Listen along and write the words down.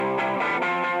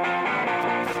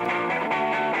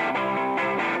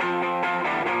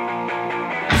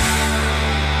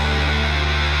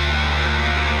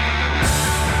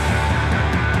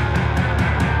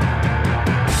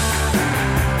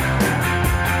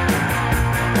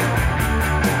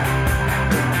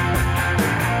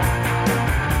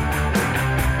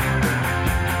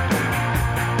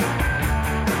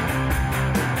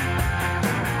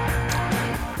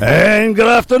And good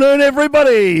afternoon,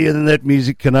 everybody. And that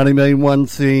music can only mean one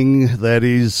thing. That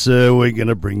is, we're going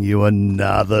to bring you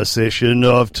another session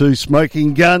of Two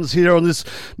Smoking Guns here on this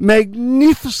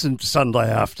magnificent Sunday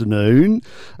afternoon,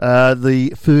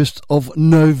 the 1st of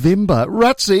November.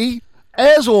 Rutsy,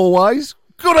 as always,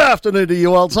 good afternoon to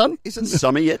you, old son. Is it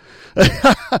summer yet?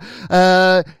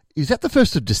 Is that the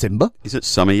 1st of December? Is it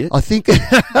summer yet? I think,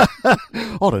 I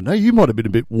don't know, you might have been a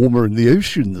bit warmer in the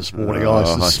ocean this morning, I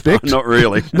suspect. Not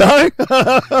really. No?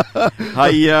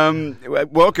 Hey,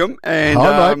 welcome, and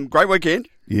Hi, mate. great weekend.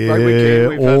 Yeah, great weekend.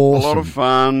 We've had a lot awesome. of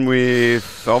fun.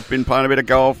 I've been playing a bit of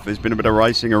golf. There's been a bit of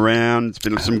racing around. It's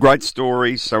been some great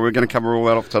stories, so we're going to cover all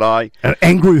that off today. An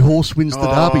angry horse wins the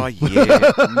derby. Oh,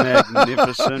 yeah,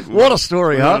 magnificent. What a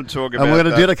story, we're huh? Going to talk about And we're going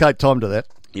to that. dedicate time to that.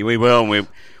 Yeah, we will. And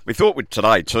we thought with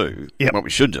today too, Yep. what we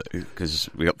should do, because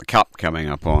we got the Cup coming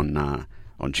up on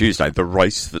Tuesday, the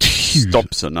race that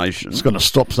stops a nation. It's going to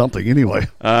stop something anyway.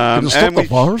 It'll stop and the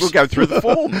virus. We'll go through the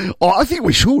form. Oh, I think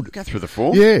we should. Go through the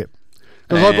form. Yeah.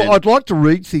 Because And- I'd like to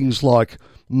read things like,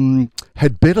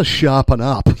 had better sharpen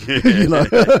up. You know.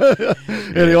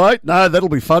 Anyway, no, that'll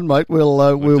be fun, mate.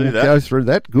 We'll do that. go through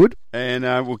that. Good. And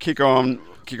we'll kick on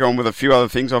with a few other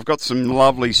things. I've got some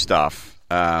lovely stuff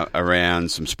around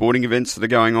some sporting events that are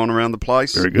going on around the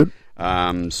place. Very good.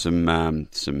 Some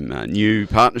new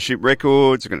partnership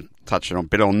records. I'm going to touch on a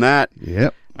bit on that.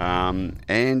 Yep.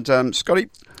 And Scotty,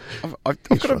 I've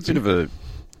got a bit of a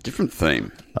different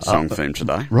theme, song theme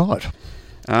today. Right.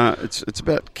 It's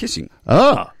about kissing,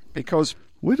 because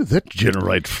Where did that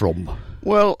generate from?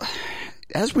 well,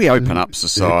 as we open up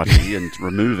society and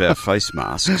remove our face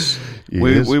masks,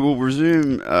 Yes. we will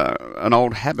resume an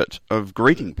old habit of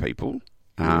greeting people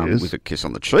Yes. with a kiss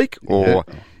on the cheek, or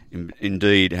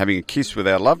indeed having a kiss with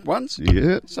our loved ones.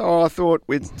 Yeah. So I thought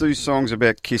we'd do songs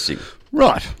about kissing.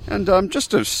 Right. And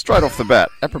just straight off the bat,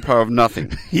 apropos of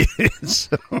nothing, Yes.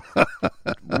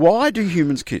 why do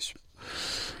humans kiss?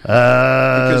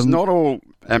 Because Because not all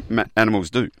animals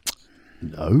do.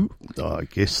 No, I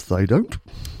guess they don't.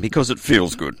 Because it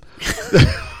feels good.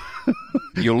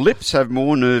 Your lips have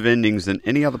more nerve endings than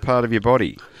any other part of your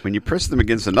body. When you press them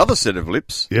against another set of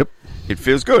lips, Yep. it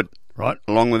feels good. Right.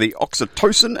 Along with the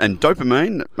oxytocin and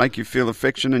dopamine that make you feel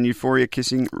affection and euphoria,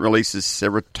 kissing releases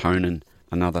serotonin,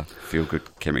 another feel-good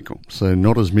chemical. So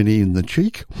not as many in the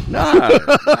cheek. No,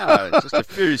 just a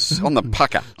few on the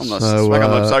pucker, on the So, smack on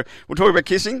the lip. So we'll talk about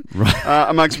kissing,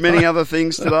 amongst many other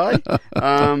things today.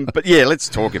 But yeah, let's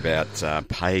talk about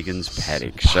Pagan's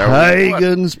Paddock. Shall we?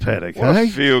 Pagan's Paddock, What eh? a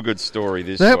feel-good story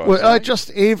this That was. was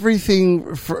just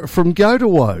everything from go to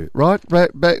woe, right?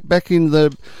 Back in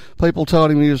the people told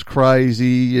him he was crazy.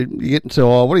 You get into,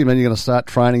 what do you mean you're going to start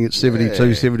training at 72,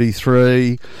 Yeah.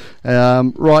 73?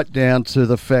 Right down to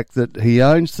the fact that he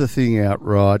owns the thing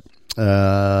outright.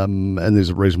 And there's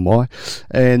a reason why.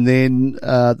 And then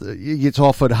he gets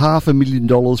offered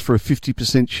 $500,000 for a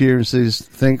 50% share and says,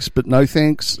 thanks, but no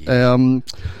thanks.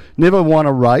 Never won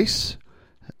a race.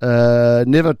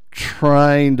 Never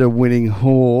trained a winning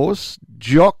horse.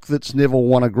 Jock that's never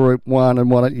won a Group 1, and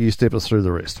why don't you step us through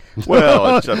the rest?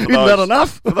 Well, Isn't that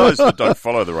enough? For those that don't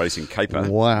follow the racing caper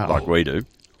Wow. like we do,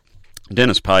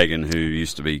 Dennis Pagan, who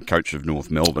used to be coach of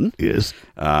North Melbourne, Yes.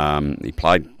 he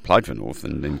played for North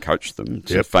and then coached them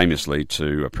Yep. famously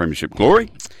to a premiership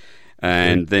glory,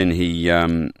 and then he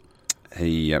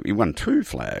won two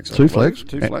flags. I Two believe. flags.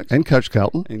 Two flags. And Coach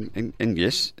Carlton.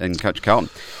 And Coach Carlton.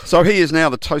 So he is now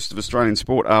the toast of Australian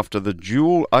sport after the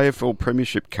dual AFL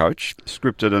Premiership coach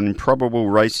scripted an improbable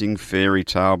racing fairy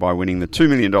tale by winning the $2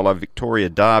 million Victoria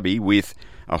Derby with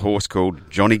a horse called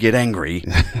Johnny Get Angry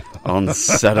on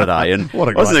Saturday. And What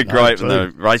a wasn't it great great name, when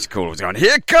the race caller was going,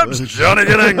 "Here comes Johnny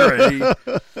Get Angry."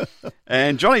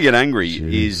 And Johnny Get Angry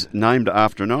is named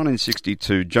after a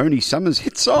 1962 Joni Summers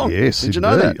hit song. Yes. Did you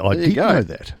know indeed. that? I There you did go. know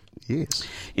that. Yes.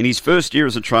 In his first year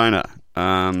as a trainer,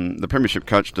 the premiership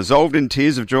coach dissolved in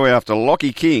tears of joy after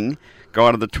Lockie King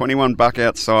guided the 21 buck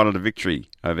outsider to victory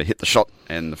over Hit the Shot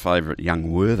and the favourite Young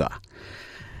Werther.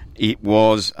 It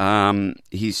was,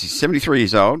 he's 73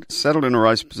 years old, settled in a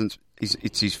race since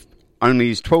it's only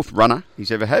his 12th runner he's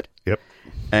ever had. Yep.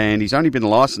 And he's only been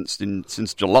licensed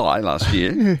since July last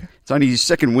year. It's only his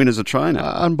second win as a trainer.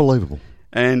 Unbelievable.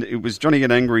 And it was Johnny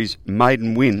Get Angry's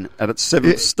maiden win at its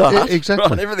seventh start. Yeah, exactly.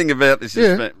 Right, everything about this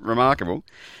is remarkable.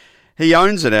 He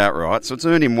owns it outright, so it's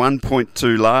earned him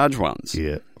 1.2 large ones.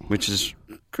 Yeah. Which is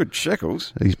good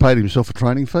shekels. He's paid himself a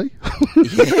training fee.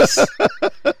 Yes.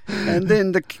 And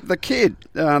then the kid,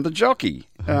 the jockey,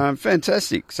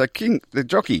 fantastic. So the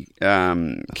jockey,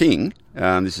 King,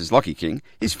 this is Lockie King,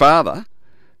 his father,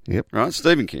 Yep. right,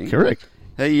 Stephen King. Correct.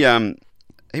 He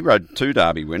rode two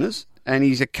Derby winners. and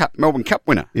he's a Melbourne Cup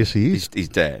winner. Yes, he is. His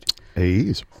dad. He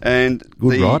is. And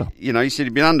Good rider. You know, he said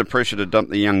he'd been under pressure to dump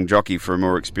the young jockey for a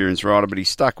more experienced rider, but he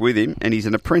stuck with him, and he's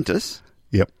an apprentice.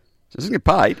 Yep. So he doesn't get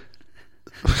paid.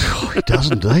 Oh, he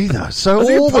doesn't either. So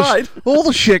Doesn't get paid. all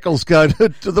the shekels go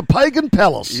to the pagan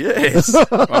palace. Yes.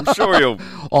 I'm sure he'll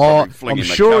fling I'm him a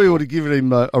sure he couple. would have given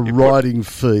him a riding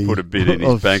fee. Put a bit in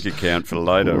his bank account for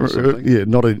later or something. Yeah,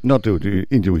 not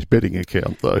into his betting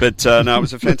account, though. But no, it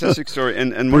was a fantastic story.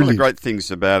 And one of the Brilliant. great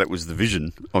things about it was the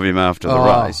vision of him after the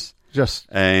race.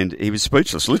 And he was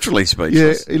speechless, literally Yeah,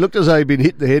 speechless. he looked as though he'd been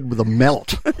hit in the head with a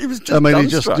mallet. He was just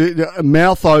dumbstruck.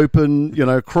 Mouth open,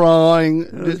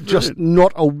 crying, just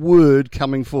not a word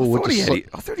coming I forward.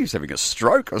 thought he was having a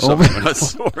stroke or something when I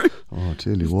saw him. Oh, I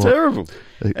tell you what. Terrible.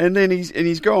 And then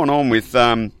he's gone on with,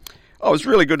 it was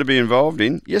really good to be involved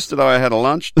in. Yesterday I had a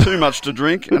lunch, too much to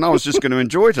drink, and I was just going to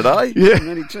enjoy today. Yeah. And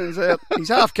then he turns out he's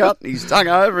half cut, he's hung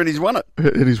over, and he's won it.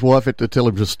 And his wife had to tell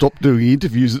him to stop doing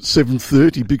interviews at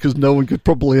 7:30 because no one could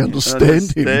probably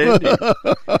understand him.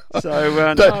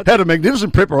 So, Had a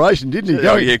magnificent preparation, didn't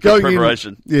he? Good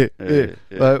preparation. Yeah.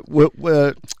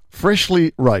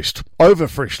 Freshly raced. Over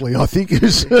freshly, I think,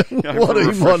 is what he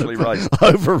Over-freshly wanted. raced.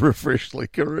 Over-freshly,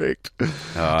 correct.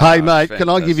 Hey, mate, can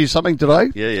I give you something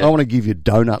today? Yeah. I want to give you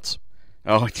donuts.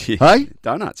 Oh, yeah. Hey?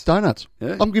 Donuts. Donuts.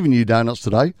 Yeah. I'm giving you donuts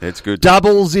today. That's good.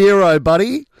 0-0,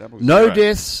 buddy. 0-0. No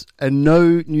deaths and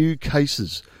no new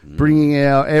cases, bringing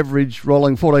our average,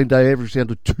 rolling 14-day average down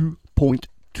to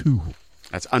 2.2.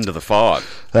 That's under the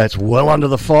 5. That's well under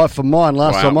the 5 for mine.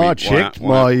 Last Why time aren't I we- checked,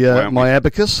 why aren't my we-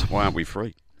 abacus. Why aren't we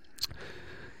free?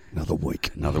 Another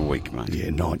week. Another week, mate. Yeah,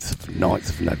 9th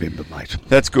of November, mate.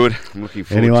 That's good. I'm looking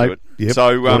forward Anyway, to it. yep,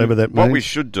 So, whatever that what we means.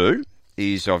 should do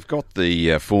is I've got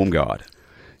the form guide,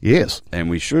 Yes. and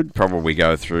we should probably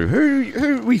go through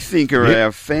who we think are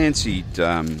our fancied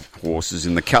horses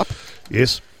in the Cup.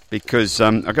 Yes. Because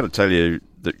I've got to tell you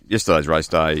that yesterday's race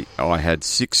day, I had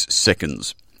 6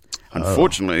 seconds.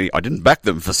 Unfortunately, I didn't back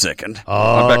them for second.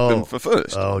 I backed them for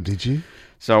first. Oh, did you?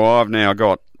 So I've now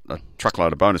got a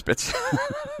truckload of bonus bets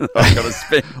I've got to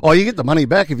spend. Oh, you get the money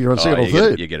back if you're on second or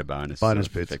third. You get a bonus. Bonus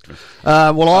bets. effectively.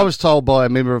 Well, I was told by a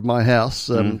member of my house,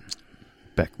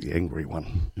 back the angry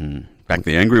one. Back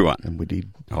the angry one. And we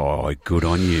did. Oh, good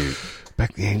on you.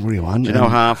 Back the angry one. Do you know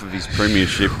half of his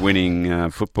premiership winning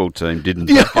football team didn't?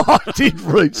 Yeah, I did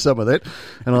read some of that.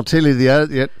 And I'll tell you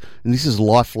and this is a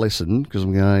life lesson, because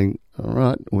I'm going, all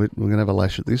right, we're going to have a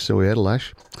lash at this, so we had a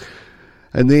lash.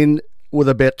 And then, with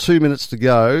about 2 minutes to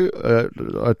go,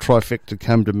 a trifecta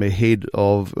came to my head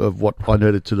of what I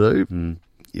needed to do.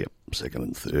 Yep, second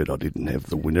and third. I didn't have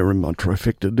the winner in my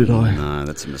trifecta, did I? No,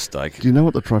 that's a mistake. Do you know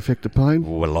what the trifecta paid?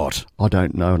 Oh, a lot. I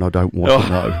don't know, and I don't want to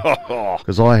know.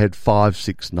 Because I had 5,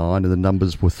 6, 9, and the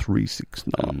numbers were 3, 6,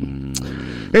 9.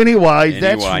 Anyway,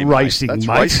 that's Anyway, racing, mate. That's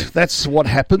mate. racing. That's what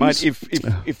happens. Mate,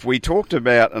 if we talked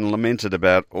about and lamented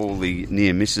about all the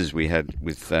near misses we had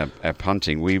with our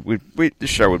punting, this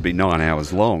show would be 9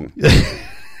 hours long.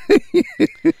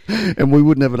 And we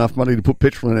wouldn't have enough money to put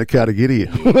petrol in our car to get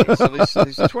here. So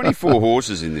there's 24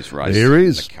 horses in this race. There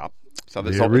is. In the Cup. So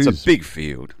There it's is. a big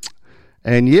field.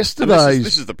 And And yesterday's...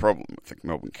 this is the problem with the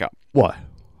Melbourne Cup. Why?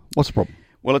 What's the problem?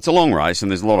 Well, it's a long race and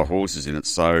there's a lot of horses in it,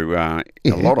 so a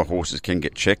lot of horses can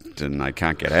get checked and they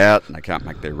can't get out and they can't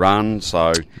make their run.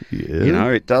 So,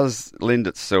 it does lend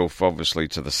itself, obviously,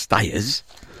 to the stayers,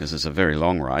 because it's a very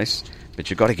long race, but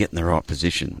you've got to get in the right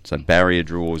position. So barrier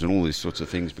draws and all these sorts of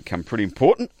things become pretty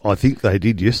important. I think they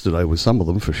did yesterday with some of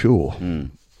them, for sure.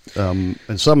 And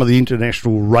some of the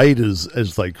international raiders,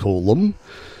 as they call them,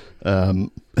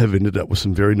 have ended up with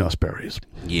some very nice barriers.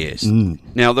 Yes.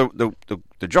 Now,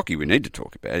 the jockey we need to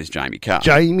talk about is Jamie Carr.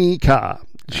 Jamie Carr.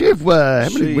 She had, how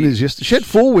many winners yesterday? She had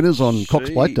 4 winners on Cox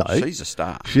Plate Day. She's a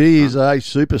star. She is a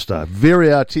superstar.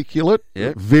 Very articulate.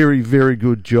 Yep. Very, very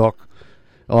good jock.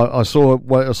 I saw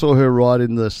her ride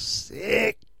in the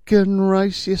second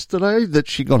race yesterday that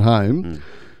she got home.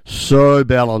 So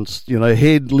balanced,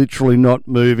 head literally not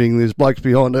moving. There's blokes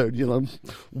behind her,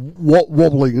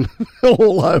 wobbling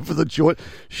all over the joint.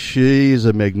 She is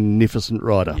a magnificent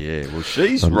rider. Yeah, well,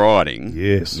 she's riding,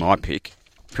 yes. my pick,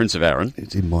 Prince of Arran.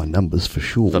 It's in my numbers for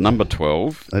sure. The number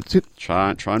 12. That's it.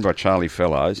 Trained by Charlie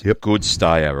Fellows. Yep. Good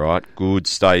stayer, right? Good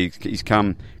stay. He's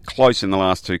come close in the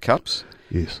last 2 cups.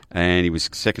 Yes. And he was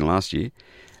second last year.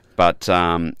 But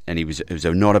and it was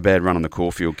not a bad run on the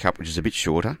Caulfield Cup, which is a bit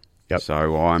shorter. Yep.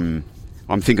 So I'm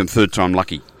thinking third time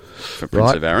lucky for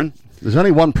Prince of Arran. There's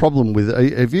only one problem with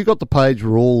it. Have you got the page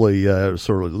where all the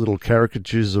sort of little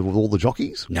caricatures of all the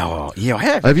jockeys? No, yeah, I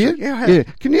have. Have you? Yeah, I have. Yeah.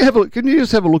 Can you have a look? Can you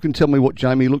just have a look and tell me what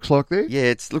Jamie looks like there? Yeah,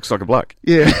 it looks like a bloke.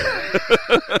 Yeah.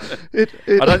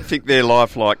 I don't think they're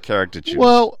lifelike caricatures.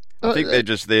 Well, I think they're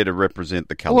just there to represent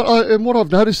the colours. and what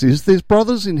I've noticed is there's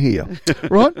brothers in here,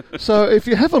 right? So if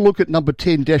you have a look at number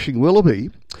 10, Dashing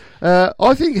Willoughby,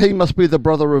 I think he must be the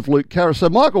brother of Luke Curry. So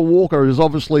Michael Walker is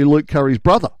obviously Luke Curry's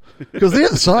brother because they're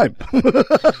the same.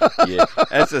 Yeah,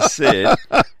 as I said,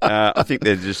 I think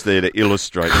they're just there to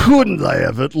illustrate. Couldn't they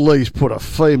have at least put a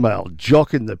female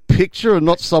jock in the picture and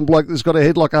not some bloke that's got a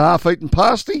head like a half-eaten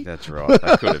pasty? That's right.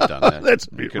 They could have done that. That's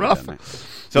a bit rough.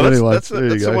 So Anyway, that's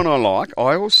the one I like.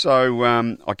 I also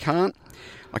I can't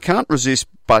resist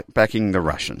backing the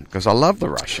Russian because I love the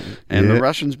Russian and the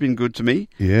Russian's been good to me.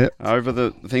 Yeah. Over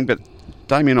the thing, but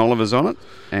Damien Oliver's on it,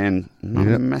 and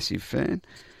I'm a massive fan.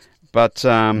 But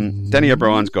Danny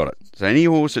O'Brien's got it. So any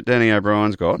horse that Danny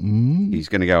O'Brien's got, he's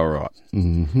going to go all right.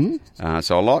 Mm-hmm.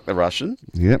 So I like the Russian.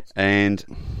 Yep. And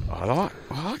I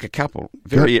like a couple.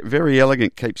 Very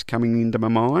Elegant keeps coming into my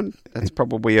mind. That's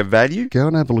probably a value. Go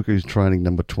and have a look who's training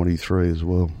number 23 as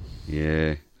well.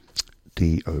 Yeah.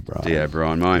 D. O'Brien. D.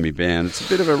 O'Brien, Miami Bound. It's a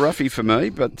bit of a roughie for me,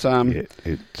 but it'll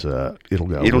go. It'll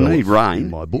well need rain. in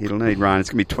my book. It'll need rain. It's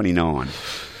going to be 29.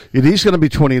 It is going to be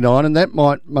 29, and that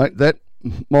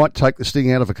might take the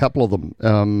sting out of a couple of them,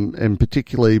 and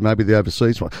particularly maybe the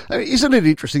overseas one. I mean, isn't it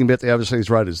interesting about the overseas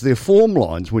raters? Their form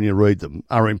lines, when you read them,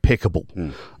 are impeccable.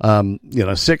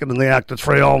 Second in the Arc de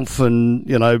Triomphe and,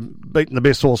 beating the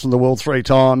best horse in the world 3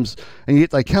 times, and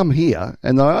yet they come here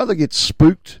and they either get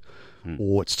spooked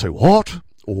or it's too hot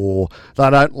or they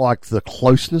don't like the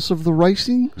closeness of the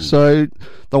racing. So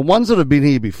the ones that have been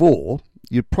here before,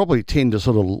 you probably tend to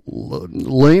sort of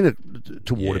lean it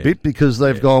toward a bit because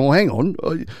they've gone, well, hang on,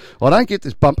 I don't get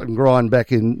this bump and grind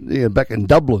back in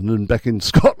Dublin and back in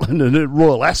Scotland and at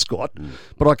Royal Ascot,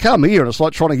 but I come here and it's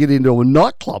like trying to get into a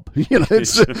nightclub.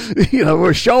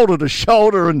 We're shoulder to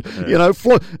shoulder and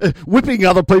whipping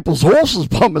other people's horses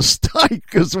by mistake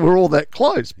because we're all that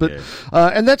close. But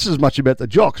and that's as much about the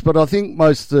jocks. But I think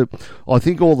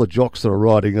all the jocks that are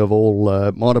riding have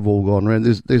all might have all gone around.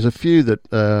 There's a few that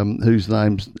whose names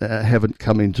haven't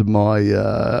come into my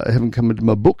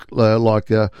book, like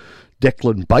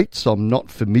Declan Bates. I'm not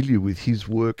familiar with his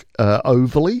work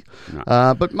overly,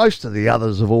 but most of the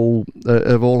others have all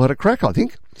had a crack, I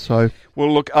think. So,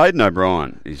 well, look, Aidan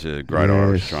O'Brien is a great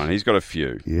Irish trainer. He's got a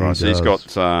few. Right, so he's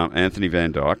got Anthony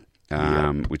Van Dyke,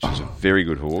 which is a very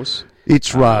good horse.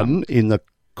 Its run in the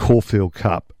Caulfield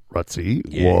Cup, Rutsy,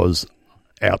 was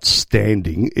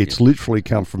outstanding. It's literally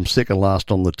come from second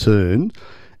last on the turn.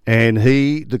 And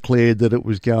he declared that it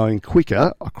was going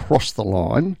quicker across the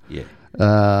line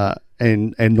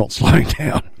and not slowing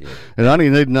down. Yeah. It only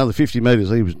needed another 50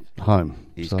 metres, he was home.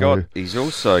 He's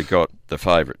also got the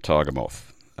favourite Tiger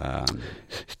Moth.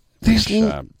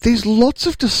 There's lots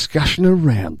of discussion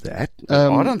around that.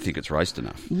 I don't think it's raced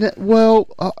enough.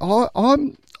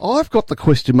 I've got the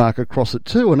question mark across it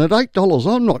too, and at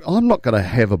 $8, I'm not going to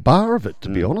have a bar of it, to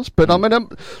be honest. But I mean,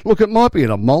 look, it might be in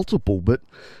a multiple, but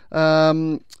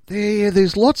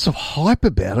there's lots of hype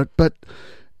about it, but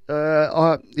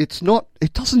it's not.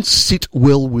 It doesn't sit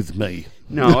well with me.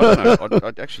 No, I don't know.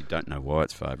 I actually don't know why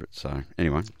it's favourite. So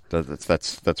anyway,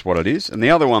 that's what it is. And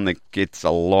the other one that gets a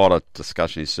lot of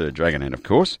discussion is Sir Dragonette, of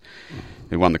course,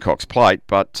 who won the Cox Plate.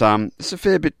 But it's a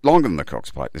fair bit longer than the Cox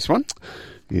Plate. This one,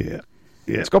 yeah.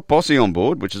 It's got Bossy on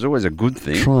board, which is always a good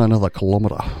thing. Try another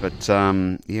kilometre. But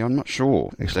I'm not sure.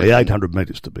 Actually, 800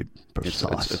 metres to be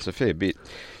precise. It's a fair bit.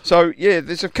 So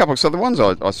there's a couple. So the ones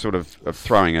I sort of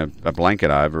throwing a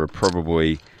blanket over are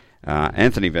probably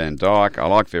Anthony Van Dyke. I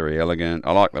like Very Elegant.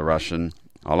 I like the Russian.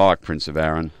 I like Prince of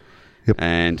Arran. Yep.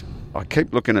 And I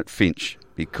keep looking at Finch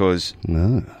because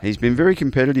he's been very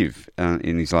competitive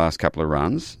in his last couple of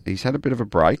runs. He's had a bit of a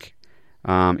break.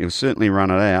 He'll certainly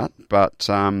run it out, but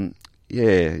I'm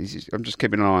just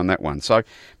keeping an eye on that one. So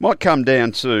might come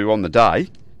down to on the day,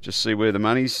 just see where the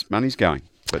money's going.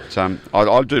 But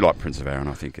I do like Prince of Arran.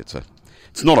 I think it's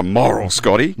not a moral,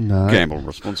 Scotty. No. Gamble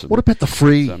responsibly. What about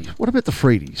the What about the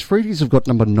Freedies? Freedies have got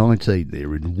number 19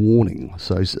 there in Warning.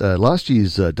 So last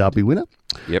year's Derby winner.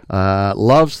 Yep.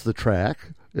 Loves the track.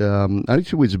 Only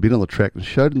 2 wins have been on the track and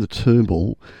showed in the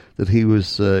Turnbull that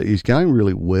he's going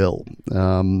really well.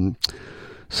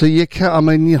 So you can't. I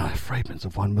mean, Freedmans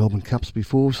have won Melbourne Cups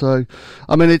before. So,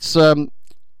 I mean, it's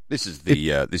this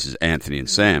is Anthony and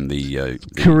Sam, the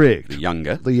correct, the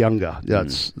younger.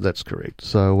 That's correct.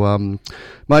 So,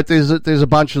 mate, there's a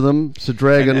bunch of them. Sir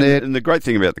Dragonette, and the great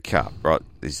thing about the Cup, right?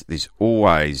 There's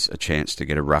always a chance to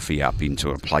get a roughie up into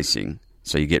a placing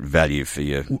So you get value for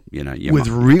your with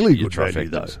really your good value,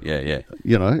 though. trifectas. Yeah.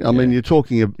 You know, I mean, you're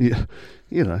talking,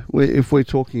 if we're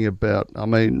talking about,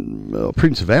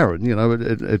 Prince of Arran,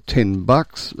 at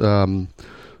 $10,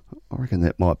 I reckon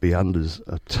that might be unders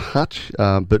a touch,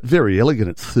 but very elegant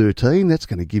at 13. That's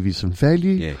going to give you some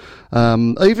value. Yeah.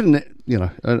 Even,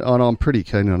 and I'm pretty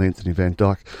keen on Anthony Van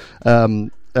Dyke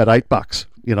at $8.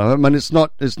 I mean, it's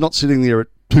not sitting there at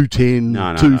 210,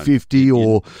 250,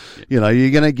 or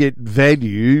you're going to get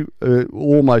value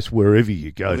almost wherever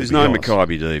you go. There's no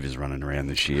Mackay Divas running around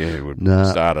this year who would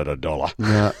start at $1.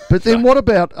 No, but then what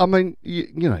about? I mean,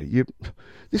 you.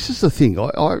 This is the thing.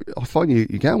 I find you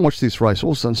go and watch this race.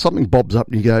 All of a sudden, something bobs up,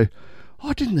 and you go,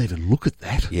 "I didn't even look at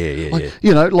that."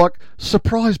 Yeah. Like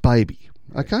Surprise Baby.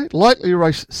 Okay, lately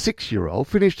raced 6-year-old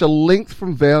finished a length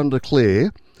from Vow and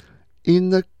Declare in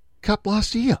the Cup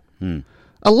last year.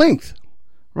 A length.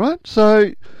 Right,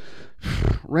 so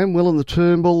ran well in the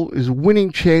Turnbull, is a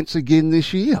winning chance again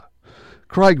this year.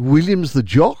 Craig Williams, the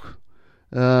jock,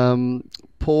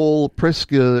 Paul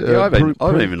Preska. I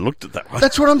haven't even looked at that one.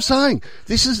 That's what I'm saying.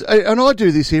 This is, and I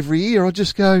do this every year. I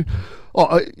just go,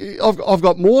 I've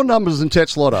got more numbers than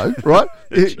Tats Lotto, right?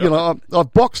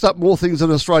 I've boxed up more things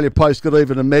than Australia Post could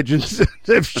even imagine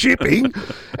of shipping,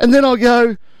 and then I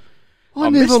go, I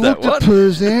never looked at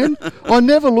Perzan. I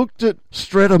never looked at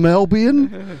Streatham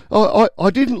Albion. I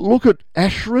didn't look at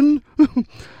Ashran,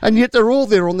 and yet they're all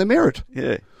there on their merit.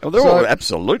 Yeah, well, they're all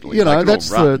absolutely. That's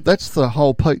the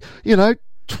whole.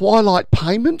 Twilight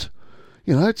Payment.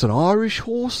 It's an Irish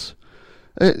horse.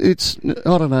 It's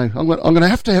I don't know. I'm going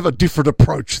to have a different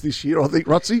approach this year, I think,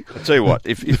 Rutsy. I'll tell you what.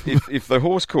 If the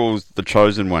horse calls The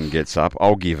Chosen One gets up,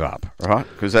 I'll give up, right?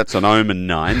 Because that's an omen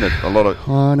name that a lot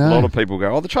of people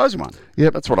go, The Chosen One.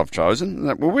 Yep, that's what I've chosen.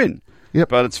 That will win. Yep,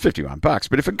 but it's $51.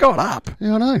 But if it got up,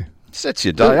 yeah, I know. Sets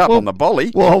your day up on the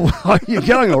bolly. Well, you're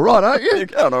going all right, aren't you? You're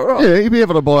going all right. Yeah, you'll be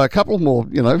able to buy a couple more,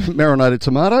 marinated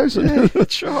tomatoes. Yeah,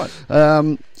 that's right.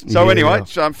 Anyway,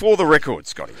 for the record,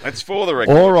 Scotty. That's for the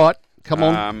record. All right, come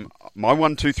on. My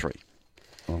 1, 2, 3.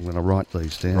 I'm going to write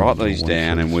these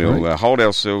down. And we'll hold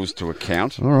ourselves to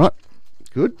account. All right,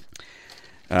 good.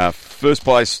 First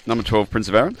place, number 12, Prince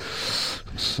of Arran.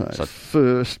 So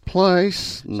first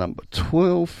place, number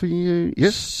 12 for you.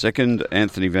 Yes. Second,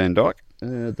 Anthony Van Dyke.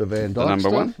 The Van Dyke. The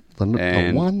number one.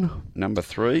 The one. Number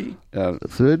 3.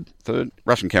 Third,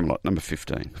 Russian Camelot, number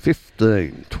 15.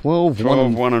 15. 12,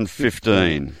 1 and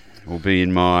 15 will be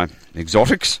in my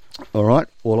exotics. All right.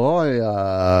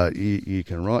 Well, you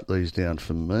can write these down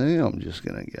for me. I'm just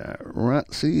going to go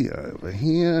Rutsy over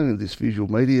here in this visual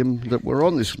medium that we're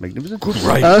on. This is magnificent. Good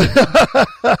rating.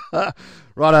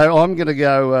 Righto, I'm going to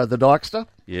go the Dykester.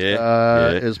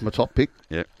 As my top pick.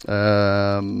 Yeah.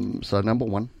 So number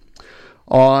 1.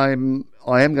 I am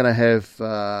going to have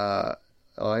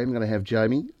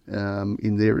Jamie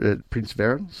in there at Prince of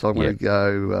Arran. So I'm going to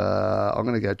go. I'm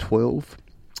going to go 12.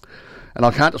 And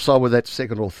I can't decide whether that's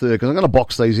second or third because I'm going to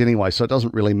box these anyway, so it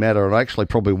doesn't really matter. And I actually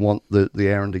probably want the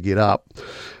Arran to get up.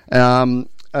 And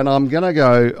I am going to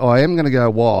go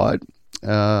wide.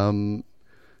 And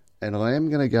I am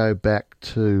going to go back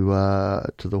to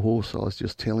the horse I was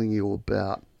just telling you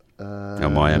about.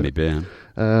 Miami Bound.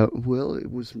 Well,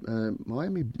 it was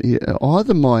Miami,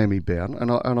 either Miami Bound,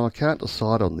 and I can't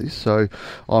decide on this. So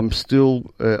I'm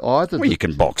still either. Well, you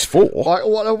can box 4.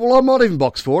 I might even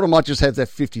box 4. I might just have that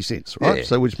 50 cents, right? Yeah.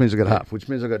 So which means I got half. Which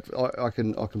means I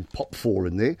can pop 4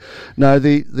 in there. No,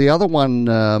 the other one.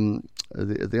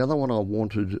 The other one I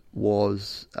wanted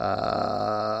was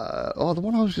the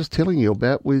one I was just telling you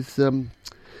about with.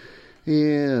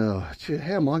 Yeah,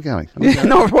 how am I going?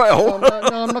 Not well.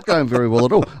 No, I'm not going very well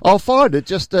at all. I'll find it.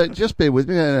 Just bear with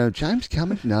me. James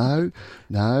coming? No.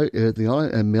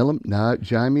 Mellum? No.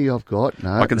 Jamie, I've got?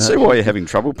 No. I can see why you're having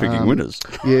trouble picking winners.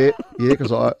 Yeah,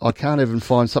 because I can't even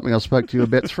find something I spoke to you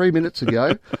about 3 minutes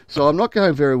ago. So I'm not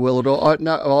going very well at all.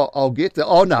 I'll get there.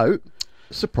 Oh, no.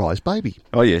 Surprise Baby.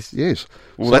 Oh, yes. Yes.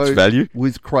 Well, that's value.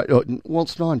 With it's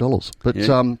 $9. But,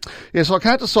 so I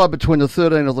can't decide between the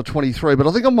 13 or the 23, but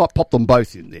I think I might pop them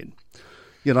both in then.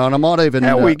 And I might even...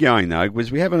 How are we going, though?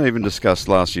 Because we haven't even discussed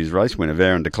last year's race winner,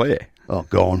 Vow and Declare. Oh,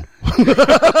 gone.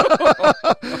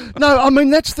 No, I mean,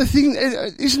 that's the thing.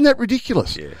 Isn't that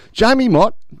ridiculous? Yeah. Jamie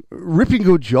Mott, ripping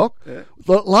good jock. Yeah.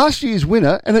 Last year's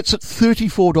winner, and it's at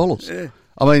 $34. Yeah.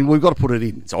 I mean, we've got to put it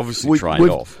in. It's obviously trained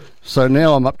off. So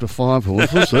now I'm up to 5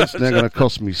 horses. So it's now going to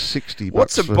cost me $60.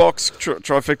 What's a box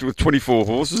trifecta with 24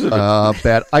 horses? About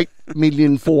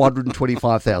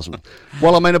 8,425,000.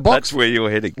 Well, I mean, a box. That's where you're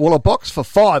heading. Well, a box for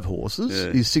 5 horses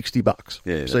is $60.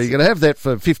 Yeah, so you're going to have that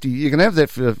for 50. You can have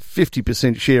that for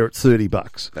 50% share at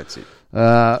 $30. That's it.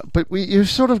 But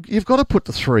you've got to put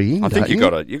the 3 in. I think you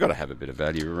got to have a bit of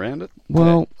value around it.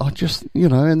 Well, I just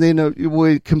and then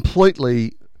we're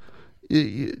completely.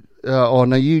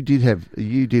 No, you did have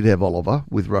Oliver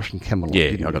with Russian Camelot.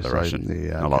 Yeah, didn't I got you? the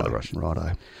Russian. I like the Russian.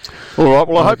 Righto. All right.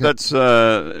 Well, I hope that's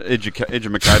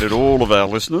educated all of our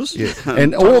listeners. Yeah.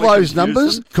 And all those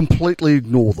numbers, completely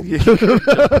ignore them. Yeah.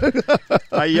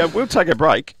 We'll take a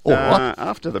break. All right.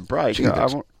 After the break, Gee,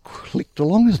 clicked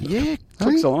along, isn't it? Yeah,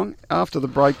 clicks along. After the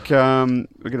break, we're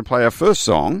going to play our first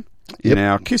song in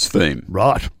our Kiss theme.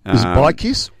 Right. Is it by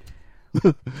Kiss?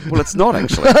 Well, it's not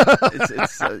actually.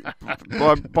 It's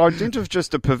by dint of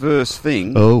just a perverse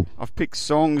thing. Oh, I've picked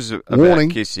songs about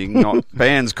kissing, not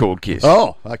bands called Kiss.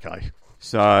 Oh, okay.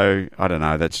 So I don't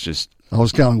know. That's just. I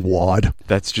was going wide.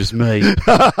 That's just me.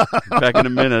 Back in a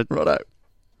minute. Righto.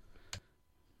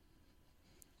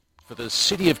 For the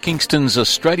City of Kingston's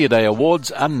Australia Day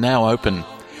Awards are now open.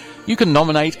 You can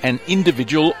nominate an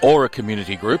individual or a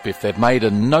community group if they've made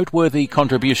a noteworthy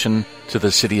contribution to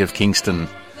the City of Kingston.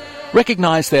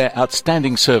 Recognise their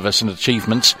outstanding service and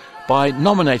achievements by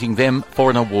nominating them for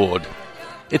an award.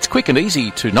 It's quick and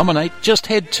easy to nominate. Just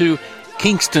head to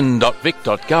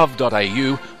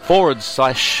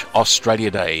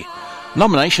kingston.vic.gov.au/Australia Day.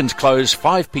 Nominations close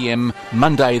 5 p.m.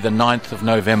 Monday the 9th of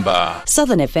November.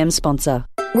 Southern FM sponsor.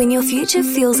 When your future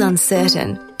feels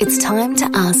uncertain, it's time to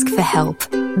ask for help.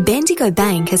 Bendigo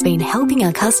Bank has been helping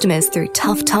our customers through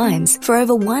tough times for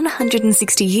over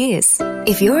 160 years.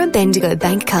 If you're a Bendigo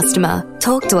Bank customer,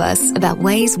 talk to us about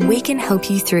ways we can help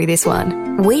you through this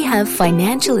one. We have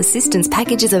financial assistance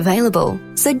packages available,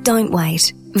 so don't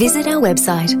wait. Visit our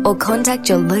website or contact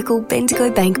your local Bendigo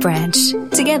Bank branch.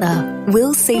 Together,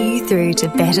 we'll see you through to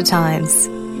better times.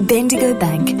 Bendigo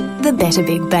Bank, the better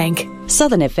big bank.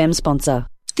 Southern FM sponsor.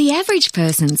 The average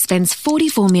person spends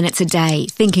 44 minutes a day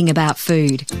thinking about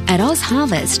food. At Oz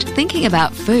Harvest, thinking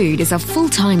about food is a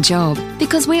full-time job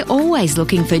because we're always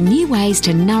looking for new ways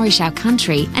to nourish our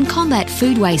country and combat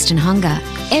food waste and hunger.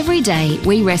 Every day,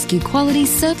 we rescue quality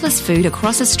surplus food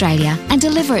across Australia and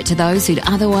deliver it to those who'd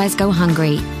otherwise go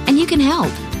hungry. And you can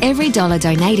help. Every dollar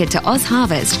donated to Oz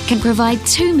Harvest can provide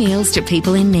 2 meals to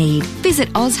people in need. Visit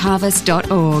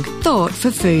ozharvest.org. Thought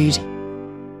for food.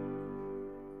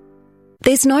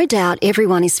 There's no doubt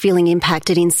everyone is feeling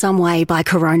impacted in some way by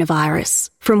coronavirus.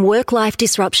 From work-life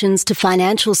disruptions to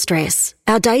financial stress,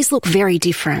 our days look very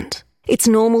different. It's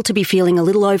normal to be feeling a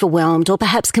little overwhelmed or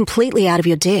perhaps completely out of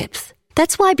your depth.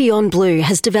 That's why Beyond Blue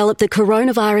has developed the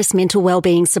Coronavirus Mental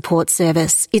Wellbeing Support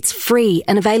Service. It's free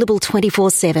and available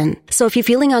 24/7. So if you're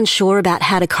feeling unsure about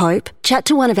how to cope, chat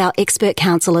to one of our expert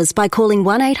counsellors by calling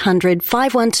 1800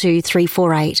 512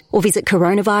 348 or visit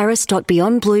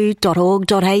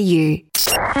coronavirus.beyondblue.org.au.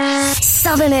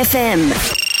 Southern FM.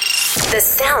 The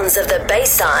sounds of the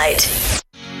Bayside.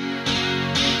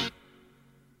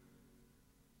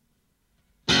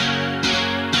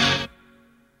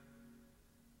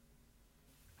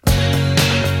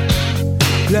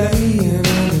 Playing in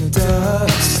the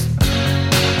dust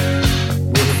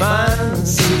with fine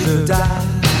seeds of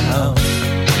doubt.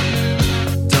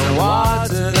 Don't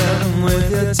water them with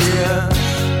your tears.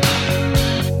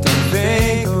 Don't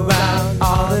think about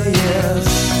all the years.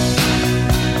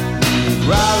 You'd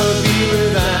rather be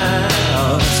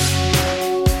without.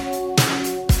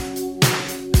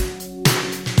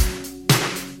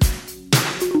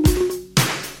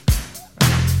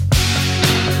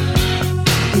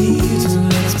 Easy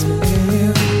makes me ill.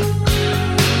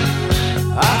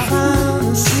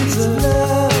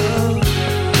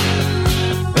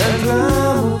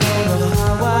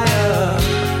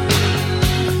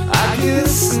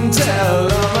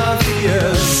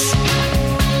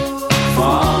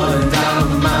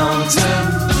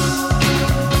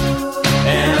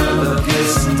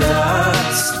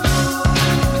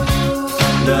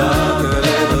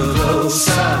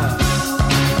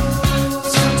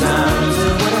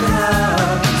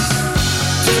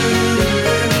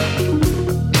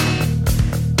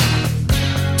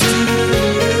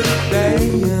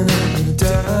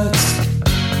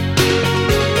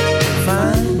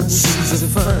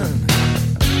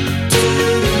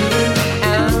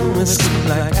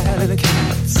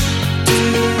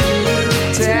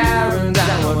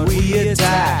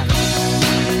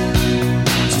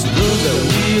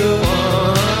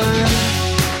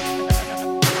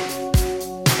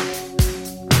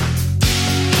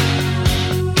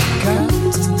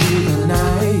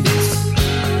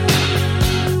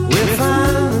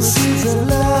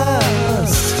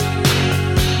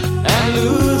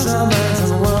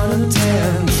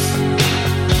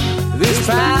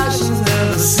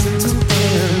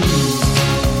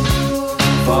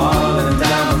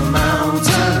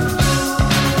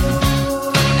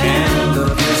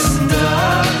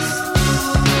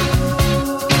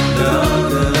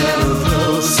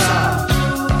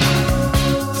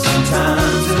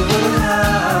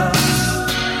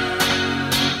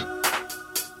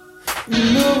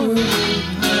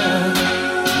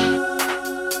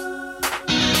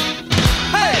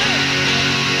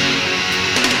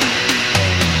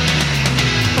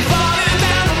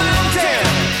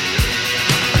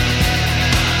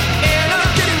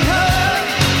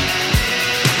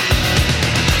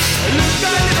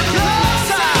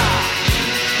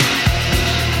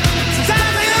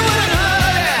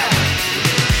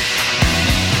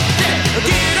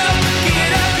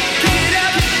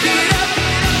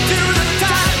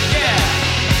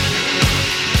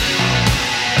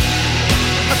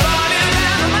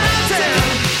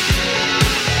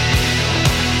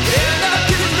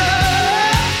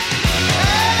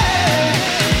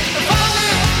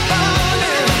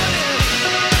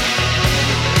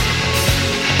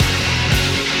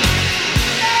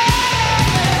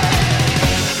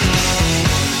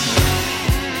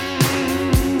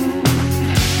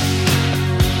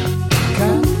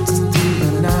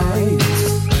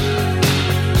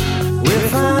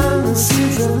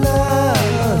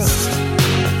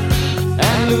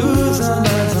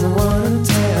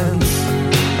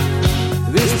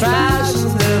 passion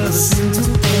never seemed to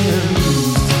end.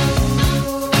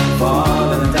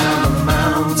 Falling down the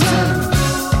mountain,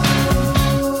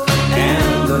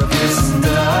 and the kissing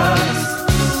dust.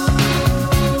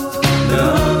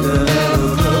 Look a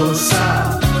little closer.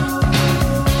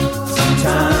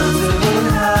 Sometimes it would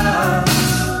hurt.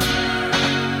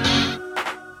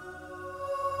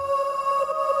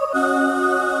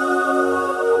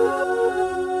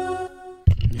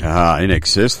 In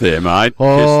excess there, mate.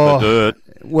 Oh. Kiss the dirt.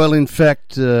 Well, in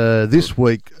fact, this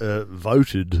week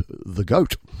voted the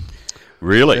GOAT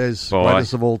Really? as By-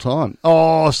 greatest of all time.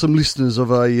 Oh, some listeners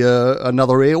of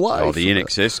another airwave. Oh, the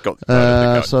INXS got the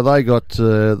GOAT. So they got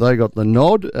the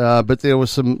nod, but there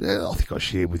was some. I think I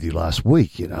shared with you last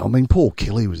week. You know, I mean, Paul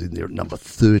Kelly was in there at number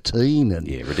 13, and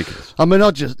Yeah, ridiculous. I mean,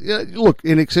 look,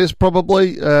 in excess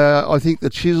probably. I think the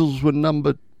Chisels were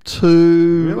number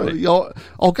 2. Really?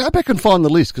 I'll go back and find the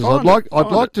list because I'd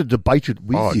like to debate it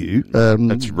with you.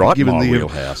 That's right, given my the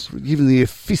wheelhouse. Given the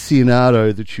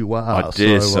aficionado that you are, I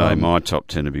dare say my top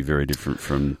 10 would be very different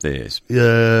from theirs.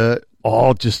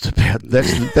 just about.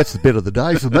 That's the bet of the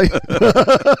day for me.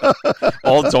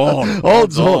 Odds on.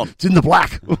 Odds on. It's in the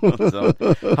black.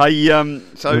 Hey,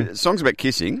 so songs about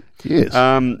kissing. Yes.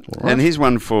 And here's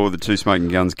one for the Two Smoking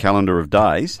Guns calendar of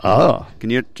days. Can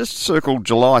you just circle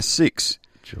July 6?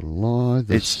 July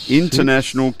the It's 6th.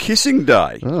 International Kissing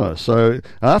Day. Oh, so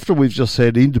after we've just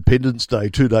had Independence Day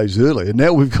 2 days earlier,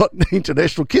 now we've got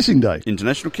International Kissing Day.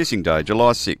 International Kissing Day,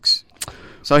 July 6.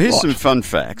 So here's some fun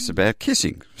facts about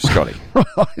kissing, Scotty.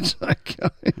 Right, okay.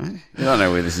 You don't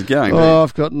know where this is going, do you? Oh,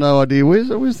 I've got no idea. Where's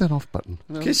that off button?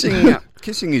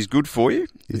 Kissing is good for you.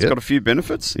 It's Yep. got a few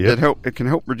benefits. Yep. It can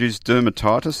help reduce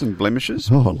dermatitis and blemishes.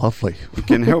 Oh, lovely. It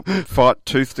can help fight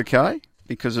tooth decay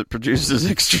because it produces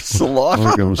extra I saliva.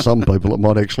 reckon with some people it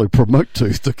might actually promote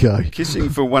tooth decay. Kissing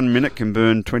for 1 minute can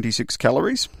burn 26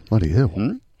 calories. Bloody hell.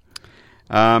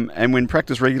 And when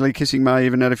practiced regularly, kissing may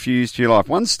even add a few years to your life.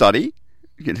 One study,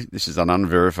 this is an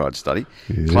unverified study,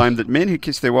 Yes. claimed that men who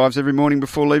kiss their wives every morning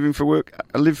before leaving for work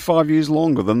live 5 years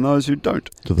longer than those who don't.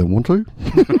 Do they want to?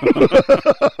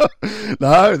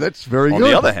 No, that's very On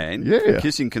good. the other hand, yeah.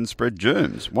 kissing can spread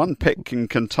germs. One peck can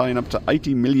contain up to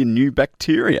 80 million new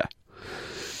bacteria.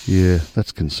 Yeah,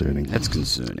 that's concerning. That's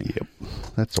concerning. Yep.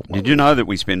 That's a Did you know that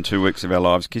we spend 2 weeks of our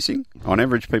lives kissing? On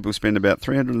average, people spend about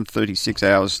 336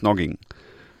 hours snogging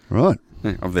Right.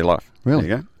 of their life. Really?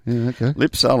 There you go. Yeah, okay.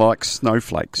 Lips are like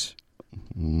snowflakes.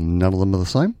 None of them are the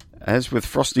same? As with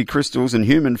frosty crystals and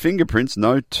human fingerprints,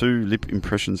 no two lip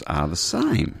impressions are the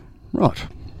same. Right.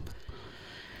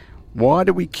 Why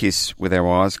do we kiss with our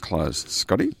eyes closed,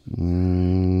 Scotty?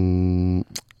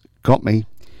 Got me.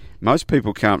 Most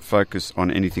people can't focus on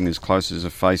anything as close as a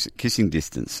face at kissing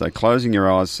distance, so closing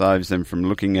your eyes saves them from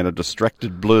looking at a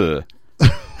distracted blur.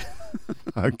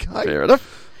 Okay. Fair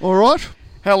enough. All right.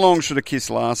 How long should a kiss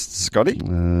last, Scotty?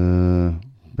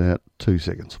 About 2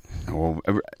 seconds. Well,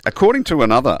 according to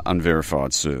another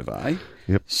unverified survey,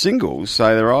 Yep. singles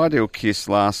say their ideal kiss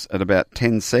lasts at about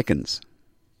 10 seconds.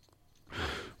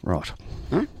 Right.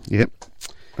 Huh? Yep.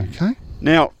 Okay.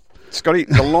 Now, Scotty,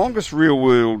 the longest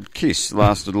real-world kiss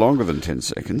lasted longer than 10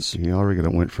 seconds. Yeah, I reckon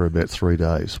it went for about 3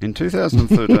 days. In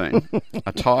 2013,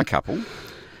 a Thai couple,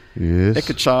 Yes.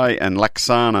 Ekachai and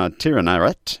Laksana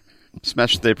Tiranarat,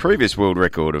 smashed their previous world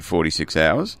record of 46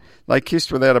 hours. They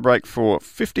kissed without a break for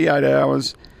 58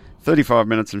 hours, 35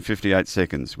 minutes and 58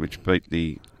 seconds, which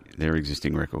beat their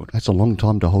existing record. That's a long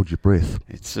time to hold your breath.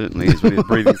 It certainly is when you're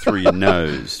breathing through your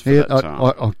nose for Yeah, that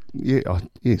time.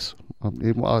 yes.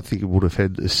 I think it would have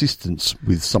had assistance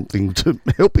with something to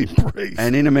help him breathe.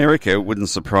 And in America, it wouldn't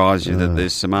surprise you that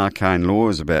there's some arcane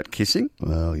laws about kissing.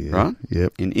 Well, yeah. Right?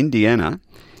 Yep. In Indiana,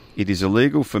 it is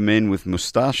illegal for men with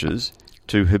moustaches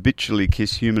to habitually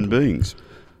kiss human beings.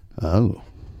 Oh.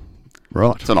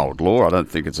 Right. It's an old law. I don't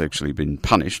think it's actually been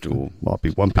punished or Might be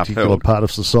one particular upheld. part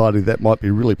of society that might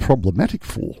be really problematic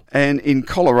for. And in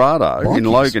Colorado, in Vikings.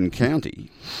 Logan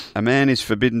County, a man is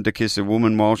forbidden to kiss a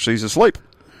woman while she's asleep.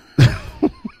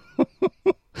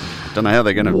 Don't know how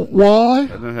they're going to. Why? I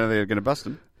don't know how they're going to bust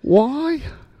him. Why?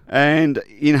 And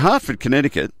in Hartford,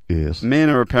 Connecticut, Yes. men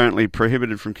are apparently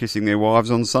prohibited from kissing their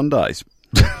wives on Sundays.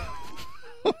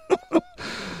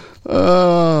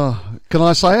 Can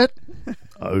I say it?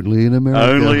 Only in America.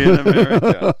 Only in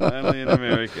America. Only in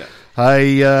America.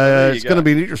 Hey, you it's go. going to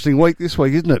be an interesting week this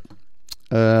week, isn't it?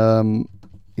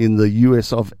 In the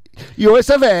US of A. US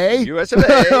of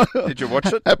A. Did you watch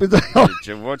it? Did Did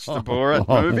you watch the Borat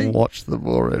movie? Watch the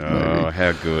Borat Oh, movie.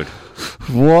 how good.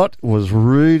 What was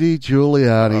Rudy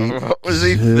Giuliani What was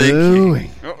he doing?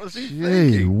 thinking? What was he Gee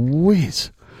thinking?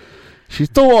 whiz. She's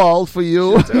too old for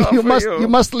you. She's too old You for must you. you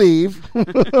must leave.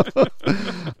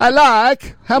 I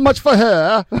like. How much for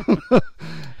her?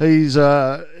 He's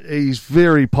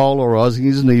very polarising,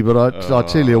 isn't he? But I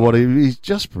tell you what, he's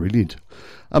just brilliant.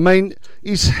 I mean,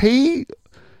 is he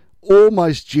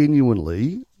almost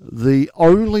genuinely the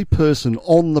only person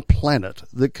on the planet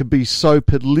that could be so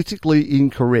politically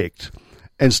incorrect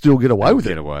and still get away with it?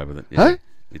 Get away with it. Yeah. Hey?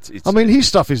 It's I mean, his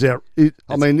stuff is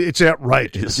it's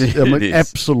outrageous. It I mean, is.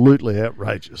 absolutely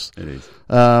outrageous. It is.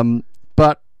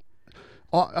 But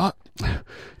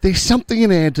there's something in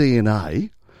our DNA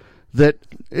that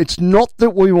it's not that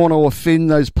we want to offend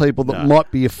those people that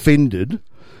might be offended,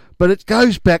 but it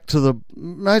goes back to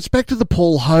the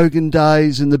Paul Hogan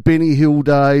days and the Benny Hill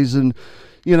days, and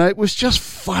it was just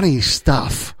funny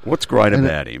stuff. What's great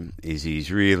about him is he's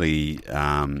really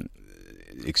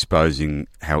exposing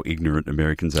how ignorant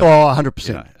Americans are. Oh,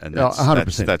 100%. And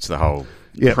 100%. that's the whole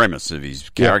premise of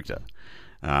his character,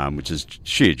 which is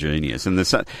sheer genius. And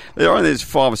there's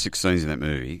 5 or 6 scenes in that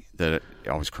movie that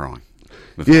I was crying.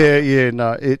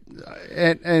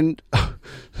 And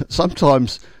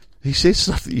sometimes he says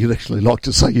stuff that you'd actually like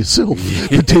to say yourself,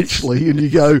 potentially, and you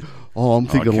go, oh, I'm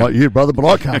thinking like you, brother, but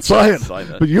I can't say it.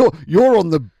 But you're on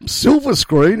the silver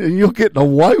screen and you're getting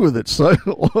away with it. So,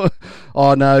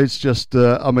 no, it's just,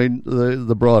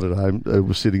 the bride at home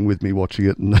was sitting with me watching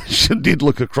it, and she did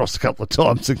look across a couple of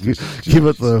times and give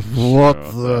it what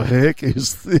the heck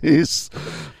is this?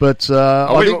 But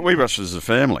we watched it as a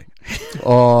family.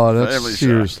 Oh, that's Family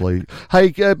seriously. Hey,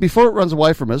 before it runs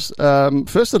away from us,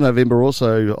 1st of November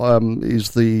also is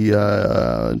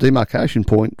the demarcation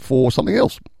point for something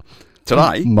else.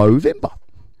 Today? Movember.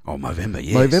 Oh, Movember,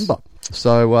 yes. Movember.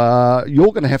 So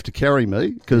you're going to have to carry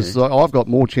me because I've got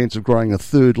more chance of growing a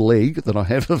third leg than I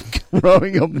have of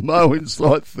growing a mo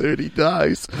inside 30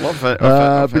 days.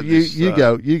 But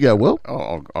you go well.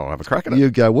 Oh, I'll have a crack at it.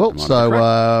 You go well. So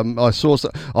I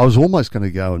was almost going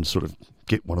to go and sort of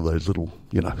get one of those little,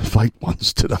 fake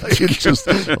ones today.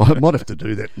 I might have to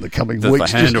do that in the coming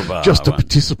weeks just to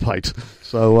participate.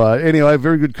 So anyway,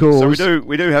 very good call. So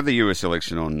we do have the US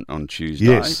election on Tuesday.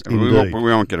 Yes, indeed.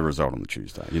 We won't get a result on the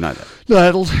Tuesday. You know that.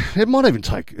 No, it might even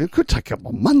it could take a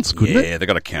couple of months, couldn't it? Yeah, they've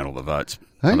got to count all the votes.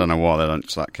 Hey? I don't know why they don't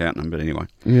start counting them, but anyway.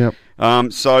 Yeah.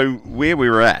 So where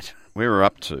we're up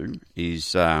to is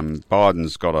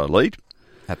Biden's got a lead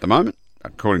at the moment,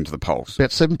 according to the polls.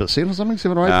 About 7% or something,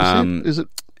 7 or 8%, is it?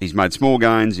 He's made small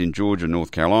gains in Georgia, North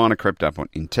Carolina, crept up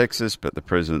in Texas, but the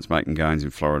president's making gains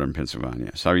in Florida and Pennsylvania.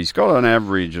 So he's got an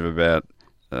average of about,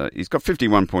 he's got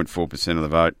 51.4% of the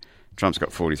vote. Trump's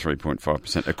got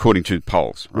 43.5%, according to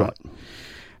polls. Right.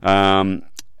 I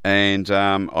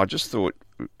just thought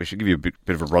we should give you a bit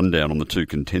of a rundown on the two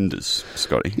contenders,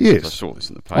 Scotty. Yes. I saw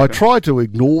this in the paper. I try to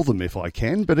ignore them if I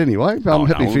can, but anyway, I'm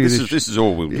happy for you to... This is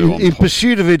all we'll do in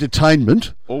pursuit of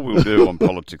entertainment. All we'll do on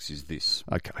politics is this.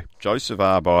 Okay. Joseph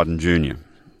R. Biden Jr.,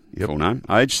 full name,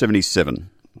 age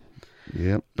 77.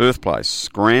 Yep. Birthplace,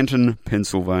 Scranton,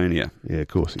 Pennsylvania. Yeah, of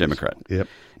course. Democrat. Yep.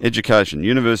 Education,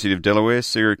 University of Delaware,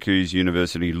 Syracuse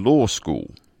University Law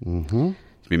School. Mm-hmm.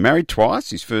 He's been married twice.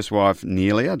 His first wife,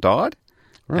 Nelia, died.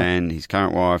 Right. And his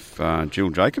current wife, Jill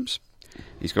Jacobs.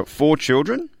 He's got 4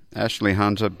 children, Ashley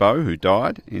Hunter Bowe, who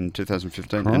died in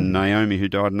 2015, and Naomi, who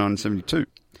died in 1972.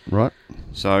 Right.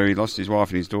 So he lost his wife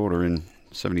and his daughter in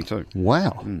 72.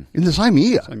 Wow. In the same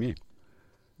year? Same year.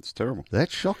 It's terrible.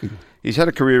 That's shocking. He's had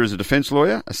a career as a defence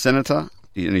lawyer, a senator,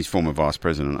 and he's former vice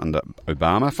president under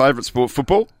Obama. Favourite sport,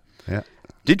 football. Yeah.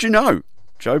 Did you know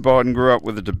Joe Biden grew up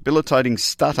with a debilitating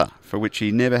stutter for which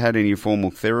he never had any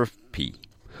formal therapy?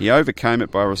 He overcame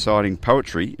it by reciting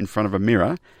poetry in front of a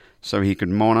mirror so he could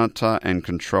monitor and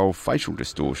control facial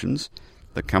distortions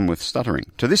that come with stuttering.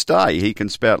 To this day, he can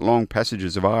spout long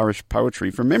passages of Irish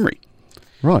poetry from memory.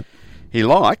 Right. He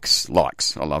likes,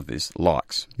 I love this,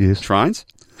 Yes. Trains.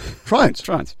 Trains.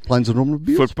 Planes and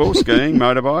automobiles. Football, skiing,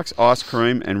 motorbikes, ice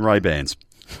cream, and Ray-Bans.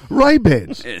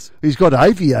 Ray-Bans? Yes. He's got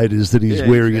aviators that he's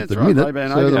wearing at the minute.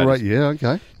 Ray-Ban aviators. Yeah,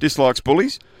 okay. Dislikes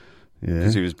bullies, Yeah.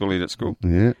 because he was bullied at school.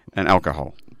 Yeah. And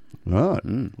alcohol. Right.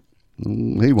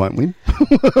 He won't win.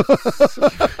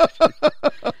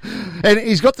 And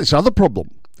he's got this other problem.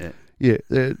 Yeah.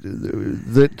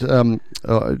 That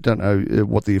I don't know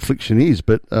what the affliction is,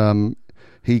 but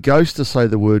he goes to say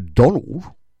the word Donald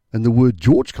and the word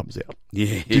George comes out.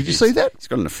 Yeah. Did you see that? He's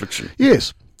got an affliction.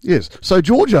 Yes. So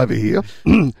George over here,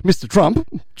 Mr. Trump,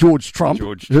 George Trump,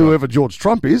 whoever George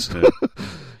Trump is. Yeah.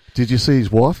 Did you see his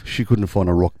wife? She couldn't find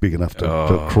a rock big enough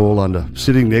to crawl under.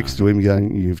 Sitting next to him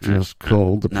going, you've just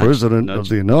called the President of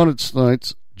the United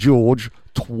States, George,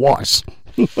 twice.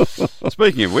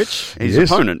 Speaking of which, his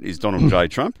opponent is Donald J.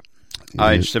 Trump.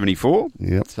 age 74.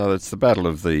 Yep. So it's the battle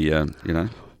of the,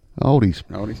 Oldies.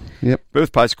 oldies. Yep.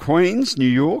 Birthplace Queens, New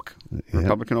York, Yep.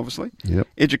 Republican, obviously. Yep.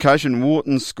 Education,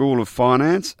 Wharton School of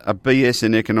Finance, a BS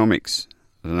in economics.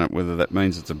 I don't know whether that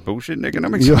means it's a bullshit in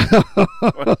economics.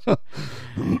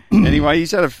 Anyway,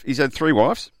 he's had 3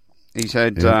 wives. He's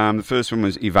had the first one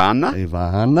was Ivana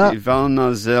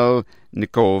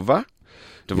Zelnikova,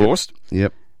 divorced.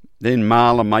 Yep. Then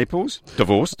Marla Maples,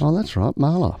 divorced. Oh, that's right,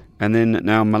 Marla. And then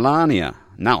now Melania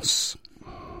Naus.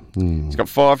 He's got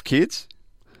 5 kids: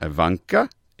 Ivanka,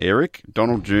 Eric,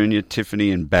 Donald Jr.,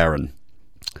 Tiffany, and Barron.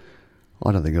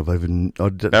 I don't think I've even...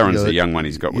 Barron's the young one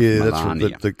he's got with Melania. Melania.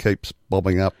 That's that keeps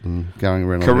bobbing up and going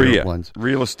around on Career, airplanes.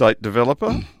 real estate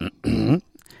developer,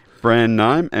 brand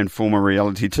name, and former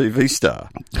reality TV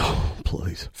star. Oh,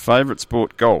 please. Favourite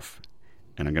sport, golf.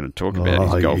 And I'm going to talk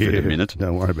about his golf in a minute.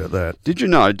 Don't worry about that. Did you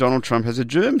know Donald Trump has a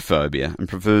germ phobia and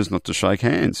prefers not to shake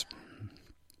hands?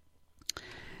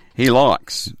 He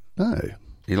likes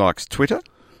Twitter,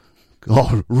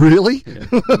 Oh, really?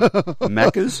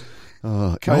 Macca's,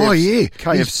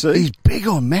 KFC. He's big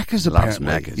on Macca's, Loves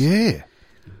apparently. Macca's. Yeah.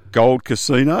 gold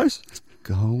casinos,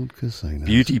 Gold casinos.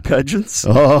 beauty pageants,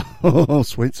 Oh,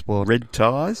 sweet spot. red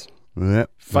ties,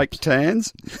 Yep. fake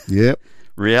tans, Yep.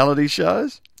 reality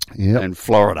shows, Yep. and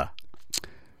Florida.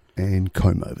 And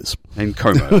comb overs. And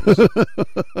comb-overs.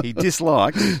 He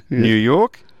dislikes New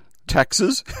York,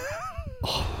 taxes,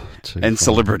 and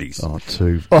celebrities. Oh,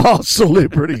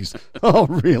 celebrities. Oh,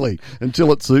 really?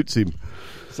 Until it suits him.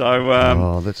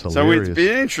 So, that's so hilarious. it's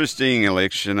been an interesting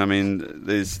election. I mean,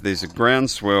 there's a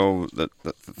groundswell that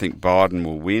think Biden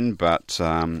will win, but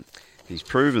he's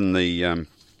proven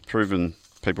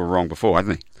people wrong before,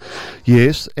 hasn't he?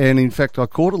 Yes, and in fact, I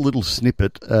caught a little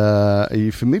snippet. Are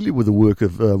you familiar with the work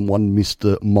of one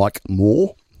Mr. Mike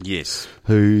Moore? Yes.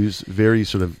 Who's very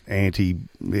sort of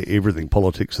anti-everything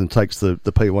politics and takes the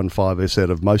P15S out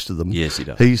of most of them. Yes, he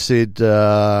does. He said,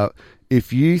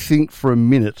 if you think for a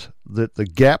minute that the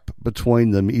gap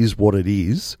between them is what it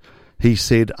is, he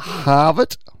said, halve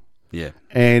it. Yeah.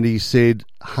 And he said,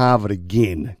 halve it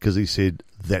again, because he said,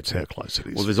 that's how close it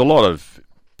is. Well, there's a lot of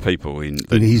people where he's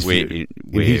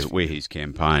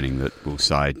campaigning that will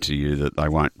say to you that they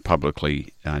won't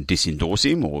publicly disendorse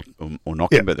him or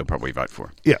knock him, but they'll probably vote for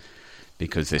him. Yeah.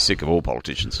 Because they're sick of all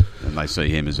politicians and they see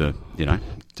him as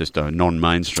just a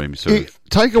non-mainstream sort of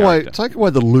take character. away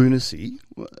the lunacy,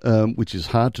 which is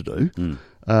hard to do.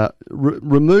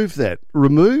 Remove that.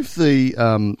 Remove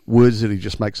the words that he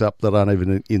just makes up that aren't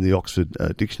even in the Oxford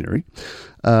Dictionary.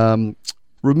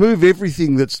 Remove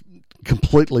everything that's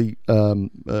completely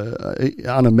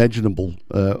unimaginable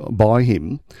by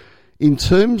him. In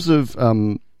terms of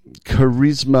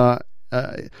charisma,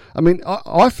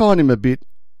 I find him a bit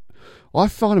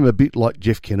like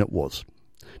Jeff Kennett was.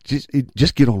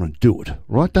 Just get on and do it,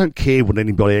 right? Don't care what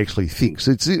anybody actually thinks.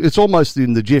 It's almost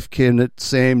in the Jeff Kennett,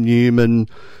 Sam Newman.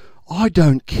 I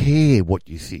don't care what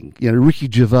you think. Ricky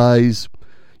Gervais.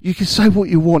 You can say what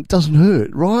you want, doesn't hurt,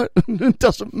 right? It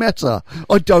doesn't matter.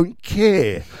 I don't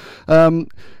care. And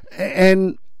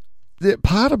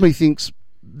part of me thinks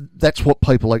that's what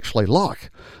people actually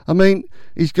like. I mean,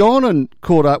 he's gone and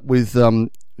caught up with,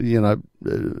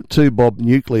 Two Bob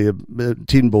Nuclear,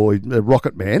 Tin Boy,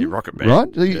 Rocket Man. Rocket Man.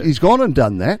 Right? He's gone and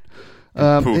done that.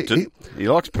 Putin. He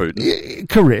likes Putin. Yeah,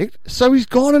 correct. So he's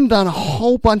gone and done a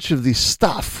whole bunch of this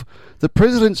stuff. The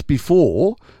presidents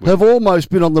before have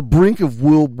almost been on the brink of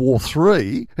World War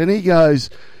III, and he goes,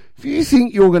 if you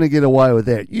think you're going to get away with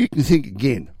that, you can think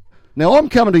again. Now, I'm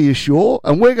coming to your shore,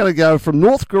 and we're going to go from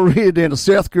North Korea down to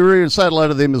South Korea and say hello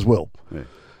to them as well. Yeah.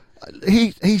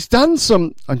 He's done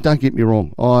some, and don't get me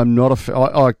wrong, I'm not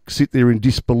I sit there in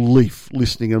disbelief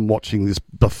listening and watching this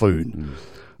buffoon.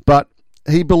 But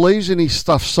he believes in his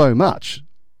stuff so much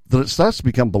that it starts to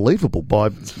become believable by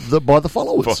the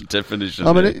followers. By definition.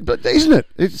 I mean, but isn't it?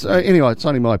 It's anyway. It's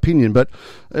only my opinion, but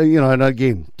and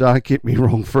again, don't get me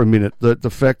wrong for a minute. The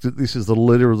fact that this is the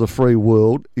leader of the free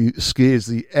world scares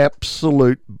the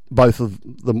absolute both of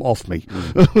them off me.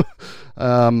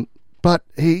 But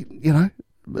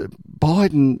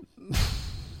Biden.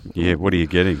 Yeah, what are you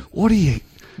getting?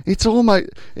 It's almost.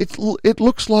 It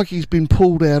looks like he's been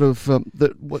pulled out of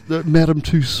the Madame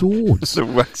Tussauds. The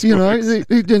wax he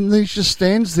just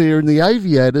stands there in the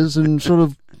aviators and sort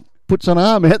of puts an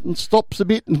arm out and stops a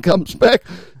bit and comes back.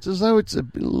 It's as though it's a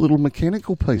little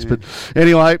mechanical piece. Yeah. But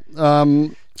anyway,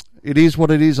 it is what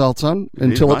it is, old son,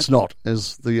 until it's not,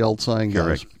 as the old saying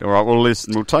goes. All right, well,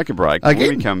 listen, we'll take a break. Again,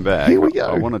 when we come back, here we go.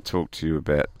 I want to talk to you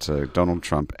about Donald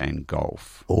Trump and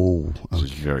golf. Oh, which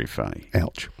is very funny.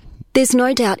 Ouch. There's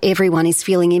no doubt everyone is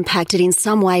feeling impacted in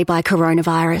some way by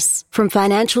coronavirus. From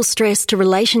financial stress to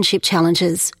relationship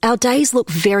challenges, our days look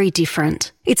very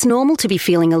different. It's normal to be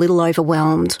feeling a little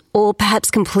overwhelmed or perhaps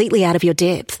completely out of your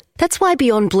depth. That's why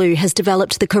Beyond Blue has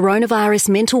developed the Coronavirus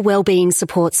Mental Wellbeing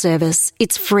Support Service.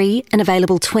 It's free and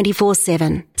available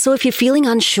 24/7. So if you're feeling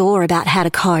unsure about how to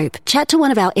cope, chat to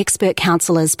one of our expert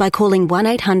counsellors by calling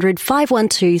 1800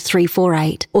 512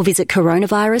 348 or visit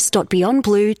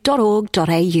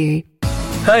coronavirus.beyondblue.org.au.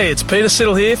 Hey, it's Peter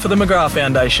Siddle here for the McGrath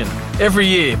Foundation. Every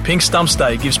year, Pink Stumps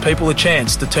Day gives people a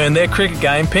chance to turn their cricket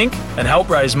game pink and help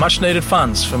raise much-needed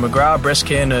funds for McGrath breast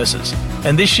care nurses.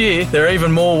 And this year, there are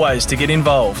even more ways to get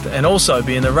involved and also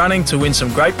be in the running to win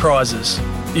some great prizes.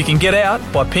 You can get out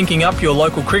by pinking up your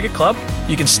local cricket club,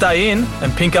 you can stay in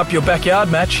and pink up your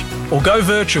backyard match, or go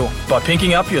virtual by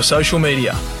pinking up your social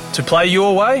media. To play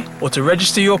your way or to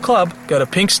register your club, go to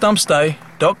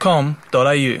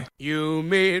pinkstumpsday.com.au. You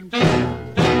made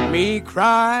me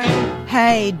cry.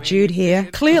 Hey, Jude here.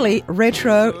 Clearly,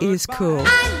 retro is cool.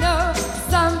 I know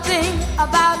something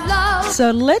about love.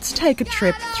 So let's take a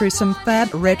trip through some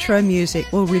fab retro music.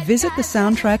 We'll revisit the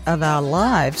soundtrack of our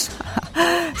lives.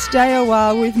 Stay a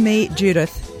while with me,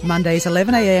 Judith. Mondays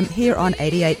 11 a.m. here on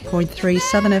 88.3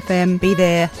 Southern FM. Be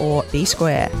there or be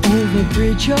square. Over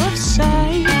bridge of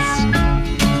sights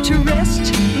to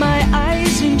rest my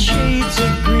eyes in shades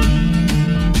of green.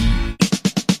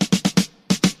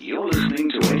 You're listening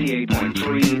to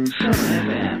 88.3 Southern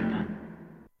FM.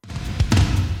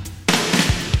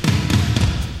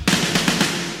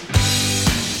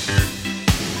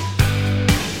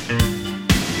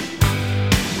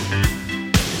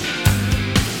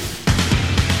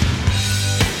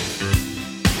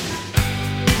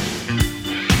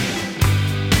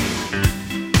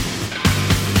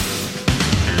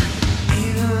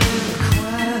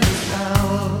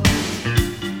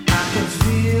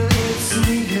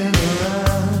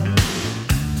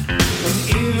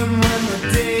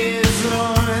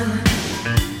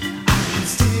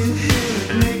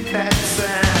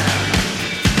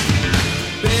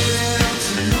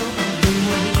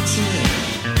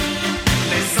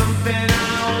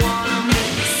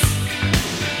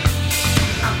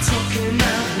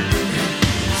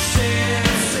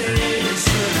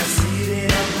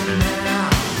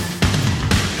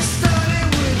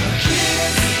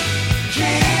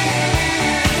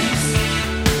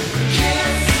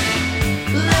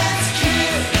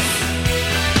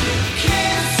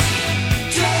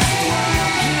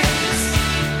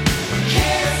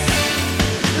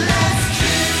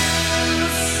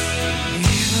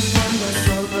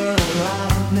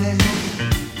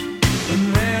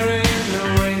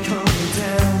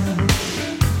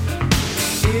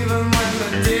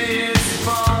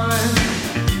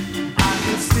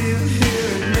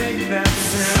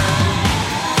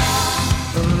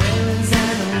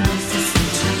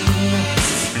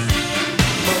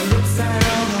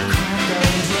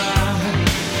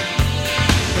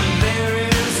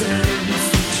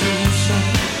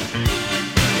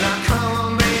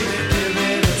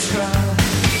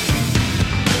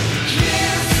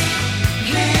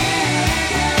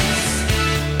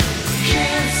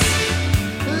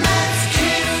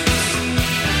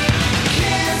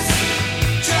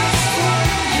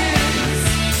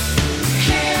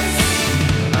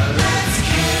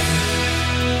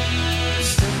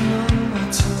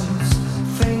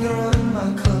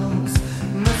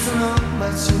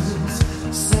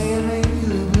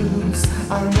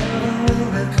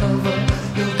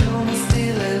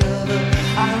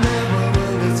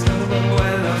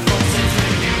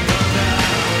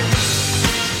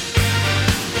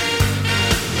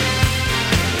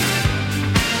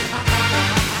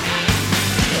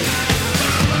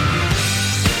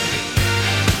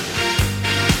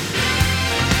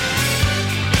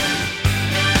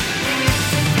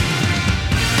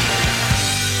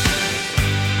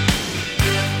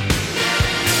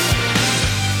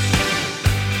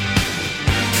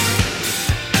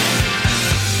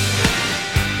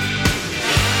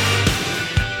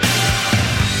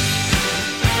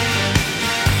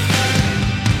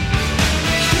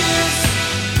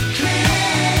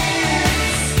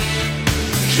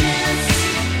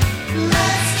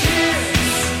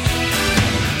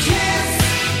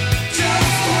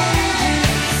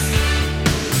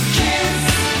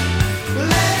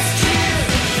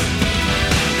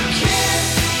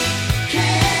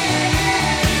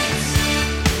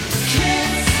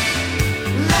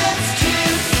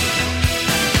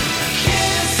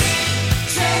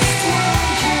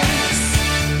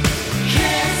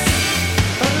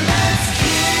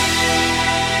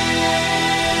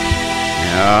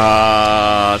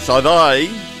 So they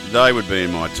They would be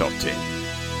in my top 10.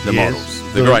 The Yes.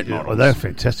 models. The great Yeah, models. well, they're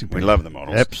fantastic We band. love the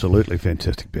models. Absolutely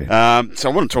fantastic band. So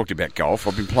I want to talk to you about golf.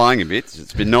 I've been playing a bit.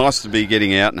 It's been nice to be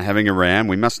getting out and having a round.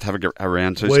 We must have a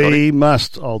round too, Scotty. We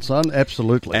must, old son,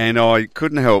 absolutely. And I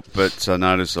couldn't help but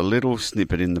notice a little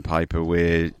snippet in the paper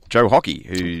where Joe Hockey,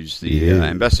 who's the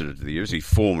ambassador to the UFC,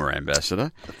 former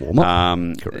ambassador,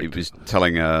 he was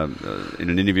telling in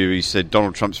an interview, he said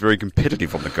Donald Trump's very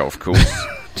competitive on the golf course.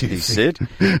 He said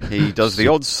he does the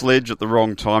odd sledge at the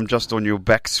wrong time, just on your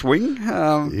backswing.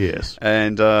 Yes,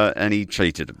 and he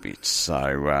cheated a bit.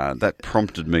 So that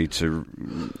prompted me to.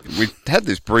 We had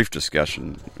this brief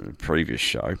discussion in a previous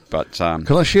show, but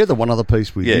can I share the one other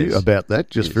piece with you about that,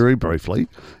 just very briefly?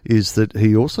 Is that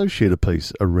he also shared a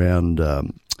piece around.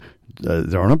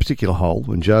 They're on a particular hole,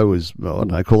 and Joe was, I don't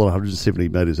know, call it 170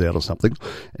 metres out or something,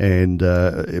 and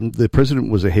the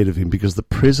president was ahead of him because the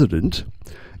president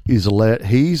is allowed.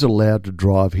 He's allowed to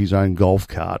drive his own golf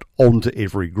cart onto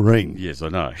every green. Yes, I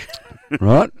know.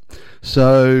 Right?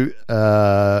 So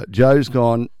Joe's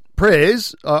gone,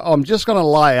 Prez, I'm just going to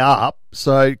lay up,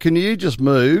 so can you just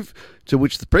move? To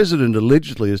which the president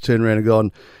allegedly has turned around and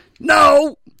gone,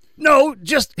 no,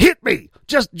 just hit me.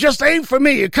 Just aim for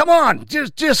me. Come on,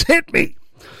 just hit me.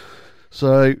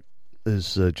 So,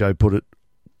 as Joe put it,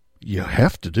 you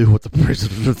have to do what the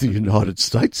President of the United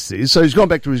States says. So he's gone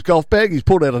back to his golf bag, he's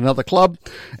pulled out another club,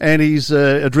 and he's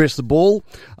addressed the ball.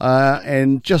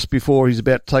 And just before he's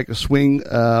about to take a swing,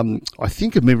 I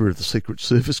think a member of the Secret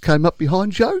Service came up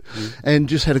behind Joe and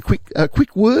just had a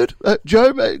quick word.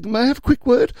 Joe, may I have a quick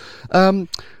word?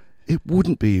 It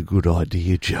wouldn't be a good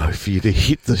idea, Joe, for you to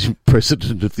hit the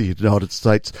President of the United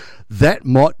States. That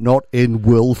might not end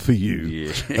well for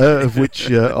you. Of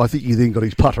which I think he then got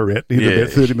his putter out in about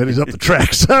 30 minutes up the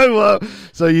track. So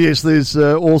yes, there's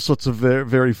all sorts of very,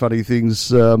 very funny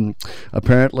things.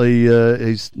 Apparently,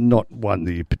 he's not one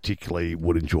that you particularly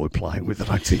would enjoy playing with, I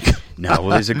don't think. No,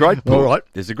 well, there's a great book. All right.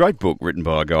 There's a great book written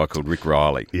by a guy called Rick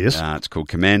Riley. Yes. It's called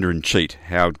Commander in Cheat: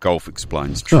 How Golf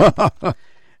Explains Trump.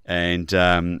 And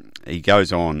he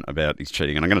goes on about his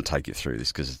cheating, and I'm going to take you through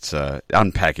this because it's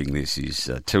unpacking this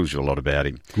tells you a lot about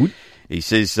him. Good. He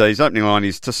says his opening line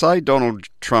is, to say Donald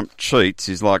Trump cheats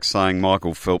is like saying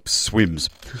Michael Phelps swims.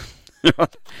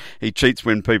 He cheats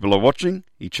when people are watching.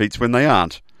 He cheats when they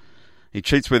aren't. He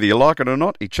cheats whether you like it or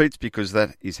not. He cheats because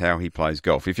that is how he plays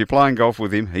golf. If you're playing golf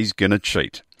with him, he's going to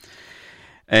cheat.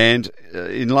 And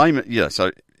in layman,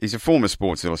 so he's a former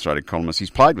Sports Illustrated columnist. He's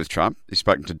played with Trump. He's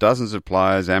spoken to dozens of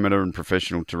players, amateur and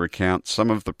professional, to recount some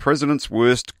of the president's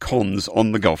worst cons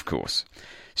on the golf course,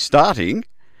 starting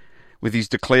with his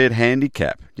declared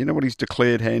handicap. Do you know what his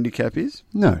declared handicap is?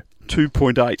 No.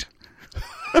 2.8.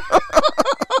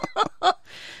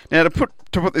 Now, to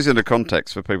put this into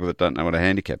context for people that don't know what a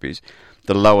handicap is,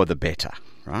 the lower the better,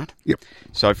 right? Yep.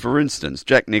 So, for instance,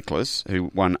 Jack Nicklaus,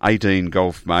 who won 18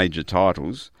 golf major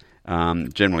titles,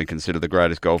 generally considered the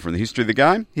greatest golfer in the history of the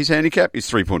game, his handicap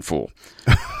is 3.4.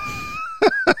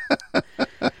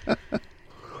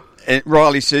 And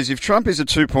Riley says, if Trump is a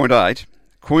 2.8,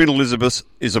 Queen Elizabeth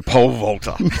is a pole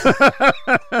vaulter.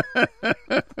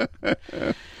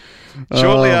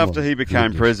 Shortly after he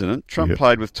became president, Trump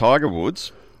played with Tiger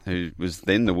Woods, who was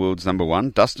then the world's number one,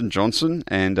 Dustin Johnson,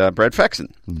 and Brad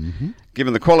Faxon. Mm-hmm.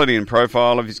 Given the quality and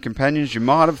profile of his companions, you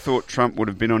might have thought Trump would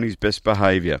have been on his best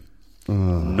behaviour.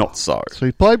 Not so. So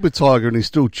he played with Tiger and he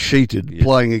still cheated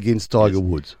playing against Tiger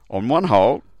Woods. On one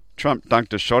hole, Trump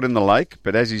dunked a shot in the lake,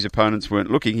 but as his opponents weren't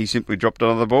looking, he simply dropped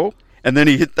another ball. And then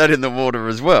he hit that in the water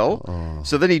as well. Oh.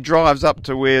 So then he drives up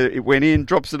to where it went in,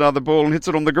 drops another ball and hits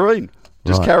it on the green.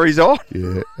 Just carries on.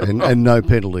 Yeah, and no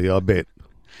penalty, I bet.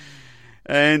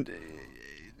 And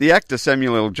the actor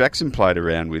Samuel L. Jackson played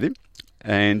around with him,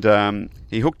 and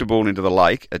he hooked a ball into the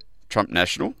lake at Trump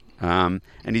National, and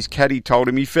his caddy told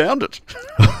him he found it.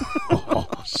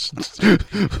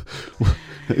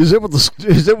 Is that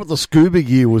what the scuba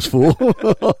gear was for?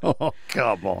 Oh,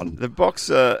 come on. The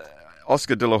boxer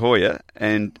Oscar De La Hoya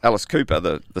and Alice Cooper,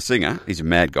 the singer, he's a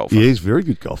mad golfer. Yeah, he's a very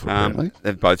good golfer, apparently.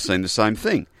 They've both seen the same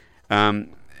thing.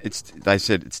 They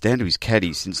said it's down to his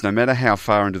caddy, since no matter how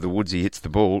far into the woods he hits the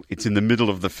ball, it's in the middle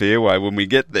of the fairway when we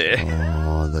get there.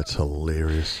 Oh, that's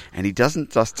hilarious. And he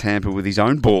doesn't just tamper with his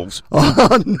own balls.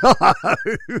 Oh, no!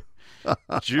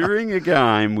 During a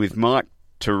game with Mike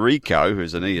Tirico,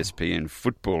 who's an ESPN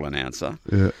football announcer,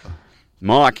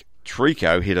 Mike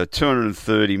Tirico hit a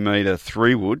 230-metre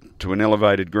three-wood to an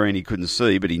elevated green he couldn't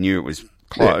see, but he knew it was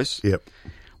close. Yep.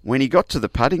 When he got to the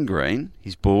putting green,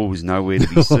 his ball was nowhere to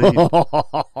be seen.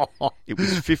 It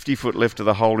was 50 foot left of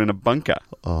the hole in a bunker.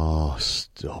 Oh,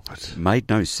 stop it. Made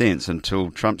no sense until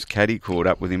Trump's caddy caught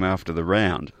up with him after the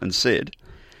round and said,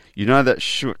 You know that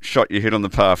shot you hit on the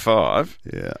par 5?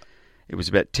 Yeah. It was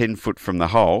about 10 foot from the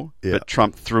hole, Yeah. but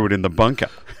Trump threw it in the bunker.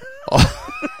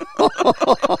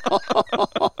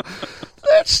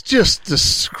 That's just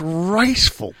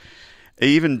disgraceful.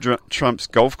 Even Trump's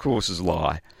golf courses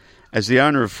lie. As the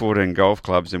owner of 14 golf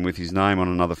clubs and with his name on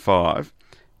another 5,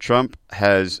 Trump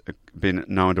has been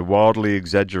known to wildly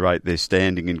exaggerate their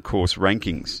standing in course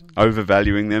rankings,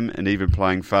 overvaluing them and even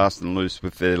playing fast and loose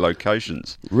with their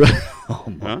locations. Oh,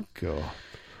 my God.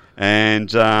 And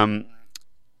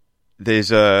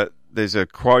there's a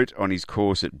quote on his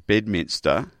course at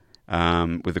Bedminster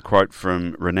with a quote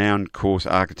from renowned course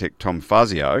architect Tom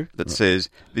Fazio that says,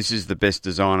 "This is the best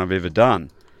design I've ever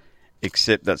done."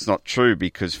 Except that's not true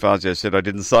because Fazio said I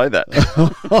didn't say that.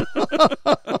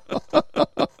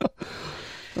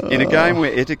 In a game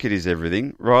where etiquette is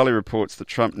everything, Riley reports that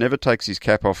Trump never takes his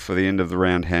cap off for the end of the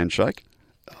round handshake,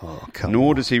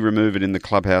 nor does he remove it in the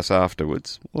clubhouse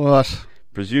afterwards. What?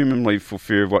 Presumably for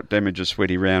fear of what damage a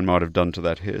sweaty round might have done to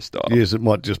that hairstyle. Yes, it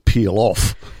might just peel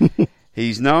off.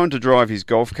 He's known to drive his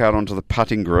golf cart onto the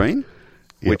putting green,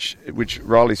 which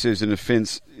Riley says in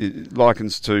offence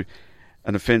likens to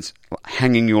an offence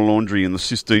hanging your laundry in the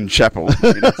Sistine Chapel.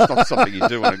 It's not something you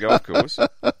do on a golf course.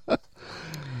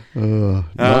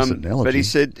 Nice analogy. But he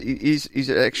said he's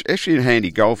actually a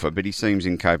handy golfer, but he seems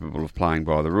incapable of playing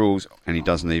by the rules, and he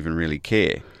doesn't even really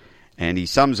care. And he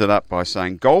sums it up by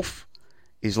saying, golf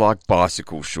is like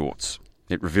bicycle shorts.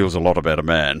 It reveals a lot about a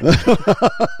man.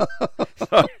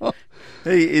 So,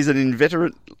 he is an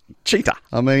inveterate cheater.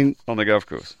 I mean, on the golf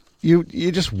course. You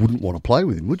just wouldn't want to play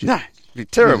with him, would you? No, it'd be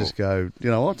terrible. You just go,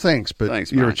 you know what, thanks, but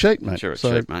Thanks, you're mate. a cheat, mate. You're a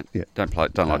cheat, mate. Yeah. Don't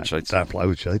like cheats. Don't play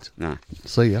with cheats. No.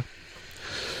 See ya.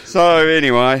 So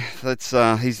anyway, that's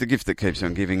he's the gift that keeps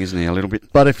on giving, isn't he, a little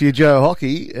bit? But if you're Joe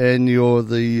Hockey and you're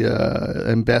the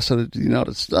ambassador to the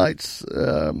United States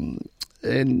and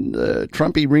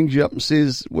Trumpy rings you up and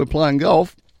says, we're playing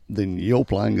golf, then you're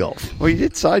playing golf. Well, he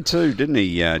did say too, didn't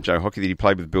he, Joe Hockey, that he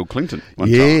played with Bill Clinton one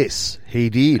time. Yes, he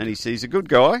did. And he's a good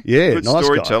guy. Yeah, good nice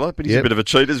storyteller, guy. but he's a bit of a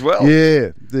cheat as well.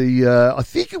 Yeah, I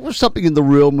think it was something in the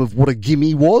realm of what a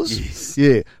gimme was. Yes.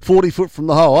 Yeah, 40 foot from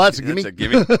the hole. That's a gimme. That's a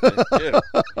gimme. Yeah.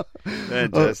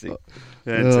 Fantastic.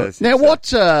 Fantastic. Now,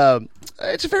 what?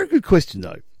 It's a very good question,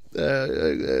 though.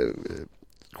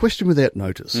 Question without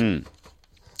notice.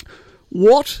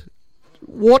 What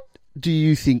do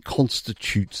you think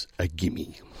constitutes a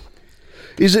gimme?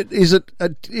 Is it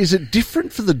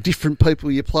different for the different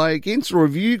people you play against, or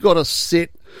have you got a set?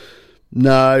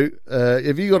 No,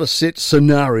 have you got a set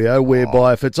scenario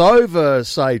whereby if it's over,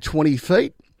 say, 20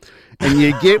 feet, and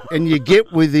you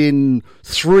get within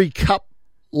 3 cup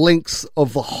lengths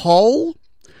of the hole,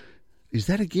 is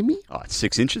that a gimme? Oh, it's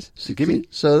 6 inches. It's a gimme.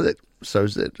 So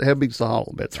is that how big's the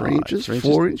hole? About 3 inches,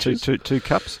 4 inches, two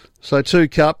cups. So 2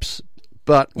 cups.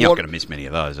 But you're not going to miss many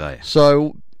of those, are you?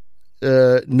 So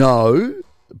no.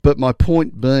 But my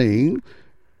point being,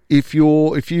 if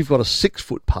you've got a 6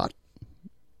 foot putt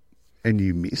and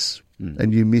you miss,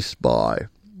 and you miss by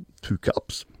 2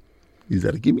 cups, is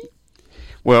that a gimme?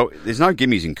 Well, there's no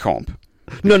gimmies in comp.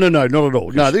 No, not at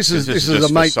all. No, this is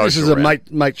a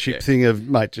mateship Yeah. thing of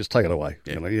mate, just take it away.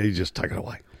 Yeah. You just take it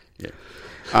away.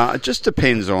 Yeah. It just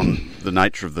depends on the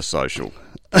nature of the social.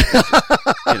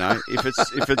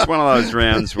 If it's one of those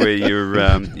rounds where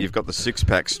you've got the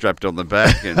 6-pack strapped on the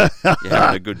back and you're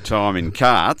having a good time in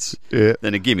carts,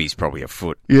 then a gimmy's probably a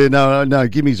foot. Yeah, no,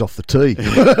 gimme's off the tee.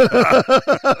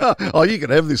 Oh, you can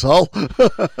have this hole.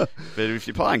 But if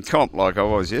you're playing comp like I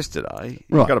was yesterday,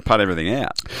 you've got to putt everything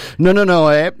out. No,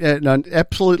 I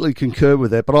absolutely concur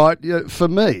with that. But for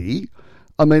me,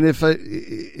 I mean,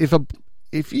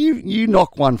 if you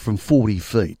knock one from 40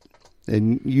 feet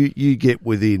and you get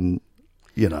within,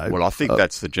 well, I think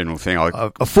that's the general thing.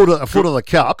 A foot of the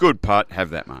cup. Good putt,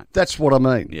 have that, mate. That's what I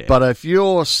mean. Yeah. But if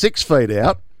you're 6 feet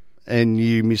out and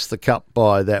you miss the cup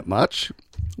by that much,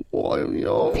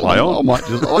 well, play on.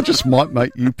 I just might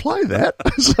make you play that.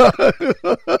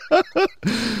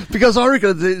 Because I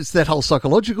reckon it's that whole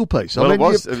psychological piece. Well, I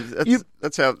mean,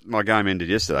 that's how my game ended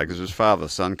yesterday because it was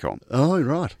father-son comp. Oh,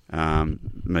 right.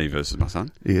 Me versus my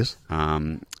son. Yes.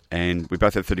 And we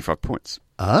both had 35 points.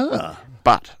 Ah.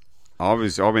 But I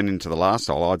went into the last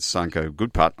hole. I'd sunk a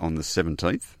good putt on the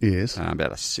 17th. Yes.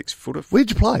 About a 6-footer. Where'd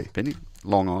you play? Penny,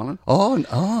 Long Island.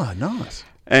 Oh, nice.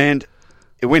 And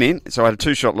it went in, so I had a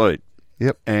 2-shot lead.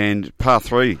 Yep. And par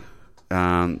 3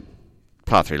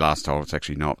 last hole, it's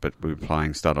actually not, but we were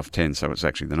playing start off 10, so it's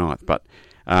actually the 9th. But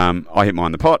I hit mine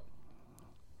in the pot.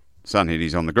 Son hit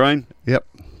his on the green. Yep.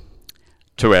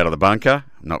 2 out of the bunker.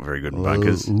 Not very good in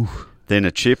bunkers. Then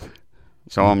a chip.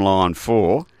 So I'm line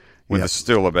 4 with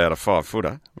still about a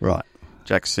 5-footer. Right.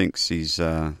 Jack sinks his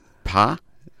par,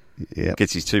 Yep.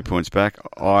 gets his 2 points back.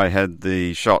 I had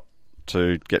the shot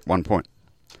to get 1 point.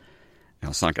 And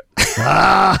I sunk it.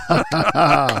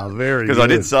 Very Because good. I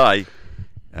did say,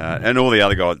 and all the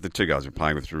other guys, the 2 guys we're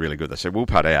playing with were really good. They said, we'll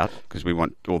putt out because we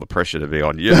want all the pressure to be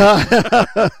on you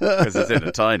because it's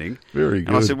entertaining. Very And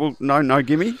I good. said, well, no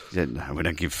gimme. He said, no, we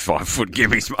don't give 5-foot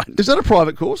gimmies, mate. Is that a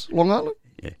private course, Long Island?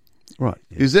 Yeah. Right.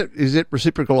 Is it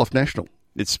reciprocal off national?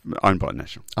 It's owned by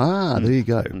National. There you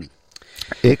go.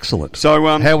 Excellent. So,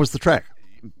 how was the track?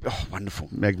 Oh, wonderful.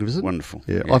 Magnificent. Wonderful.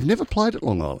 Yeah. I've never played at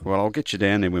Long Island. Well, I'll get you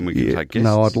down there when we can take guests.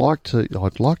 No, I'd like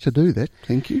to do that.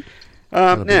 Thank you.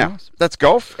 That'd be Now, nice. that's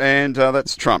golf and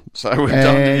that's Trump. So we're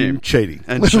done to him. And cheating.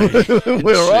 And cheating.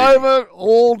 We're over,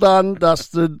 all done,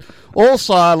 dusted, all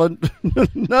silent,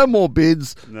 no more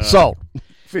bids, sold.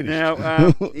 Finished.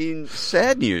 Now, in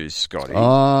sad news, Scotty,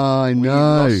 I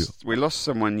know. we lost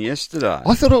someone yesterday.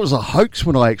 I thought it was a hoax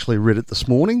when I actually read it this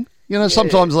morning. You know,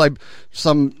 sometimes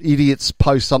some idiots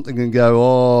post something and go,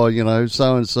 oh, you know,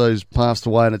 so-and-so's passed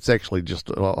away, and it's actually just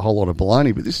a whole lot of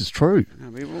baloney, but this is true.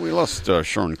 We lost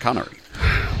Sean Connery.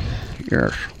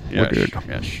 Yes, we did.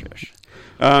 Yes.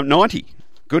 90.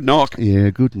 Good knock. Yeah,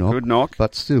 good knock. Good knock.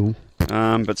 But still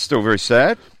very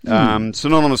sad.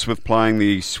 Synonymous with playing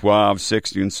the suave,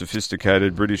 sexy and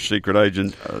sophisticated British secret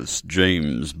agent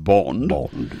James Bond.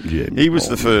 He was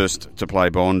the first to play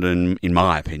Bond and, in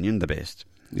my opinion, the best.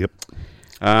 Yep.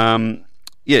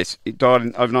 Yes, he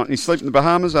died overnight. He slept in the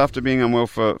Bahamas after being unwell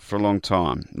for a long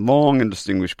time. Long and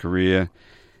distinguished career.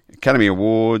 Academy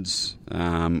Awards,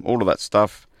 all of that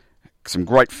stuff. Some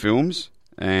great films.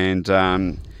 And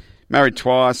married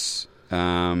twice.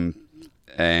 Very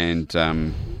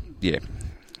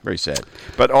sad.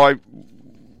 But I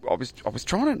was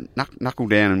trying to knuckle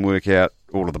down and work out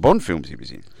all of the Bond films he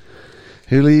was in.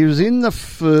 He was in the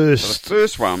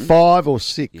first, one, 5 or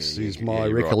 6 is my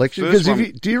recollection. Right.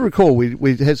 Because do you recall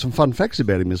we had some fun facts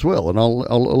about him as well, and I'll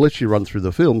let you run through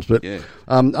the films, but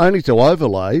only to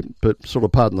overlay, but sort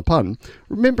of pardon the pun.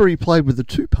 Remember, he played with the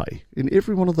toupee in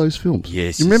every one of those films.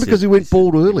 Yes, you remember because he went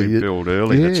bald early. He went bald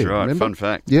early. Yeah, that's right. remember? Fun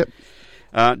fact. Yep.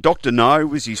 Dr. No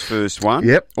was his first one.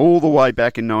 Yep. All the way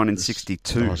back in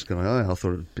 1962. I thought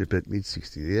it'd be about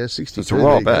mid-60s. Yeah, 62. It's a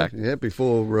while back. Yeah,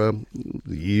 before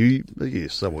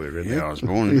somewhere in there. Yeah, I was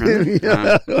born.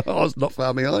 I was not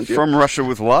far behind you. From Russia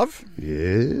with Love.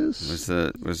 Yes.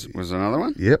 Was another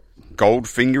one. Yep.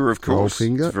 Goldfinger, of course.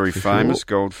 Goldfinger, it's very for famous,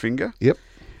 sure. Goldfinger. Yep.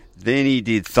 Then he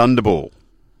did Thunderball.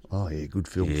 Oh, yeah, good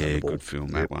film. Yeah, Thunderball. good film,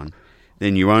 that one.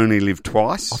 Then You Only Live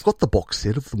Twice. I've got the box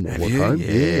set of them all Have at you? home.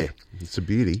 Yeah. It's a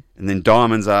beauty. And then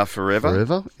Diamonds Are Forever.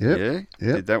 Forever, yep. Yeah,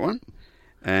 Yep. did that one.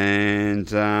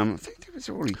 And I think that was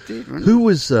all he did, wasn't Who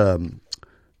was...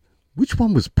 which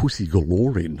one was Pussy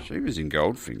Galore in? She was in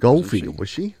Goldfinger. Goldfinger, was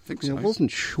she? I think so. I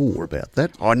wasn't sure about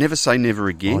that. I Never Say Never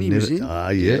Again he was in.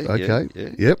 Yeah, okay. Yeah.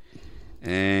 Yep.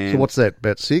 And So what's that,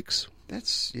 about 6?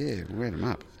 That's, we had him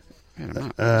up.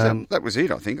 That was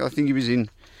it, I think. I think he was in...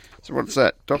 So what's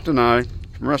that? Dr. No,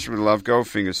 From Russia with Love,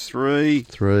 Goldfinger's 3.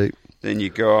 3. Then you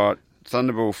got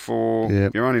Thunderball 4.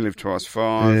 Yep. You Only Live Twice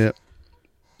 5. Yep.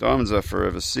 Diamonds Are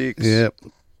Forever 6. Yep.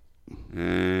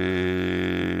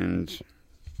 And...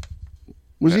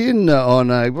 Was he in...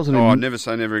 he wasn't in... Never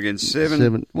Say Never Again 7.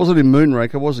 7. Wasn't in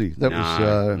Moonraker, was he? That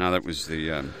was... No, that was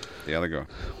the other guy.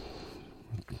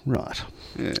 Right.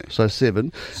 Yeah. So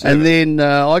 7. And then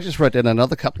I just wrote down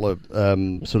another couple of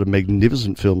sort of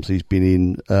magnificent films he's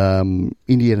been in.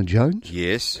 Indiana Jones.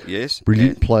 Yes.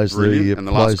 Brilliant. Yeah, Plays brilliant. And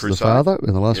the the Last plays the Crusade. father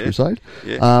in The Last Crusade.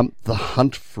 Yeah. The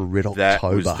Hunt for Red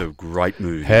October. That was the great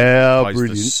movie. How Plays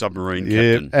brilliant. the submarine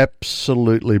yeah, captain.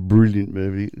 absolutely brilliant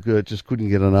movie. Just couldn't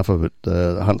get enough of it.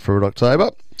 The Hunt for Red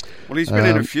October. Well, he's been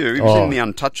in a few. He was in The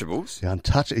Untouchables.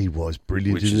 He was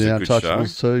brilliant Which in is The a good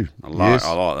Untouchables show. too. I like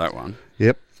that one.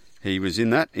 Yep. He was in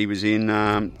that. He was in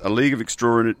A League of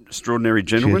Extraordinary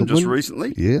Gentlemen just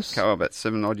recently. Yes. About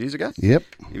 7 odd years ago. Yep.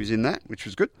 He was in that, which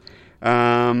was good. He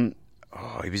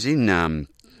was in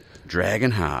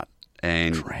Dragonheart.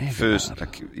 And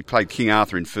he played King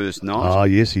Arthur in First Night. Oh,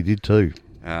 yes, he did too.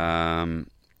 And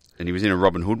he was in a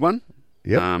Robin Hood one.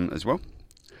 Yep. As well.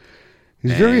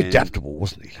 He's very adaptable,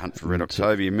 wasn't he? Hunt for Red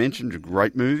October, you mentioned, a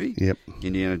great movie. Yep.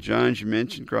 Indiana Jones, you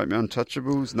mentioned, great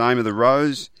Untouchables. Name of the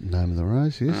Rose. Name of the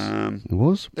Rose, yes. It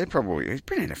was. He's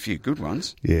been in a few good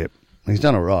ones. Yeah. He's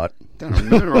done all right. Done a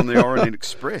Murder on the Orient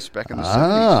Express back in the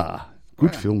 70s.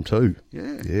 Good film too.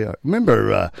 Yeah. Yeah.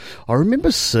 I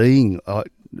remember seeing...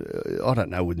 I don't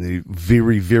know when the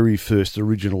very, very first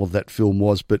original of that film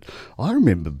was, but I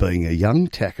remember being a young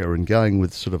tacker and going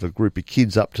with sort of a group of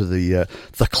kids up to the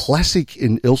classic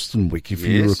in Elstonwick, if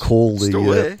you recall. Still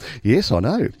there. Yes, I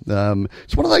know.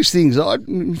 It's one of those things.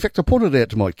 In fact, I pointed out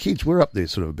to my kids. We're up there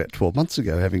sort of about 12 months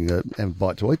ago having a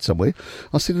bite to eat somewhere.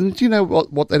 I said, do you know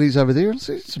what that is over there? And I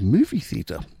said, it's a movie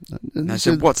theatre. And they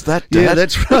said, what's that, Dad? Yeah,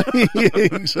 that's right. Yeah,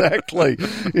 exactly.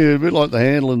 Yeah, a bit like the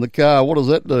handle in the car. What does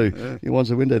that do? Yeah. It wants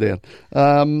the window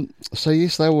down. So,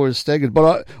 yes, they were staggered.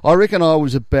 But I reckon I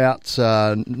was about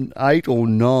 8 or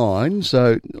 9,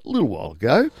 so a little while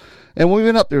ago. And we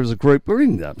went up there as a group. We're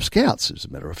in Scouts, as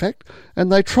a matter of fact, and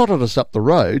they trotted us up the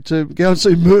road to go and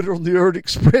see Murder on the Orient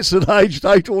Express at aged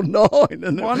 8 or 9.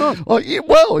 And why not? Yeah,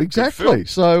 well, exactly.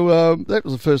 So that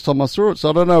was the first time I saw it. So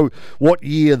I don't know what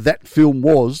year that film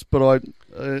was, but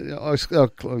I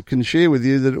can share with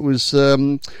you that it was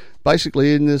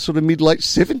basically in the sort of mid-late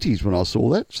 70s when I saw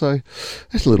that. So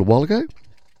that's a little while ago.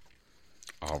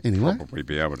 I'll anyway. probably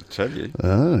be able to tell you.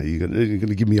 You're going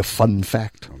to give me a fun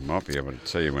fact. I might be able to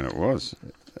tell you when it was.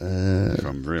 If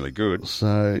I'm really good.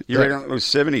 So you reckon it was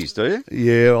 70s, do you?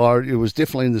 Yeah, it was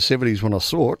definitely in the 70s when I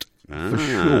saw it, for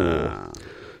sure.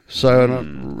 So and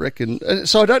I reckon.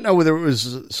 So I don't know whether it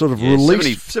was sort of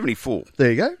released. 74. There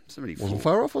you go. 74. Wasn't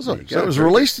far off, was it? So it was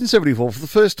released in 74 for the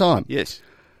first time. Yes.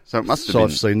 So it must have been.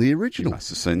 I've seen the original. You must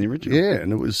have seen the original. Yeah,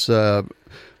 and it was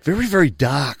very, very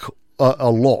dark. A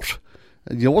lot.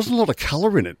 There wasn't a lot of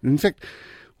colour in it. In fact,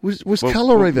 was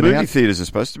colour even out? Movie theatres are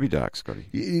supposed to be dark,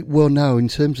 Scotty. Well, no, in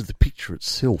terms of the picture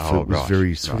itself, it was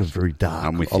very very dark.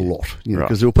 I'm with a you. lot,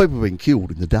 because there were people being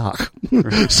killed in the dark.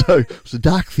 So it was a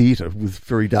dark theatre with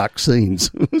very dark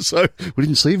scenes. So we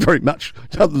didn't see very much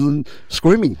other than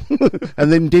screaming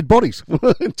and then dead bodies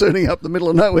turning up the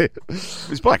middle of nowhere. It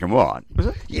was black and white, was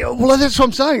it? Yeah, well, that's what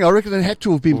I'm saying. I reckon it had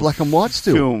to have been black and white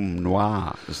still. Film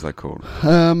noir, as they call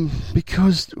it.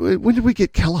 Because when did we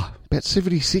get colour? About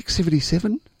 76,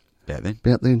 77?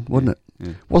 About then, wasn't it?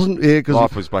 Yeah. Wasn't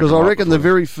because I reckon the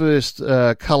very first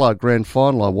colour grand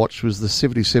final I watched was the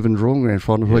 77 drawn grand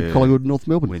final between Collingwood and North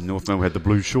Melbourne. When North Melbourne had the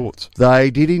blue shorts.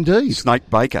 They did indeed. Snake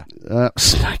Baker.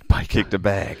 Snake Baker. Kicked a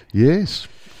bag. Yes.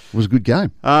 It was a good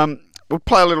game. We'll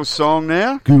play a little song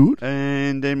now. Good.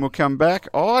 And then we'll come back.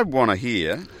 I want to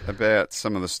hear about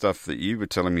some of the stuff that you were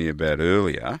telling me about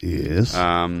earlier. Yes.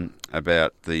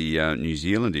 About the New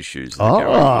Zealand issues.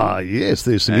 Yes.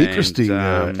 There's some interesting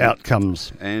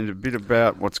outcomes. And a bit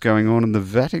about what's going on in the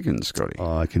Vatican, Scotty.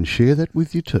 I can share that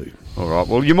with you too. All right.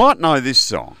 Well, you might know this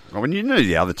song. I mean, you knew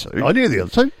the other two. I knew the other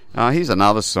two. Here's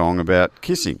another song about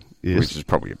kissing, yes, which is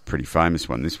probably a pretty famous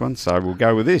one, this one. So we'll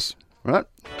go with this. Right?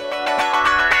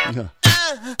 Yeah.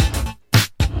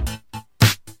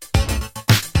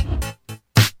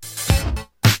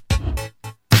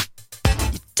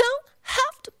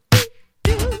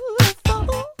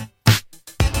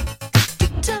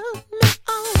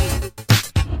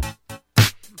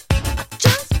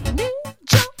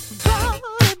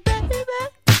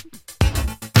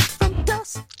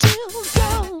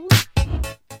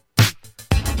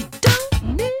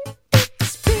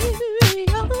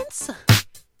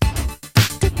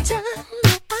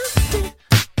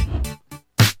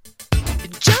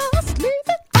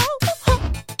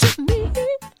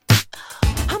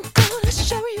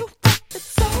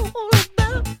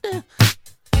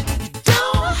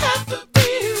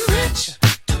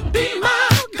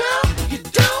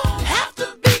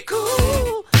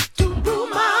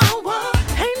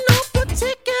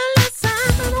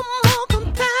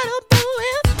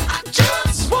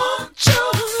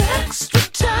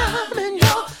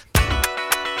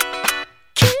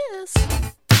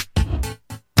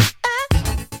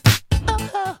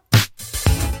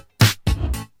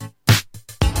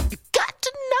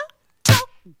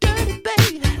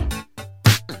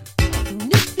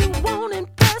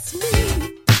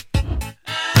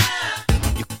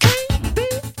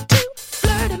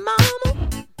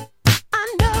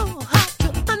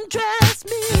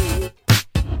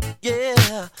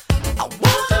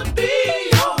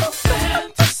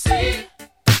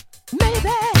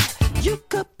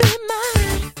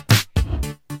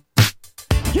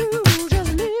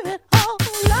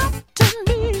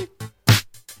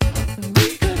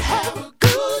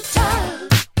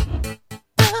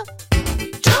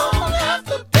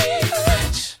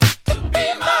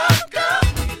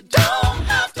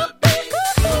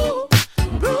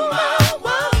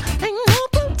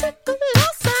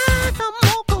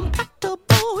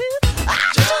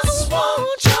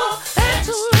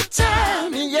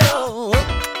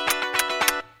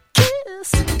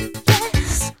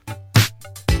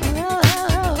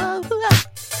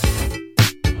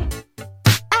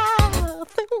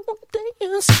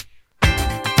 Jones.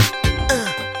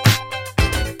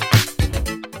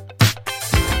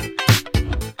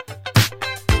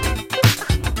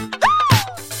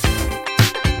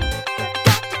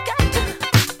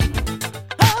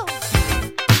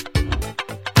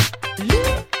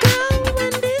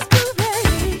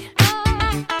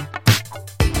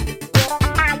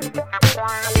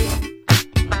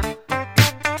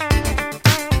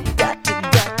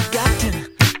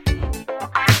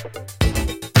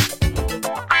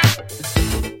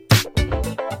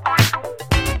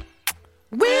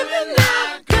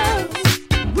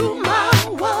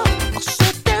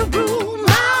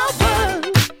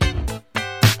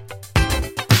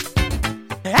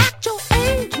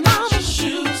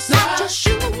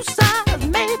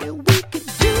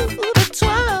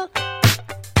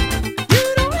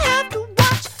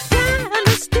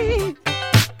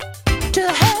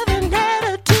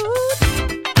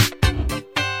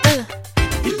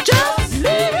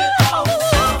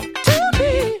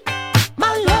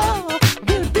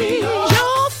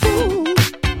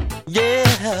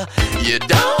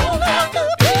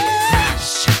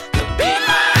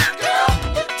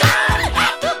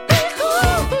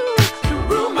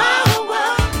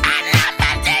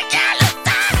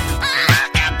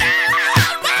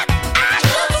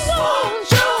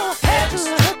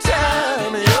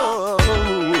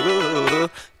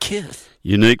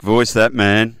 Unique voice, that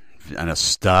man, and a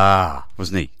star,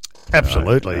 wasn't he?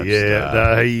 Absolutely,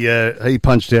 he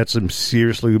punched out some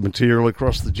seriously good material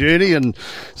across the journey, and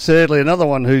sadly another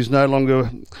one who's no longer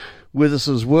with us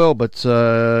as well, but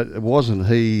wasn't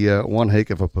he one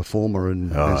heck of a performer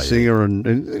and singer,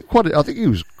 and quite I think he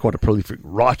was quite a prolific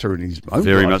writer in his own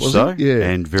very life, much so, he? Yeah.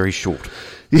 and very short.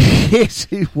 Yes,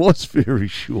 he was very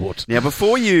short. Now,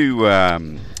 before you...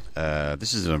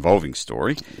 this is an evolving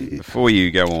story. Before you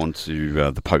go on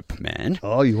to the Pope man.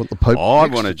 Oh, you want the Pope? I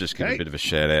want to just give a bit of a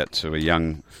shout out to a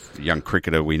young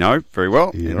cricketer we know very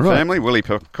well in the family, Willie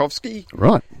Purkowski.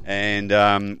 Right. And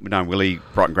we've known Willie,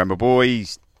 Brighton Grammar boy.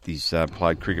 He's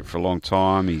played cricket for a long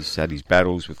time. He's had his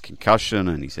battles with concussion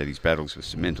and he's had his battles with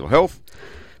some mental health.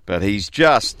 But he's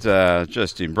just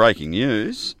in breaking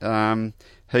news.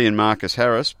 He and Marcus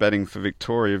Harris, batting for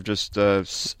Victoria, have just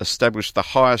established the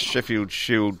highest Sheffield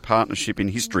Shield partnership in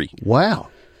history. Wow.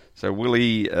 So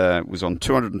Willie was on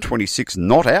 226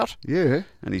 not out. Yeah.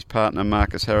 And his partner,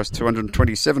 Marcus Harris,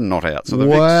 227 not out. So the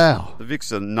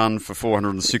Vicks are none for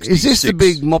 466. Is this the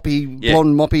big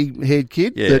blonde moppy-haired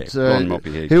kid? Yeah, blonde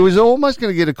moppy-haired kid. Who was almost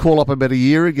going to get a call-up about a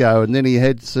year ago, and then he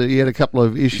had a couple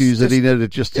of issues that he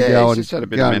needed just to go. He's just had a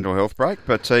bit of a mental health break,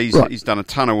 but he's done a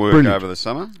ton of work over the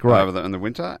summer, in the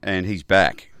winter, and he's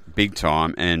back big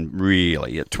time, and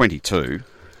really, at 22...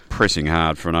 pressing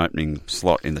hard for an opening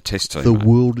slot in the test team. The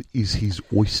world is his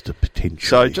oyster, potentially.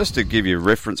 So just to give you a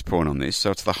reference point on this, so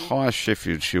it's the highest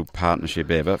Sheffield Shield partnership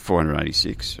ever,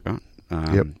 486, right?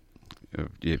 Yep.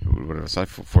 Yeah, what did I say,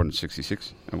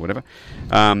 466 or whatever.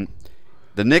 The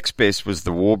next best was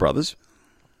the War Brothers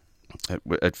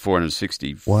at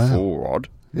 464 odd.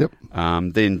 Yep.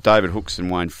 Then David Hooks and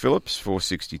Wayne Phillips,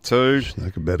 462.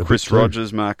 Chris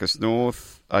Rogers, Marcus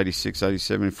North, 86,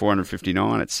 87,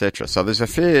 459, etc. So there's a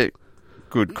fair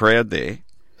good crowd there.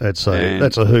 That's a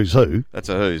who's who. That's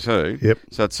a who's who. Yep.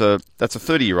 So that's a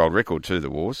 30-year-old record too, the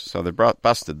Wars. So they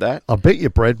busted that. I bet you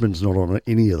Bradman's not on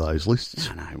any of those lists.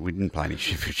 No, we didn't play any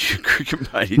Sheffield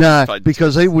cricket, mate. No,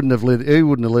 because he wouldn't have let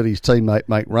his teammate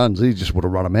make runs. He just would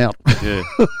have run them out. Yeah.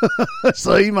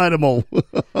 So he made them all.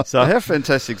 So how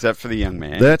fantastic is that for the young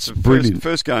man? That's brilliant.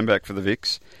 First going back for the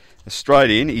Vicks.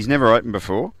 Australian. He's never opened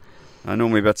before.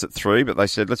 Normally bats at 3, but they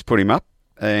said, let's put him up.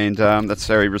 And that's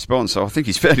how he responds. So I think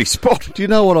he's found his spot. Do you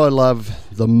know what I love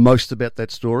the most about that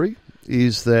story?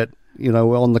 Is that,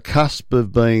 on the cusp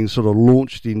of being sort of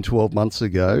launched in 12 months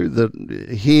ago, that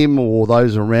him or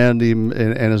those around him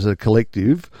and as a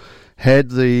collective had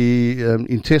the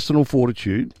intestinal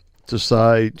fortitude to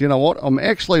say, do you know what, I'm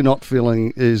actually not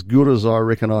feeling as good as I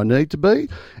reckon I need to be,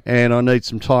 and I need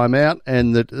some time out,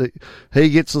 and that he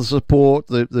gets the support,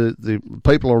 the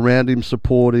people around him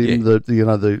support him,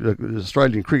 the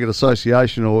Australian Cricket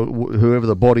Association or whoever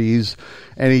the body is,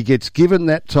 and he gets given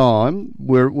that time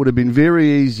where it would have been very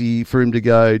easy for him to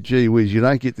go, gee whiz, you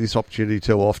don't get this opportunity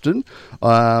too often,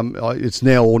 it's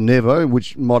now or never,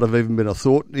 which might have even been a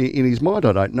thought in his mind,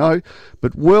 I don't know,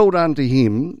 but well done to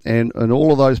him and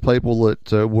all of those people people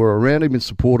that were around him and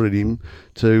supported him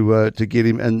to get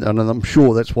him, and I'm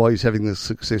sure that's why he's having the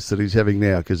success that he's having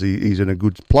now, because he's in a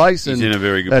good place. He's in a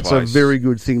very good place. That's a very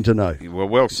good thing to know.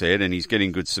 Well said, and he's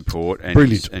getting good support, and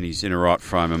Brilliant. He's in a right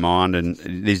frame of mind, and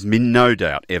there's been no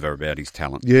doubt ever about his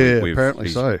talent. Yeah, apparently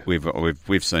so.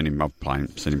 We've seen him play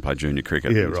junior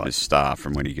cricket. Yeah, He's right. a star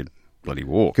from when he could bloody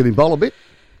walk. Can he bowl a bit?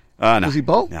 No. Does he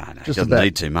bowl? No, Just he doesn't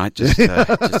need to, mate. Just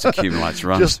accumulates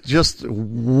runs. Just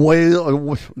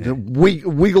wiggles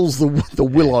the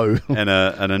willow. and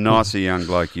a nicer young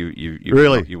bloke. You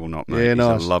will not meet. Yeah,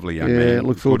 nice. He's a lovely young man.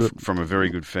 Look forward from a very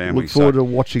good family. Look forward to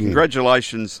watching him.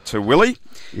 Congratulations to Willie.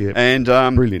 Yeah, and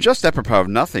brilliant. Just apropos of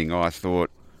nothing, I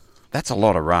thought that's a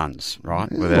lot of runs, right?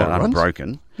 Yeah, without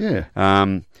unbroken. Yeah.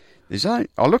 I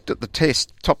looked at the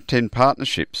top 10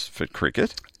 partnerships for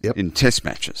cricket in Test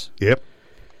matches. Yep.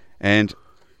 And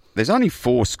there's only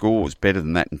 4 scores better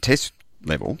than that in Test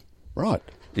level. Right.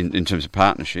 In terms of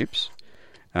partnerships.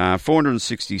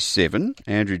 467,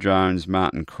 Andrew Jones,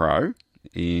 Martin Crowe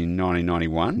in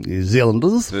 1991. New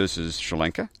Zealanders. Versus Sri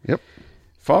Lanka. Yep.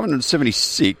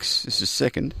 576, this is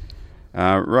second.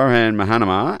 Rohan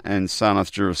Mahanama and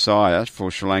Sanath Jurasaya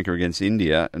for Sri Lanka against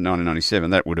India in 1997.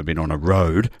 That would have been on a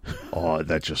road. Oh,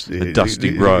 that just a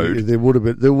dusty road. There would have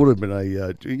been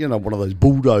a one of those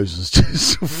bulldozers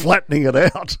just flattening it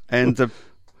out. And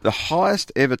the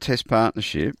highest ever Test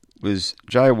partnership was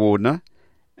Jaya Wardner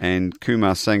and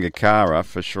Kumar Sangakkara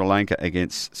for Sri Lanka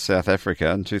against South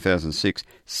Africa in 2006.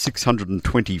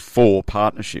 624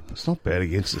 partnership. It's not bad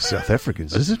against the South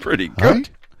Africans, is it? Pretty good.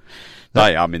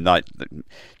 Jaya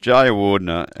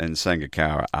Wardner and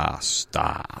Sangakkara are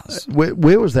stars.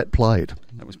 Where was that played?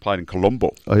 That was played in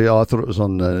Colombo. Oh, yeah, I thought it was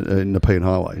on in Nepean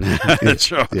Highway. That's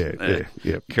right.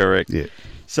 Yeah. Correct. Yeah.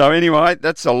 So anyway,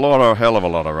 that's a hell of a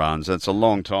lot of runs. That's a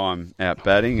long time out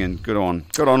batting, and good on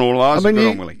all those. Good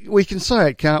on Willie. We can say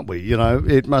it, can't we? You know,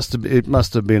 it must have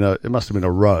been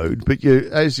a road. But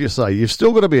as you say, you've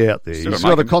still got to be out there. You've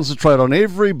got to concentrate on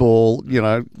every ball. You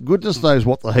know, goodness knows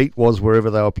what the heat was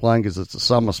wherever they were playing, because it's a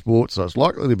summer sport, so it's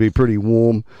likely to be pretty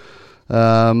warm.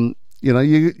 You know,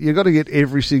 you got to get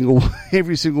every single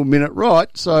minute right.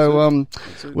 So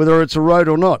whether it's a road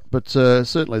or not, but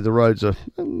certainly the roads are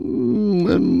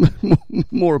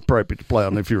more appropriate to play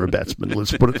on if you're a batsman.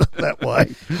 Let's put it that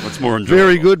way. What's more enjoyable?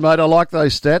 Very good, mate. I like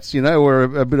those stats. You know, we're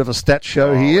a bit of a stat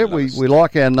show here. We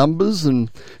like our numbers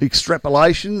and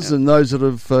extrapolations, and those that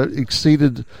have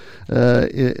exceeded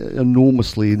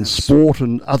enormously in sport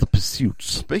and other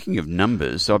pursuits. Speaking of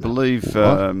numbers, I believe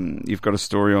you've got a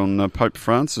story on Pope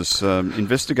Francis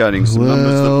investigating some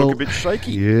numbers that look a bit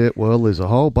shaky. Yeah, well, there's a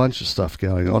whole bunch of stuff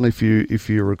going on. If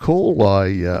you recall,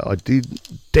 I did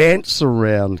dance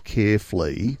around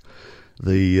carefully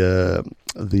the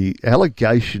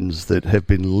allegations that have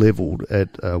been levelled at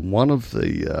one of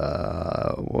the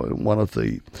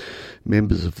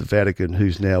members of the Vatican,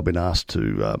 who's now been asked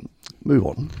to move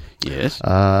on. Yes.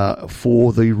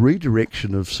 For the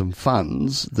redirection of some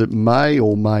funds that may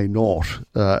or may not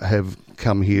have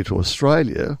come here to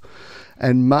Australia,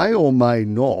 and may or may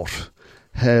not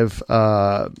have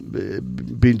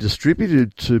been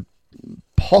distributed to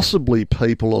possibly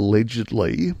people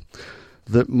allegedly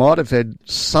that might have had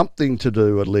something to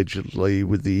do, allegedly,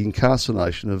 with the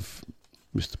incarceration of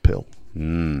Mr. Pell.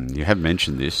 You have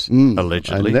mentioned this,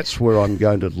 allegedly. And that's where I'm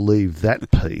going to leave that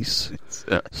piece.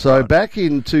 So back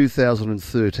in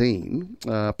 2013,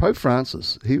 Pope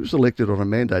Francis, he was elected on a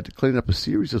mandate to clean up a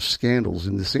series of scandals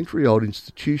in the century-old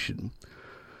institution.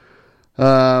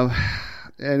 And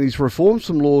he's reformed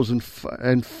some laws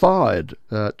and fired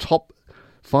top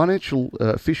financial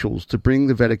officials to bring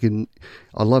the Vatican,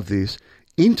 I love this,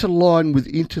 into line with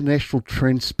international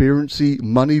transparency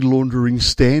money laundering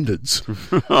standards.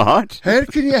 Right. How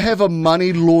can you have a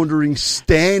money laundering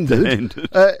standard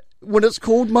when it's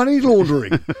called money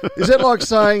laundering? Is that like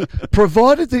saying,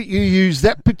 provided that you use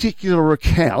that particular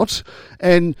account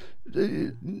and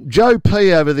Joe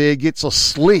P over there gets a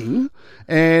sling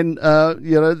and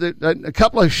a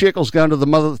couple of shekels going to the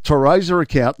Mother Teresa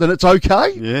account, then it's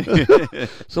okay? Yeah.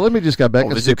 So let me just go back.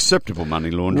 There's acceptable money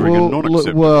laundering and not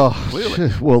acceptable.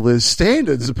 Well, there's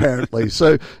standards apparently.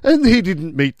 And he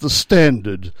didn't meet the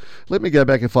standard. Let me go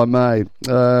back if I may.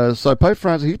 So Pope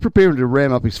Francis, he's preparing to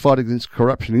ram up his fight against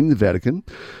corruption in the Vatican.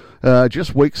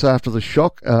 Just weeks after the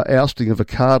shock ousting of a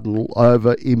cardinal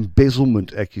over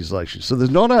embezzlement accusations. So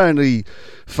there's not only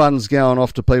funds going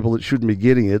off to people that shouldn't be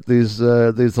getting it, there's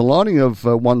the lining of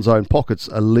one's own pockets,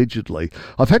 allegedly.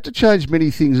 I've had to change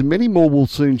many things, and many more will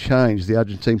soon change, the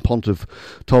Argentine pontiff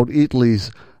told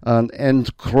Italy's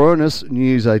and Kronos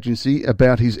news agency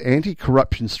about his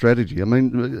anti-corruption strategy. I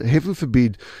mean, heaven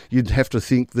forbid you'd have to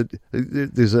think that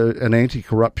there's an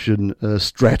anti-corruption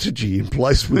strategy in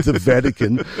place with the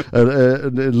Vatican,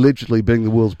 allegedly being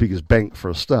the world's biggest bank for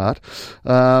a start.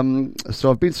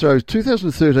 So I've been through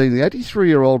 2013, the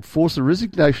 83-year-old forced the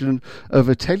resignation of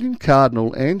Italian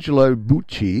Cardinal Angelo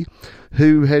Bucci,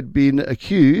 who had been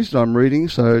accused, I'm reading,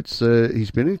 so it's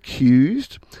he's been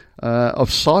accused of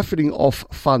siphoning off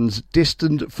funds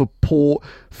destined for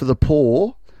the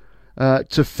poor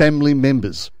to family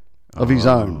members of his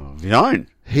own. His own?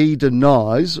 He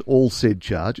denies all said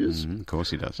charges. Of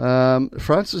course he does.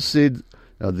 Francis said,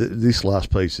 this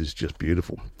last piece is just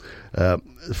beautiful.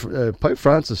 Pope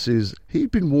Francis says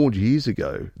he'd been warned years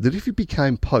ago that if he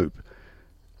became Pope,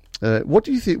 what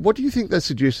do you think? What do you think they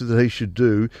suggested that he should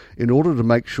do in order to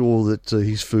make sure that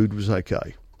his food was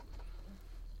okay?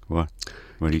 What?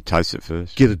 When he tastes it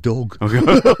first? Get a dog. Oh,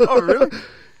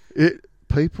 really?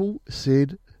 People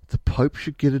said the Pope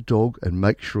should get a dog and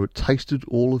make sure it tasted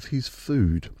all of his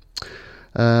food.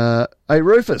 Hey,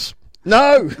 Rufus.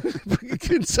 No!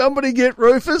 Can somebody get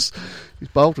Rufus? He's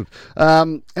bolted.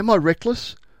 Am I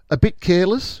reckless? A bit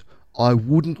careless? I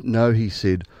wouldn't know, he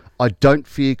said. I don't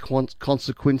fear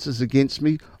consequences against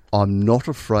me. I'm not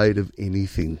afraid of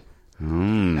anything.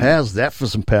 How's that for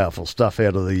some powerful stuff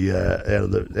out of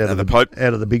the Pope,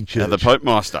 out of the big church? The Pope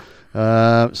Master.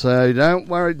 So don't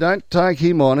worry, don't take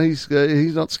him on. He's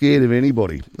not scared of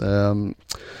anybody.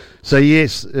 So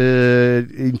yes,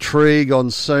 intrigue on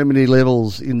so many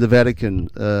levels in the Vatican,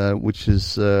 which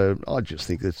is, I just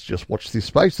think let's just watch this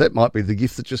space. That might be the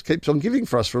gift that just keeps on giving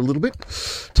for us for a little bit.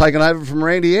 Taken over from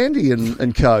Randy Andy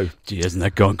and co. Gee, hasn't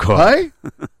that gone quiet?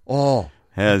 Hey? Oh.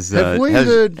 How's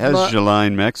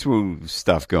Ghislaine Maxwell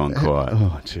stuff gone quiet?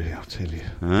 Oh, gee, I'll tell you.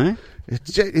 Hey?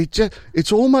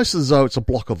 It's almost as though it's a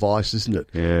block of ice, isn't it?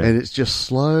 Yeah. And it's just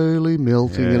slowly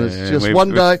melting, and it's just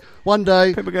one day.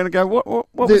 People are going to go,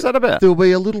 what was that about? There'll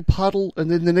be a little puddle,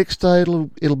 and then the next day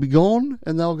it'll be gone,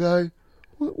 and they'll go,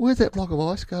 where'd that block of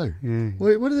ice go? Yeah.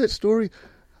 Where did that story?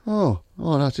 Oh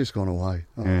no, it's just gone away.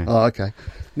 Oh, Yeah. oh okay.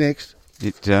 Next.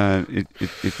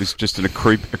 It was just a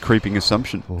creeping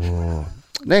assumption. Oh.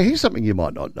 Now here's something you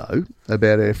might not know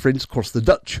about our friends across the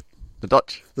Dutch. The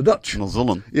Dutch. New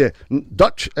Zealand. Yeah,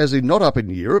 Dutch as in not up in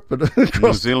Europe, but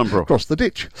across the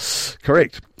ditch.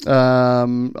 Correct.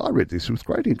 I read this with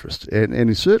great interest, and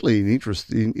is certainly an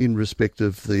interest in respect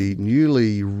of the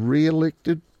newly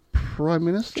re-elected Prime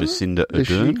Minister. Jacinda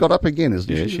Ardern. She got up again,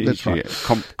 isn't she? Yeah, That's right.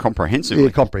 Comprehensively.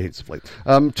 Yeah, comprehensively.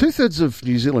 2/3 of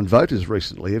New Zealand voters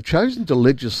recently have chosen to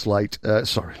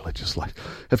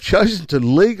have chosen to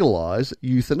legalise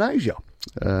euthanasia,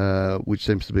 which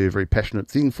seems to be a very passionate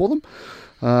thing for them.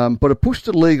 But a push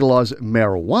to legalise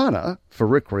marijuana for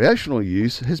recreational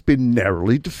use has been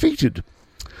narrowly defeated.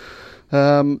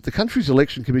 The country's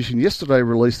election commission yesterday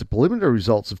released the preliminary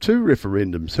results of two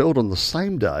referendums held on the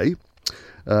same day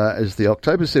as the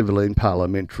October 17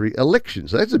 parliamentary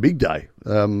elections. That's a big day.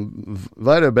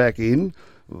 Vote her back in.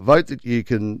 Vote that you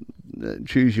can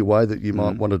choose your way that you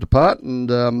might want to depart, and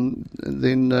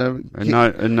then no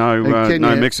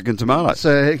Mexican tomatoes.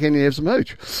 So can you have some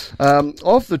hooch?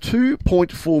 Of the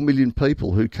 2.4 million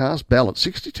people who cast ballots,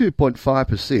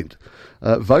 62.5%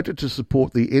 voted to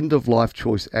support the End of Life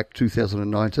Choice Act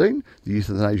 2019, the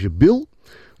euthanasia bill,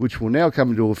 which will now come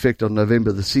into effect on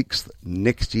November the 6th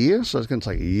next year. So it's going to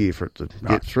take a year for it to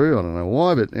get through. I don't know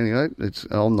why, but anyway, it's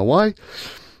on the way.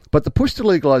 But the push to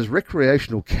legalise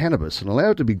recreational cannabis and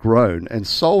allow it to be grown and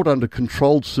sold under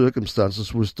controlled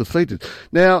circumstances was defeated.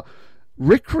 Now,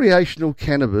 recreational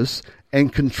cannabis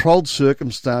and controlled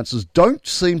circumstances don't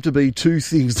seem to be two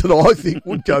things that I think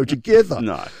would go together.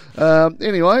 No.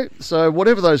 Anyway, so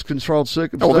whatever those controlled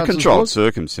circumstances the controlled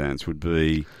circumstance would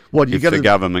be if the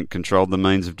government controlled the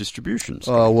means of distribution.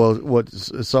 Oh, well,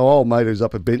 so old mate who's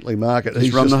up at Bentley Market.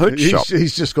 He's run the hooch shop.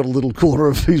 He's just got a little corner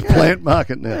of his plant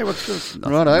market now. Yeah,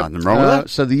 nothing wrong with that.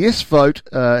 So the yes vote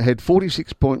had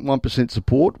 46.1%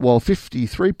 support, while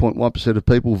 53.1% of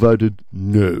people voted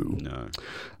no.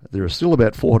 There are still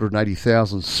about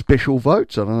 480,000 special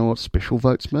votes. I don't know what special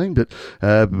votes mean, but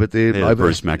they're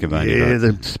Bruce McAvaney. Yeah,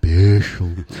 they're special.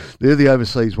 They're the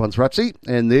overseas ones, Rutsy,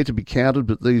 and they're to be counted,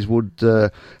 but these would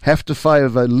have to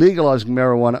favour legalising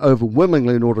marijuana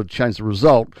overwhelmingly in order to change the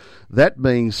result. That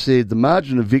being said, the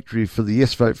margin of victory for the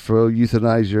yes vote for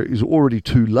euthanasia is already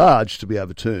too large to be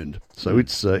overturned. So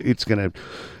it's going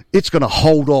to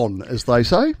hold on, as they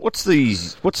say. What's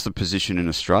the position in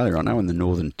Australia? I know in the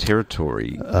Northern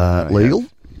Territory, legal.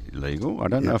 legal. I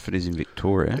don't know if it is in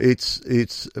Victoria.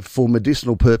 It's for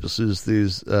medicinal purposes.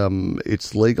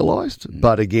 It's legalised,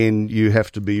 but again, you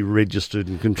have to be registered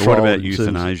and controlled. What about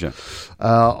euthanasia?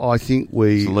 I think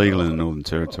it's legal in the Northern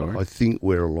Territory. I think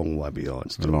we're a long way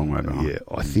behind. A long way behind. Yeah,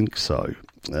 I think so.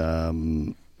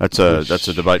 That's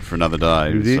a debate for another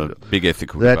day. It's a big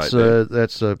ethical debate.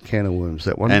 That's a can of worms,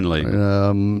 that one. And legal.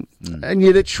 And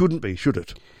yet it shouldn't be, should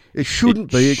it? It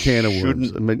shouldn't be a can of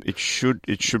worms. I mean, it should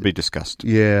be discussed.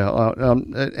 Yeah,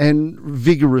 and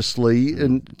vigorously,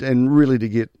 and really to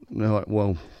get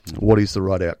what is the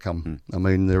right outcome? I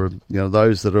mean, there are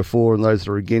those that are for and those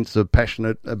that are against are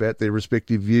passionate about their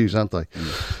respective views, aren't they?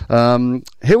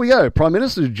 Here we go. Prime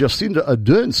Minister Jacinda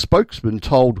Ardern's spokesman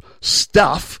told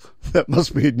Stuff, that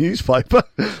must be a newspaper,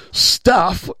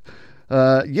 Stuff,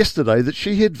 yesterday that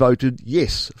she had voted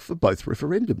yes for both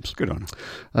referendums. Good on her.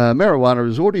 Marijuana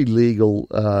is already legal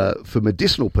for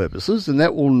medicinal purposes, and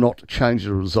that will not change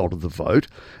the result of the vote.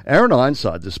 Aaron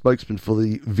Ironside, the spokesman for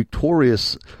the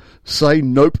victorious Say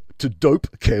Nope to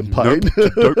Dope campaign. Nope to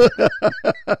dope.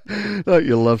 Don't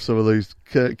you love some of these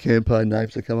campaign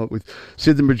names they come up with?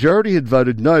 Said the majority had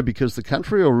voted no because the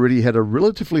country already had a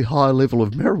relatively high level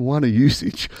of marijuana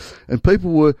usage and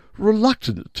people were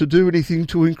reluctant to do anything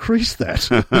to increase that.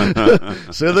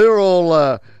 So they're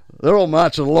all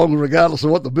marching along regardless of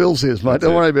what the bill says, mate.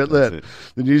 Don't worry about that.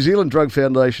 The New Zealand Drug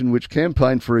Foundation, which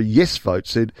campaigned for a yes vote,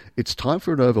 said it's time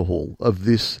for an overhaul of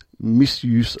this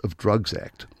Misuse of Drugs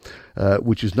Act,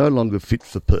 which is no longer fit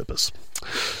for purpose.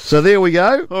 So there we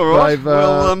go. All right.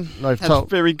 That's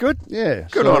very good. Yeah.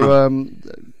 Good on them.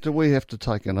 Do we have to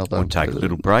take another... We'll take a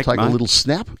little break, Take mate. a little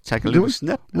snap? Take a little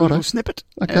snap. A little snippet.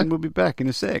 Okay. And we'll be back in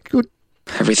a sec. Good.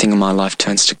 Everything in my life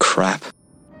turns to crap.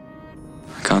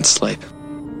 I can't sleep.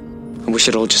 I wish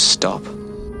it all just stop.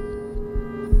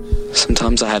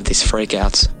 Sometimes I have these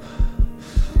freakouts.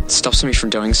 It stops me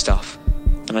from doing stuff.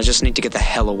 And I just need to get the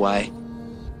hell away.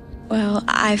 Well,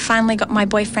 I finally got my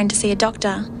boyfriend to see a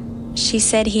doctor. She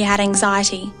said he had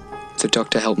anxiety. The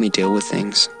doctor helped me deal with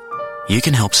things. You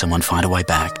can help someone find a way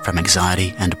back from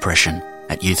anxiety and depression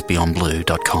at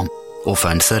youthbeyondblue.com or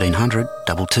phone 1300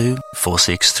 22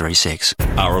 4636.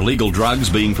 Are illegal drugs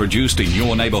being produced in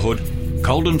your neighbourhood?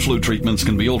 Cold and flu treatments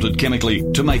can be altered chemically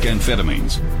to make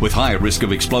amphetamines, with higher risk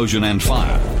of explosion and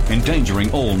fire,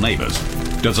 endangering all neighbours.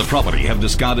 Does a property have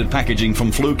discarded packaging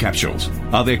from flu capsules?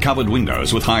 Are there covered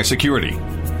windows with high security?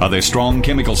 Are there strong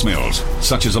chemical smells,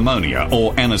 such as ammonia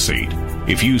or aniseed?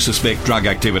 If you suspect drug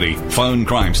activity, phone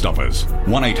Crime Stoppers,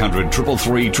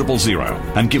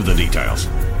 1-800-333-000 and give the details.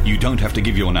 You don't have to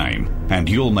give your name, and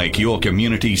you'll make your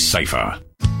community safer.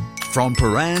 From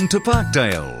Paran to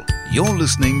Parkdale, you're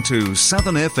listening to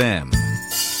Southern FM.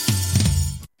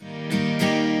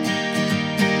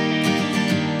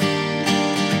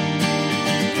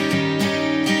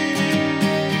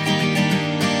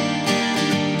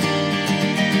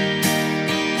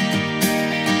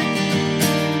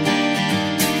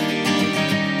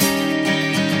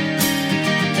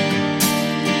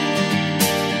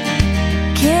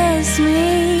 Kiss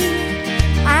me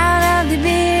out of the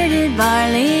bearded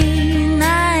barley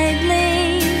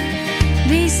nightly,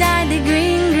 beside the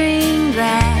green, green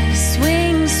grass.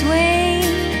 Swing, swing,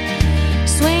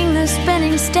 swing the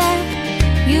spinning step.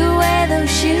 You wear those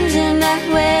shoes and I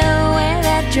will wear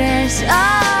that dress.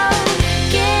 Oh,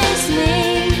 kiss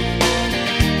me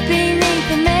beneath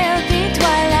the milky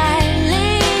twilight.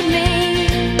 Lead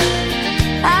me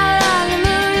out on the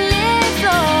moonlit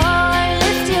floor.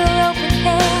 Lift your open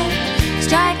head,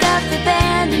 strike up the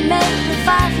band and make the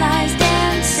fireflies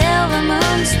dance. Silver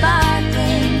moon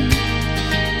sparkling.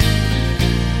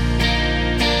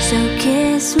 So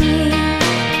kiss me.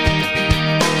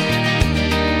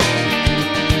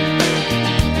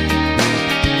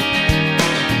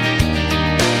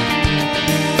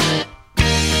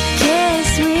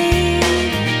 Kiss me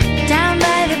down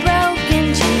by the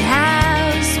broken tree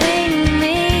house. Swing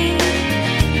me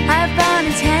up on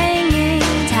its hanging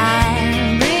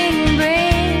time.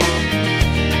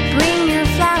 Bring your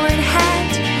flowered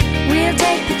hat. We'll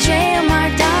take the trail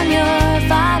marked on your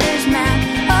father's map.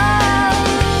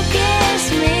 Oh,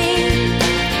 kiss me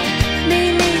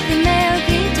beneath the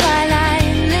milky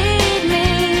twilight. Lead me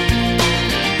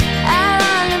out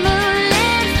on the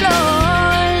moonlit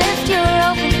floor. Lift your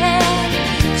open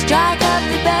head, strike up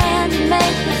the band and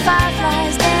make the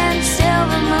fireflies dance.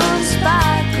 Silver moon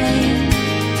sparkling.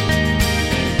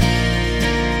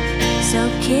 So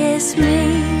kiss me.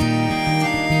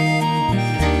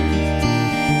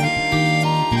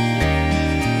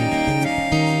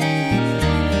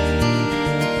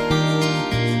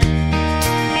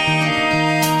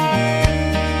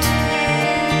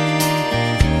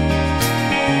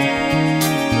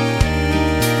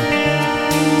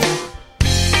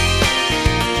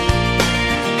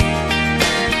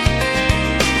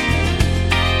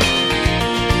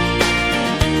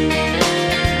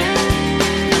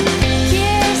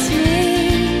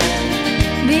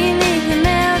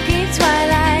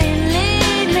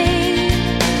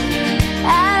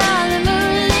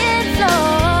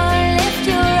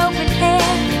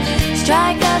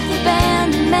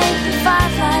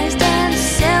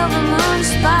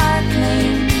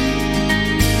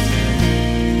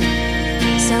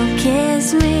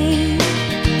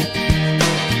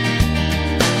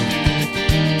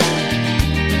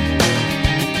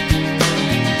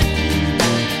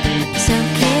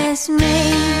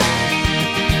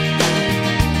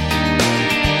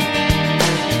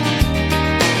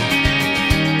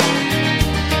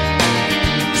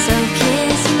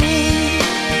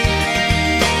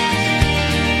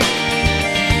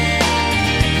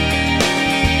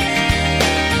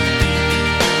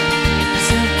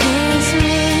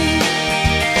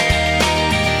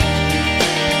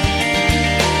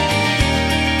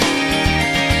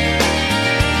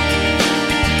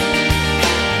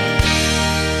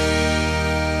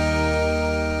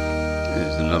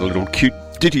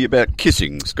 ditty about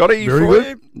kissing, Scotty, Very for good.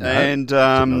 you. No, And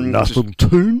nice little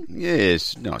tune.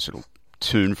 Yes, nice little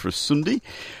tune for a Sunday.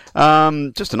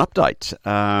 Just an update.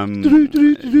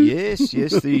 Yes.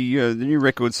 The new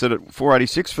record set at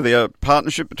 486 for the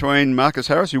partnership between Marcus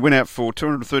Harris, who went out for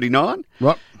 239,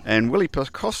 right, and Willie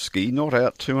Puskowski not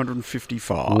out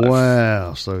 255.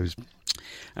 Wow! So he's...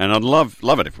 And I'd love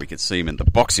it if we could see him in the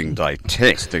Boxing Day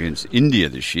Test against India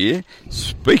this year.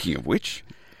 Speaking of which,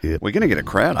 we're going to get a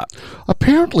crowd up.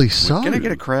 Apparently so. We're going to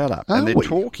get a crowd up, Are and they're we?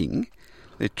 talking.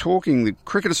 The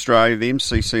Cricket Australia, the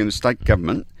MCC, and the state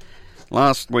government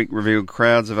last week revealed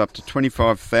crowds of up to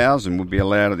 25,000 would be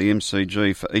allowed at the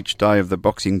MCG for each day of the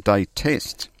Boxing Day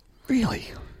Test.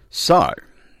 Really? So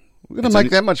we're going to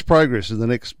make that much progress in the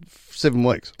next 7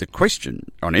 weeks. The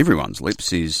question on everyone's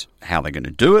lips is how they're going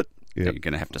to do it. Yep. You're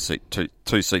going to have to sit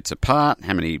two seats apart.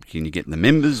 How many can you get in the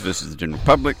members versus the general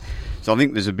public? So I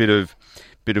think there's a bit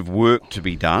of work to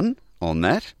be done on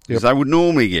that, because they would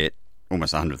normally get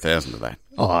almost 100,000 of that.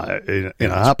 Oh,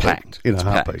 in a heartbeat. Packed. In It's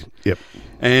a heartbeat. packed. Yep.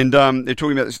 And they're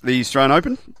talking about the Australian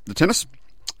Open, the tennis.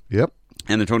 Yep.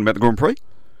 And they're talking about the Grand Prix.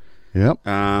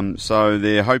 Yep. So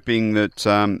they're hoping that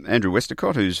Andrew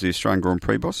Westacott, who's the Australian Grand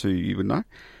Prix boss, who you would know,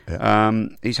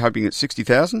 he's hoping that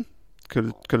 60,000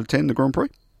 could attend the Grand Prix.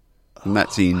 And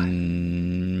that's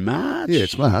in March. Yeah,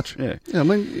 it's March. Yeah, I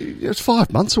mean, it's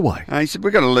 5 months away. He said we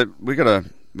got to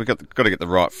get the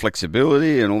right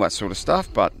flexibility and all that sort of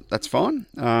stuff, but that's fine.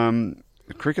 The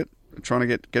cricket trying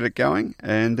to get it going,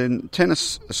 and then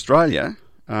Tennis Australia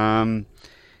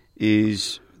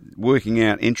is working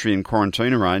out entry and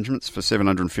quarantine arrangements for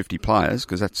 750 players,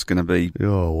 because that's going to be,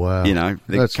 oh wow,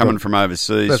 they're coming from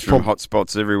overseas, from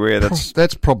hotspots everywhere.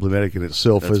 That's problematic in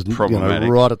itself, isn't it?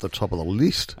 Right at the top of the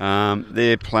list.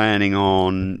 They're planning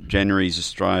on January's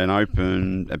Australian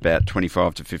Open about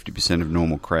 25 to 50% of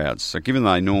normal crowds. So given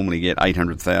they normally get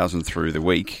 800,000 through the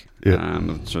week,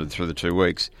 through the 2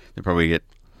 weeks, they probably get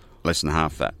less than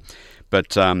half that.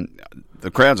 But the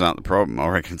crowds aren't the problem. I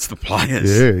reckon it's the players.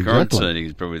 Yeah, exactly. Quarantining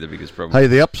is probably the biggest problem. Hey,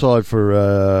 the upside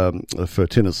for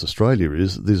Tennis Australia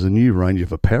is there's a new range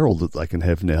of apparel that they can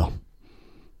have now.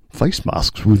 Face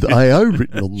masks with AO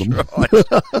written on them. Right.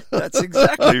 That's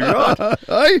exactly right.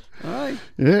 Hey? Hey?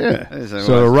 Yeah.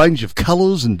 So a range of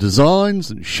colours and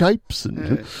designs and shapes.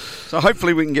 And So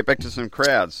hopefully we can get back to some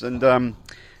crowds. And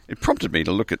it prompted me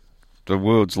to look at the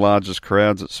world's largest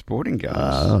crowds at sporting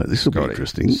games. This will be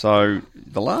interesting. So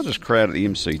the largest crowd at the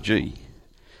MCG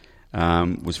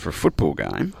was for a football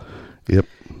game. Yep.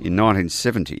 In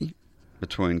 1970,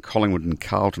 between Collingwood and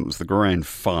Carlton. It was the grand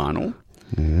final.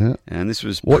 Yeah. And this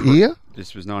was... What year?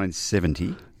 This was 1970.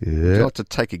 Yeah. Would you like to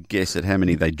take a guess at how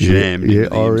many they jammed into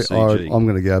the MCG? I'm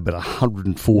going to go about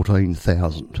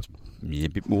 114,000. Yeah, a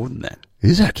bit more than that.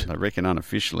 Is it? I reckon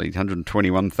unofficially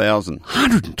 121,000.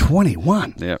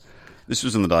 121? Yeah. This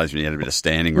was in the days when you had a bit of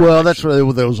standing room. Well, that's right.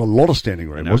 There was a lot of standing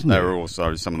room, wasn't they there? were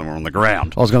also, some of them were on the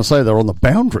ground. I was going to say they were on the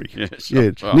boundary. Yes,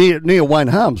 right. Near Wayne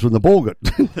Harms when the ball got...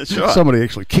 That's right. Somebody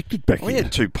actually kicked it back in. We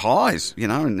had 2 pies, and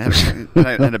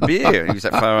had a beer. He was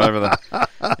that far over the...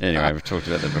 Anyway, we've talked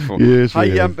about that before. Yes,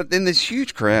 we have. But then there's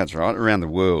huge crowds, right, around the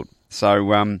world.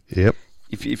 So yep.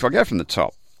 If I go from the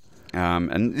top,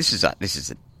 and this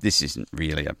isn't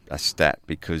really a stat,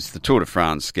 because the Tour de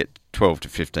France get 12 to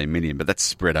 15 million, but that's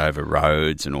spread over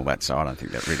roads and all that, so I don't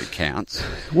think that really counts.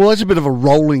 Well, it's a bit of a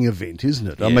rolling event, isn't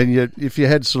it? Yeah. I mean, if you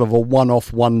had sort of a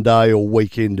one-off, one-day or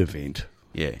weekend event.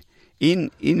 Yeah. In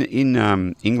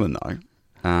England, though,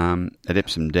 at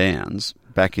Epsom Downs,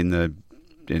 back in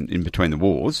between the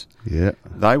wars,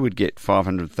 they would get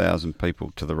 500,000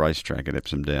 people to the racetrack at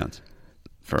Epsom Downs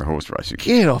for a horse racing.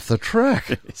 Get off the track.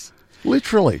 Yes.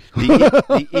 Literally.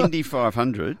 The Indy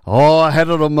 500. Oh, I had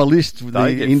it on my list.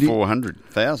 They get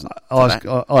 400,000.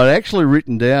 I'd actually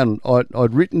written down.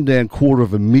 I'd written down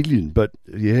 250,000, but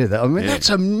that's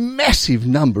a massive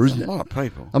number, isn't it? A lot of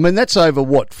people. I mean, that's over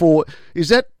what? Is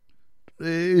that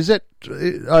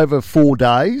over 4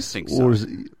 days? I think so. Or is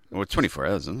it, or 24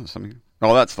 hours, isn't it? Something.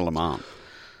 Oh, that's the Le Mans.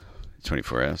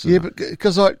 24 hours. Yeah, but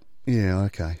because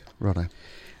okay, righto.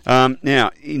 Now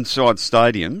inside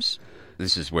stadiums.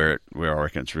 This is where I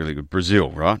reckon it's really good. Brazil,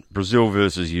 right? Brazil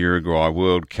versus Uruguay,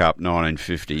 World Cup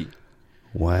 1950.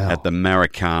 Wow. At the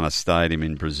Maracana Stadium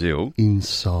in Brazil.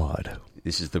 Inside.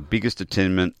 This is the biggest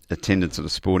attendance at a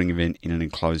sporting event in an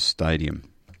enclosed stadium.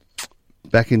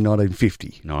 Back in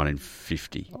 1950.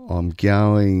 1950. I'm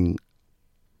going...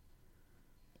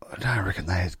 I don't reckon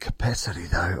they had capacity,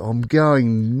 though. I'm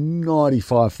going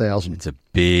 95,000. It's a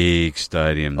big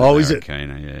stadium. Oh, is it?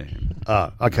 Yeah.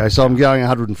 Oh, okay, so I'm going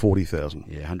 140,000.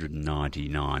 Yeah,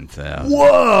 199,000.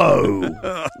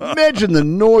 Whoa! Imagine the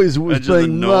noise that was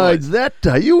being made that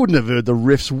day. You wouldn't have heard the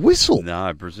ref's whistle.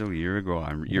 No, Brazil,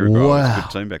 Uruguay. Uruguay was a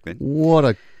good team back then. What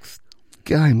a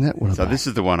game that would have been. So this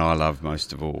is the one I love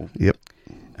most of all. Yep.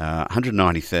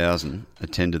 190,000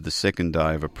 attended the second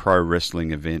day of a pro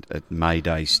wrestling event at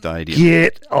Mayday Stadium.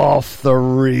 Get off the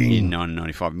ring. In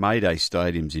 1995. Mayday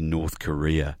Stadium's in North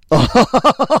Korea.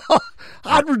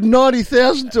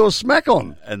 190,000 to a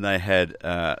smack-on. And they had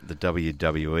the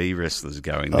WWE wrestlers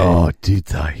going there. Oh, did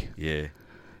they? Yeah.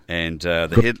 And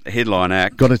the headline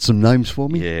act... Got it some names for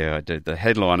me? Yeah, I did. The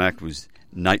headline act was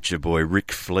Nature Boy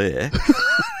Ric Flair.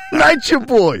 Nature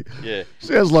Boy. Yeah.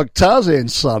 Sounds like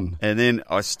Tarzan's son. And then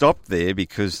I stopped there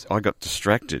because I got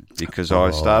distracted because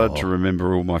I started to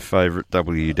remember all my favourite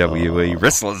WWE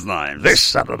wrestlers' names. This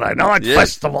Saturday night,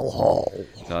 Festival Hall.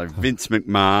 So Vince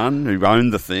McMahon, who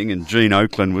owned the thing, and Gene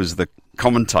Oakland was the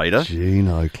commentator. Gene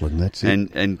Oakland, that's it.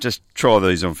 And just try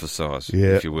these on for size,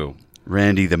 if you will.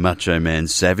 Randy the Macho Man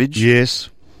Savage. Yes.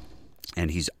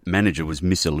 And his manager was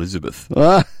Miss Elizabeth.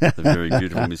 The very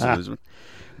beautiful Miss Elizabeth.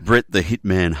 Bret the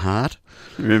Hitman Hart.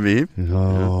 Remember him?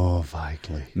 Oh,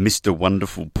 vaguely. Mr.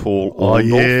 Wonderful Paul Oh,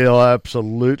 Orndorff. yeah,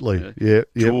 absolutely. Yeah.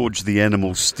 George the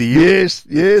Animal Steel. Yes,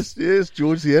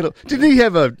 George the Animal. Didn't he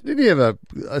have a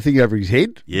thing over his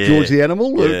head? Yeah. George the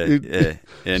Animal? Yeah.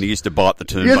 And he used to bite the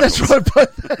turnbuckles. Yeah, that's right.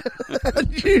 I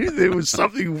knew there was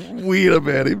something weird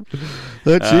about him.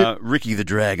 That's it. Ricky the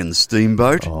Dragon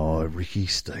Steamboat. Oh, Ricky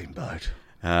Steamboat.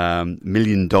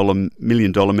 Million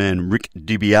Dollar Man Rick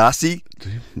DiBiase.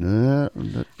 No.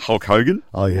 Hulk Hogan.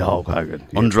 Oh, yeah, Hulk Hogan.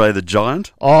 Yeah. Andre the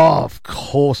Giant. Oh, of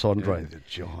course, Andre the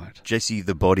Giant. Jesse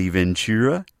the Body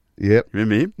Ventura. Yep.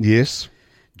 Remember him? Yes.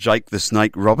 Jake the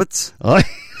Snake Roberts. Oh.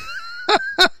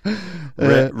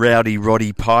 Rowdy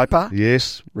Roddy Piper.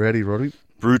 Yes, Rowdy Roddy.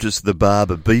 Brutus the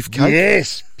Barber Beefcake.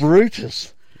 Yes,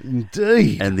 Brutus.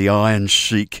 Indeed. And the Iron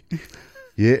Sheik.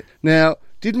 Yeah. Now,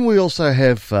 didn't we also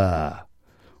have...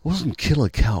 wasn't Killer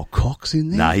Carl Cox in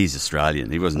there? No, he's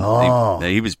Australian. He wasn't. Oh.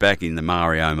 He was back in the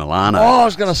Mario Milano. Oh, I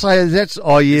was going to say that's.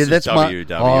 Oh, yeah, that's WWE.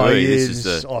 my. Oh, yeah, this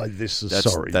is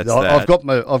sorry. That's I've got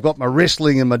my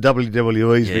wrestling and my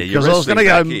WWEs because I was going to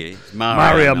go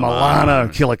Mario Milano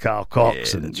and Killer Carl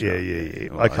Cox Yeah.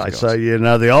 Okay, so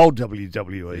the old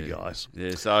WWE guys.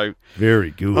 Yeah, so very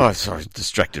good. Oh, sorry,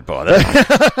 distracted by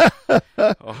that.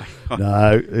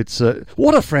 No, it's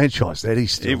what a franchise that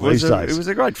is still these days. It was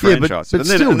a great franchise, but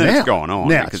still and then now, it's gone on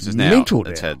now because it's now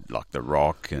it's had like The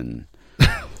Rock and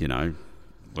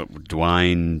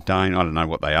Dwayne. I don't know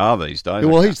what they are these days.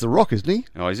 Well, he's The Rock, isn't he?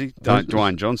 Oh, is he?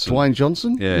 Dwayne Johnson. Dwayne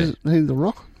Johnson. Yeah, is he The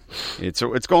Rock? It's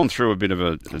gone through a bit of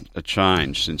a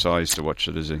change since I used to watch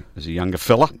it as a younger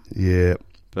fella. Yeah,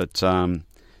 but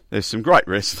there's some great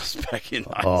wrestlers back in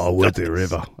those weren't there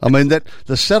ever? I mean,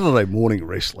 the Saturday morning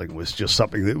wrestling was just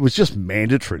something that was just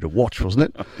mandatory to watch, wasn't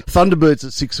it? Thunderbirds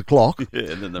at 6 o'clock.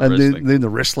 Yeah, and then then the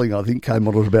wrestling, I think, came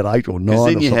on at about 8 or 9.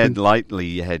 Then you had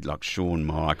like Shawn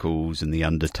Michaels and The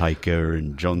Undertaker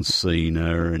and John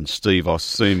Cena and Steve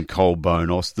Austin,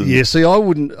 Colbone Austin. Yeah, see, I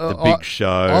wouldn't. The Big Show.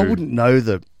 I wouldn't know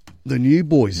the new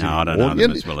boys. No, anymore. I don't know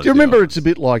them as well as do you remember? the It's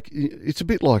a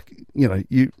bit like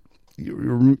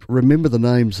you remember the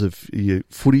names of your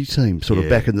footy team sort of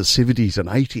back in the 70s and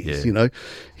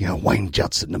 80s, Wayne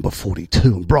Judson, number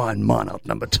 42, and Brian Minot,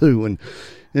 number 2, and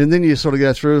then you sort of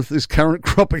go through this current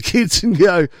crop of kids and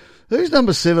go, who's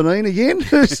number 17 again?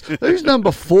 Who's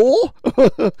number 4?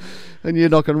 And you're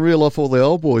not going to reel off all the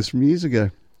old boys from years ago.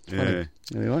 Yeah.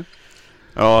 Anyway.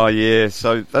 Oh, yeah,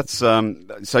 so that's,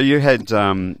 so you had,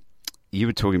 you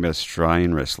were talking about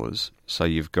Australian wrestlers. So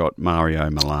you've got Mario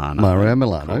Milano.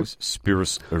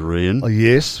 Spiros Arian. Oh,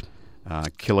 yes.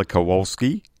 Killer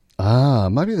Kowalski.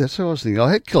 Maybe that's what I was thinking.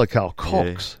 I had Killer Carl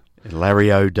Cox. Yeah.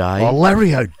 Larry O'Day. Oh,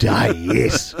 Larry O'Day,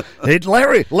 yes.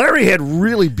 Larry had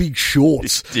really big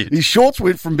shorts. His shorts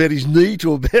went from about his knee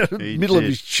to about the middle of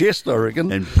his chest, I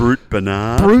reckon. And Brute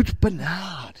Bernard. Brute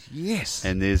Bernard, yes.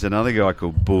 And there's another guy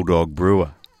called Bulldog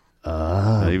Brewer.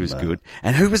 He was good.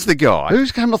 And who was the guy?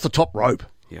 Who's came off the top rope?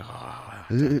 Yeah.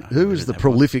 Who was the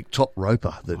prolific top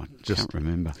roper? Can't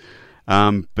remember.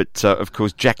 But of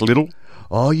course, Jack Little.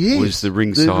 Oh, yes. Was the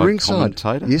ringside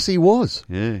commentator. Yes, he was.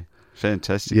 Yeah.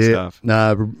 Fantastic stuff.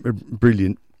 No,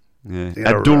 brilliant. Yeah.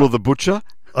 Abdullah the Butcher.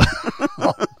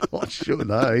 Oh, sure,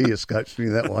 no, he escapes me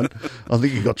that one. I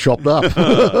think he got chopped up.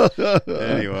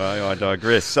 Anyway, I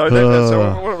digress. So that's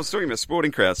what I was talking about,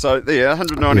 sporting crowd. So there,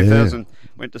 190,000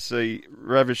 went to see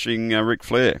ravishing Ric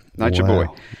Flair, Nature Boy.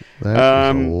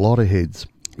 That was a lot of heads.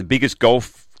 The biggest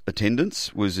golf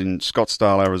attendance was in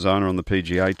Scottsdale, Arizona on the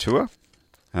PGA Tour.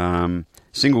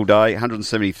 Single day,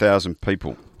 170,000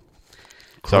 people.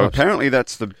 So apparently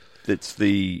it's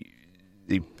the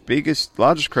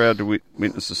largest crowd to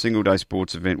witness a single day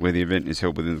sports event where the event is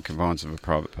held within the confines of a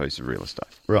private piece of real estate.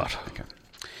 Right. Okay.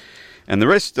 And the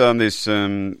rest, there's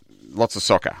lots of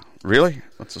soccer. Really?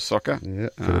 Lots of soccer. Yeah,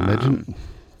 I can imagine.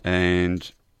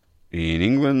 And in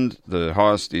England, the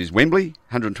highest is Wembley,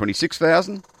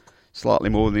 126,000. Slightly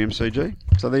more than the MCG.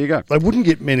 So there you go. They wouldn't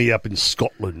get many up in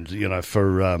Scotland,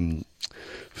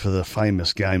 for the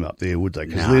famous game up there, would they?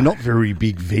 Because they're not very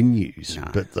big venues,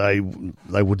 but they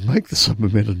would make the same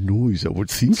amount of noise, I would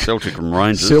think. Celtic and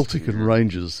Rangers. Celtic and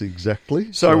Rangers,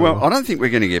 exactly. So, well, I don't think we're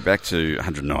going to get back to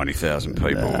 190,000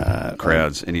 people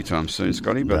crowds anytime soon,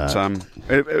 Scotty, but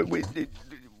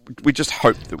we just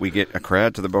hope that we get a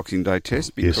crowd to the Boxing Day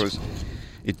test because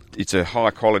it's a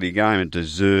high-quality game. It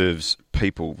deserves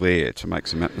people there to make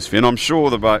some atmosphere. And I'm sure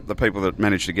the people that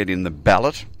manage to get in the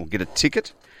ballot or get a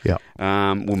ticket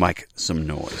will make some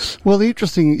noise. Well, the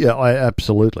interesting...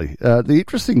 absolutely. The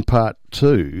interesting part,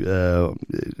 too,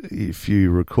 if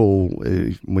you recall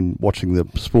when watching the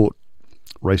sport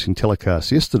racing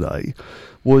telecast yesterday,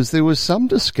 was there was some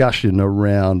discussion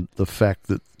around the fact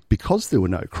that because there were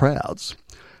no crowds...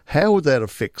 how would that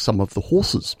affect some of the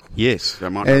horses? Yes, they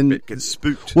might get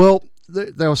spooked. Well,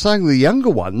 they were saying the younger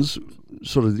ones,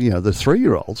 sort of, the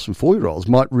 3-year-olds and 4-year-olds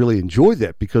might really enjoy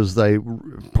that because they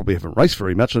probably haven't raced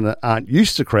very much and aren't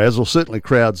used to crowds, or certainly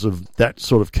crowds of that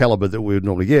sort of calibre that we would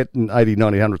normally get, 80,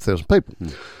 90, 100,000 people.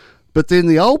 But then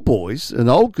the old boys and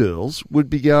old girls would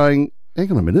be going,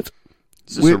 hang on a minute.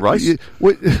 Is this a race?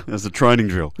 There's a training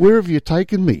drill. Where have you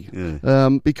taken me? Yeah.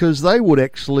 Because they would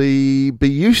actually be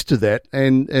used to that,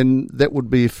 and that would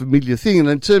be a familiar thing. And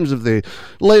in terms of their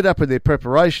lead up and their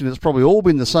preparation, it's probably all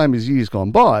been the same as years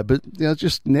gone by. But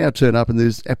just now turn up and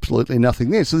there's absolutely nothing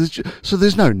there. So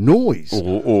there's no noise.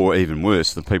 Or even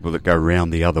worse, the people that go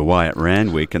round the other way at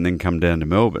Randwick and then come down to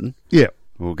Melbourne. Yeah.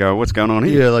 We'll go, what's going on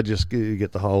here? Yeah, they just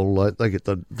get the whole, they get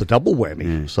the double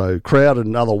whammy. Yeah. So crowd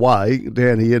another way,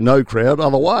 down here, no crowd,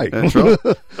 other way. That's right.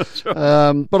 That's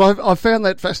right. But I found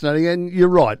that fascinating, and you're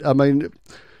right. I mean,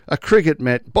 a cricket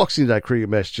match, Boxing Day cricket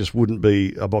match just wouldn't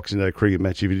be a Boxing Day cricket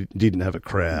match if you didn't have a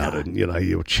crowd and,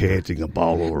 you were chanting a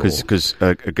bowler. Because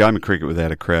a game of cricket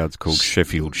without a crowd's called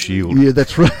Sheffield Shield. Yeah,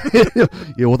 that's right.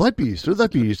 Yeah, well, they'd be used to it.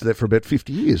 They'd be used to that for about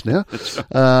 50 years now. That's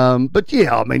right. But,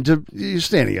 yeah, I mean, you're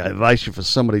standing ovation for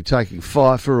somebody taking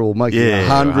Fifer or making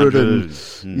 100 and,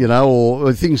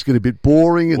 or things get a bit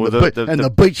boring and,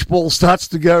 the beach ball starts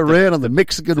to go around and the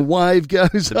Mexican wave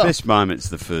goes up. The best moment's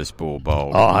the first ball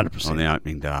bowled 100%. On the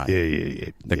opening day.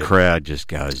 Yeah. The crowd just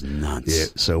goes nuts. Yeah,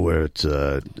 so we're at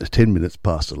 10 minutes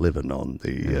past 11 on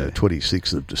the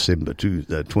 26th of December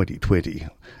 2020,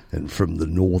 and from the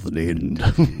northern end.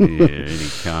 And he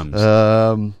comes.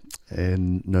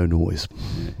 And no noise.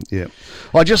 Yeah.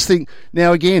 I just think,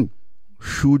 now again,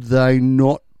 should they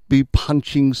not be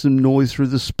punching some noise through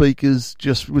the speakers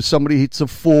just when somebody hits a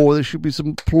 4? There should be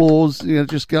some applause,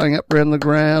 just going up around the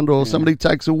ground, or somebody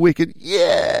takes a wicket.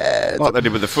 Yeah. Like they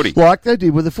did with the footy. Like they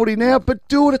did with the footy now, but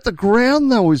do it at the ground,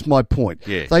 though, is my point.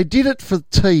 Yeah. They did it for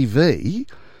TV,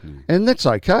 and that's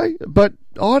okay, but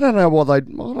I don't know why they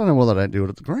don't do it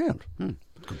at the ground.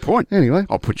 Good point. Anyway,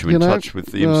 I'll put you in touch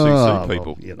with the MCC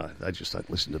people. Well, they just don't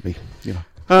listen to me,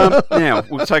 Now,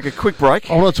 we'll take a quick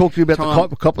break. I want to talk to you about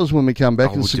the Coppers when we come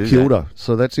back in St Kilda.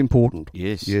 So that's important.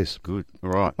 Yes. Good. All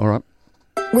right.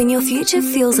 When your future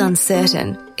feels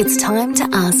uncertain, it's time to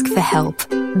ask for help.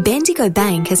 Bendigo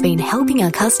Bank has been helping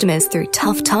our customers through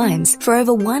tough times for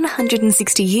over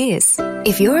 160 years.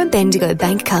 If you're a Bendigo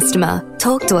Bank customer,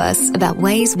 talk to us about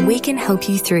ways we can help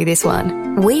you through this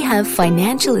one. We have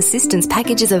financial assistance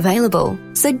packages available,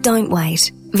 so don't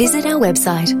wait. Visit our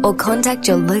website or contact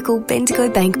your local Bendigo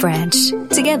Bank branch.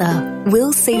 Together,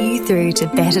 we'll see you through to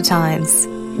better times.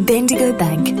 Bendigo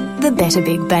Bank, the better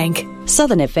big bank.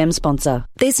 Southern FM sponsor.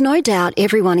 There's no doubt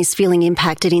everyone is feeling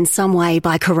impacted in some way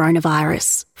by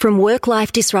coronavirus. From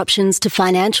work-life disruptions to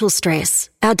financial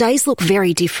stress, our days look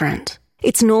very different.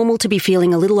 It's normal to be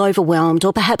feeling a little overwhelmed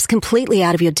or perhaps completely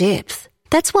out of your depth.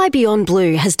 That's why Beyond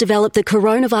Blue has developed the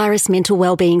Coronavirus Mental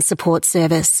Wellbeing Support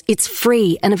Service. It's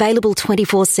free and available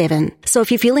 24/7. So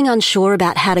if you're feeling unsure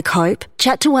about how to cope,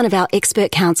 chat to one of our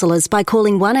expert counsellors by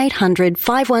calling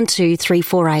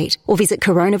 1-800-512-348 or visit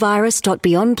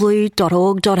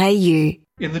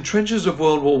coronavirus.beyondblue.org.au. In the trenches of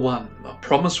World War I, a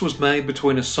promise was made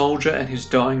between a soldier and his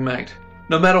dying mate.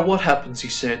 No matter what happens, he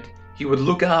said, he would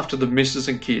look after the missus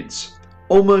and kids.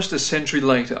 Almost a century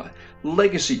later,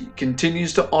 Legacy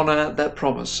continues to honour that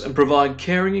promise and provide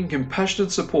caring and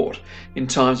compassionate support in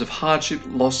times of hardship,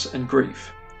 loss and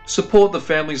grief. Support the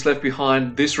families left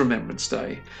behind this Remembrance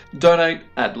Day. Donate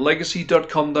at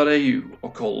legacy.com.au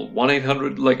or call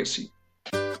 1-800-LEGACY.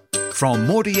 From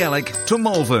Mordialloc to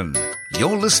Malvern,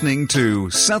 you're listening to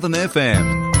Southern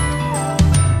FM.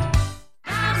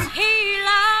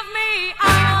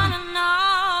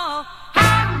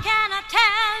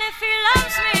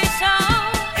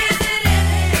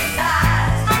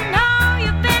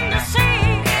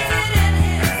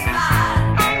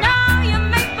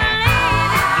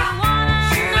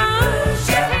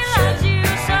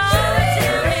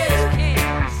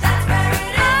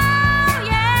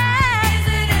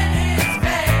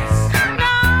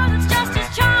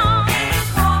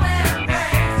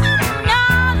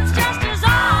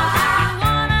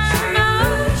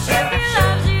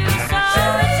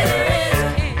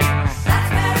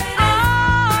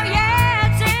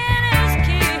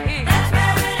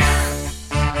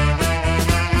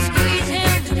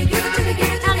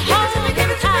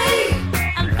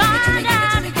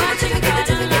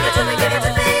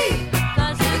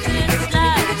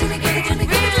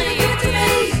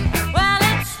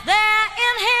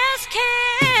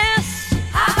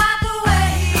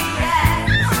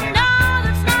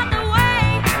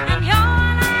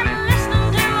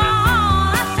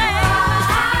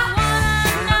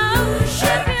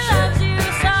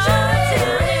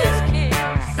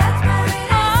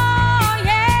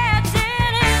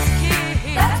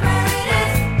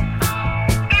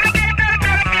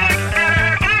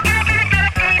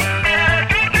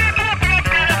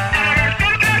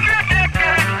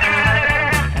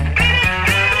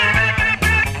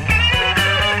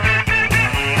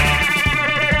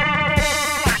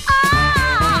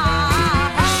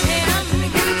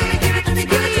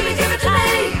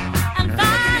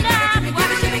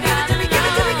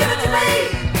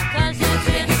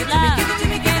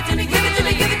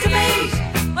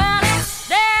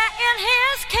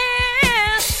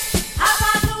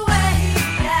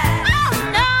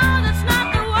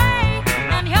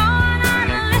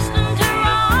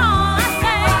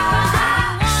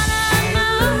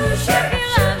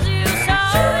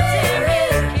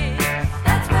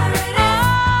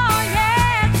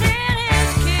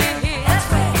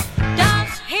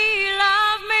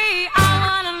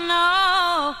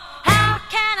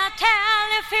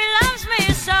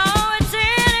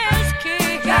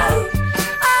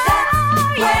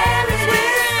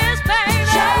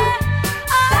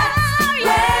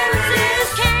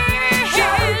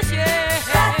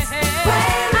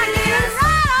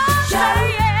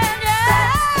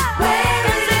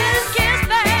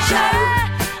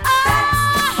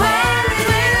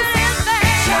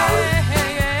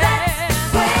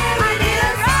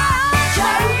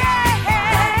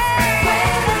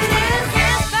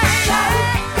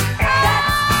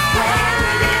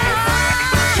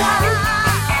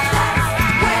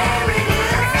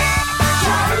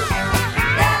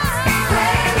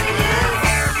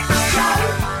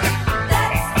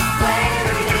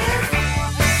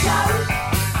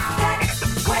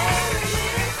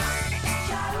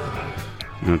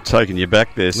 Taking you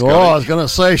back there, Scotty. Oh, I was going to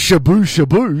say shaboo,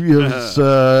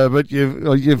 but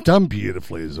you've done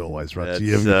beautifully as always, right?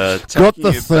 You've got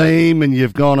the theme, and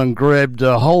you've gone and grabbed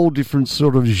a whole different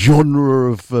sort of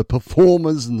genre of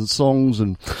performers and songs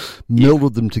and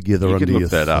melded them together you under can your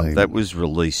look that theme. up. That was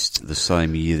released the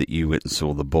same year that you went and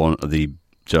saw the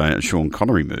Sean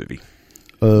Connery movie,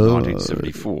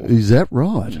 1974. Is that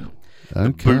right?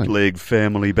 The Bootleg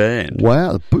Family Band.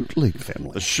 Wow, the Bootleg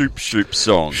Family. The Shoop Shoop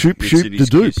song. Shoop Shoop the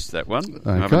Doop. That one. Okay.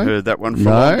 I haven't heard that one for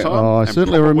a long time. Oh, I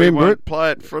certainly remember won't it.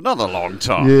 Play it for another long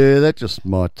time. Yeah, that just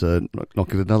might not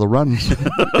get another run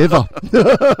ever.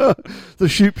 The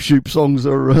Shoop Shoop songs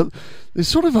are there's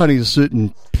sort of only a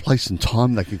certain place and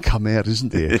time they can come out,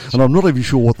 isn't there? And I'm not even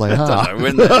sure what they are. I don't know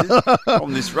when that is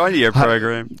on this radio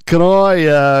program. Can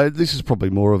I? This is probably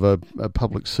more of a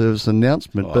public service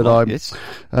announcement, I've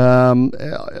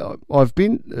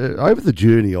been over the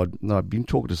journey. I've been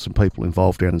talking to some people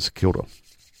involved down in St Kilda,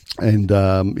 and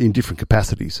in different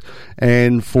capacities.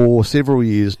 And for several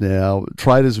years now,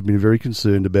 traders have been very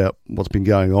concerned about what's been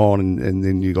going on, and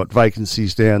then you've got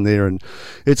vacancies down there, and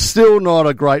it's still not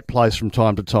a great place from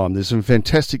time to time. There's some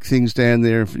fantastic things down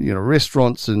there,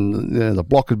 restaurants, and the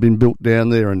block had been built down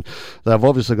there, and they've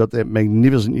obviously got that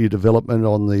magnificent new development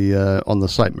on the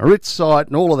St Moritz site,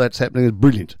 and all of that's happening. It's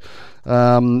brilliant.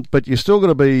 But you're still going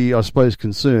to be, I suppose,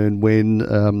 concerned when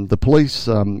the police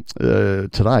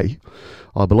today,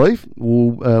 I believe,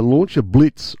 will launch a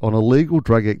blitz on illegal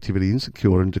drug activity in St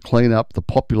Kilda to clean up the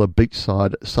popular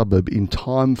beachside suburb in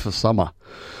time for summer.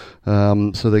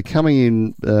 So they're coming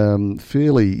in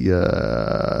fairly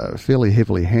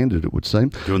heavily handed, it would seem.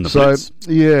 Doing the blitz.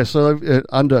 Yeah, so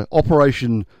under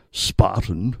Operation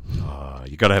Spartan.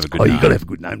 You got to have a good name. You got to have a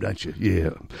good name, don't you?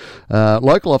 Yeah.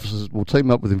 Local officers will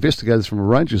team up with investigators from a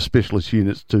range of specialist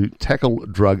units to tackle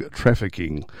drug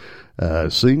trafficking.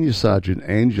 Senior Sergeant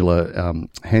Angela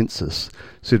Hansis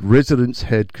said residents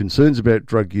had concerns about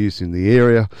drug use in the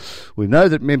area. We know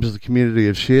that members of the community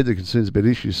have shared their concerns about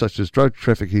issues such as drug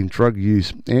trafficking, drug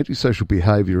use, antisocial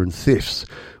behaviour and thefts,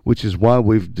 which is why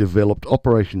we've developed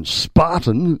Operation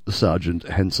Spartan, Sergeant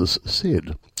Hansis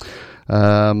said.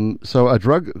 So a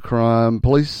drug crime,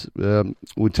 police,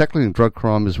 we're tackling drug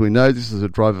crime as we know this is a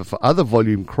driver for other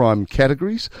volume crime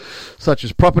categories, such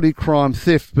as property crime,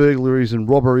 theft, burglaries and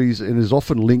robberies, and is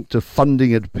often linked to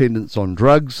funding and dependence on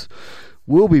drugs.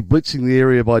 We'll be blitzing the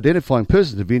area by identifying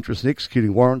persons of interest and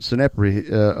executing warrants and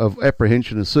of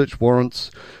apprehension and search warrants.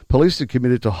 Police are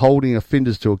committed to holding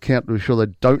offenders to account to ensure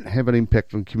they don't have an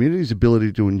impact on community's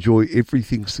ability to enjoy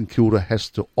everything St Kilda has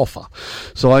to offer.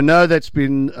 So I know that's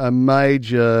been a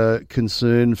major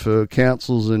concern for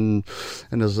councils and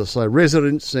as I say,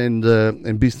 residents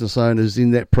and business owners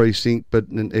in that precinct, but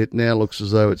it now looks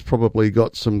as though it's probably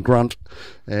got some grunt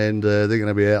and they're going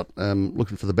to be out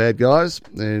looking for the bad guys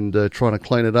and trying to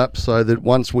clean it up so that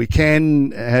once we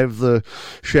can have the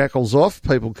shackles off,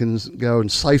 people can go and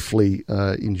safely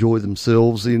enjoy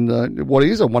themselves in what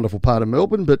is a wonderful part of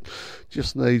Melbourne, but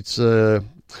just needs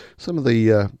some of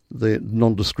the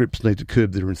nondescripts need to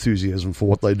curb their enthusiasm for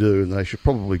what they do, and they should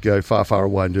probably go far, far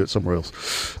away and do it somewhere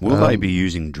else. Will they be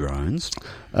using drones?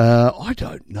 I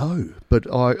don't know,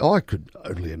 but I could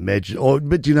only imagine.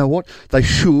 But you know what? They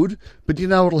should, but you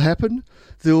know what will happen?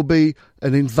 There will be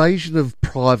an invasion of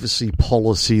privacy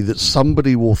policy that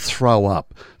somebody will throw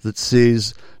up that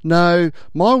says, no,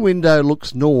 my window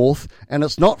looks north and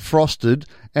it's not frosted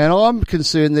and I'm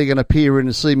concerned they're going to peer in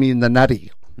and see me in the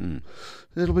nutty.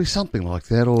 It'll be something like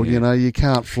that, or, you know, you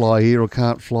can't fly here or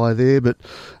can't fly there, but...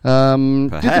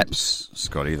 Perhaps,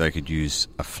 Scotty, they could use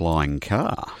a flying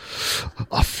car.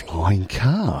 A flying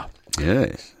car?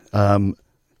 Yes.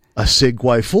 A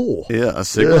Segway 4. Yeah, a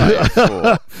Segway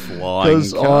 4. Flying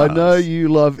cars. Because I know you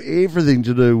love everything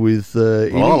to do with... I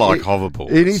like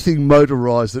hoverboards. Anything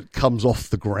motorised that comes off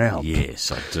the ground. Yes,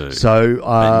 I do. So,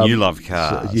 and you love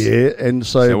cars. And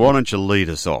so why don't you lead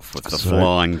us off with the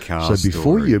flying car So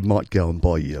before story? you might go and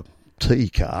buy your T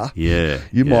car,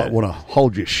 you might want to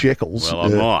hold your shekels. Well, I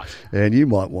might. And you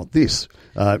might want this.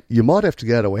 You might have to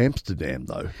go to Amsterdam,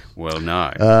 though. Well,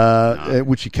 no.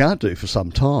 Which you can't do for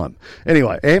some time.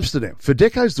 Anyway, Amsterdam. For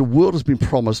decades, the world has been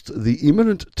promised the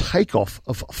imminent takeoff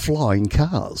of flying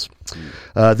cars.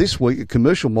 This week, a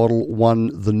commercial model won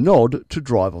the nod to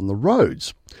drive on the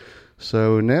roads.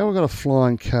 So now we've got a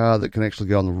flying car that can actually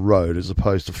go on the road as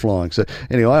opposed to flying. So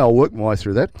anyway, I'll work my way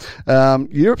through that.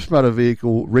 Europe's motor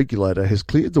vehicle regulator has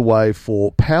cleared the way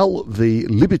for PAL v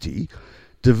Liberty,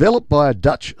 developed by a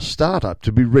Dutch startup,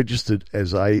 to be registered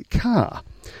as a car.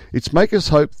 Its makers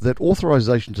hope that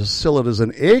authorisation to sell it as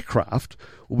an aircraft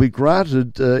will be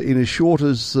granted in as short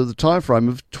as the time frame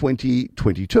of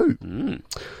 2022.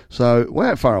 So we're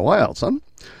out far away, old son.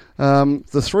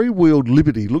 The three-wheeled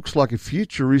Liberty looks like a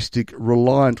futuristic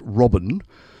Reliant Robin,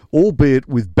 albeit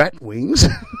with bat wings.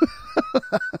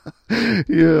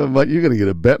 Yeah, mate, you're going to get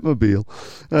a Batmobile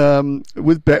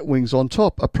with bat wings on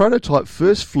top. A prototype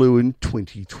first flew in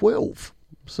 2012.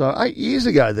 So 8 years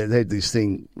ago they had this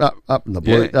thing up in the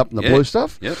blue, blue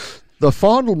stuff. Yep. The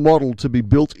final model to be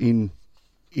built in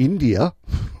India,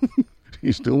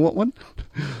 you still want one?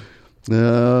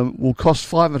 Will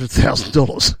cost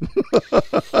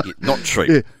 $500,000. Not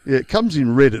cheap. Yeah, it comes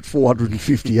in red at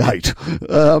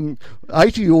 $458.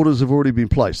 80 orders have already been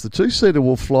placed. The two-seater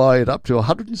will fly at up to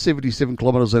 177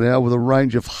 kilometres an hour with a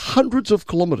range of hundreds of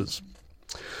kilometres.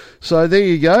 So there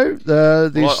you go.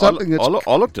 There's something that's...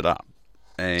 I looked it up,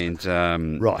 and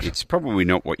it's probably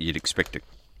not what you'd expect a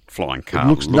flying car. It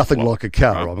looks nothing like a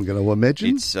car, I'm going to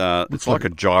imagine. It's like a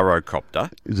gyrocopter.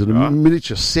 Is it a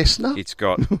miniature Cessna? It's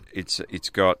got it's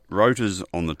got rotors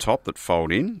on the top that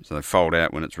fold in, so they fold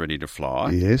out when it's ready to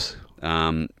fly. Yes.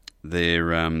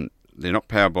 They're not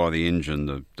powered by the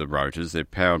engine, the rotors. They're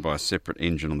powered by a separate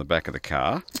engine on the back of the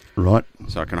car. Right.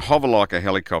 So it can hover like a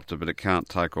helicopter, but it can't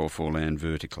take off or land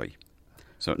vertically.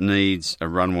 So it needs a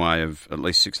runway of at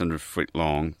least 600 feet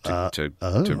long to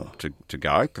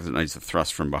go, because it needs the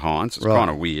thrust from behind. So it's kind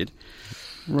of weird.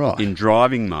 Right. In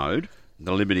driving mode,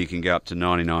 the Liberty can go up to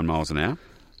 99 miles an hour.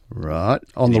 Right.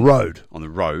 On the road. On the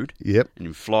road. Yep. And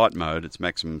in flight mode, its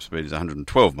maximum speed is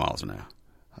 112 miles an hour.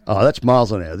 Oh, that's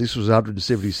miles an hour. This was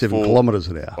 177 kilometres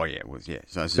an hour. Oh, yeah, it was, yeah.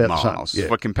 So this is About the same, miles. yeah.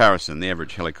 For comparison, the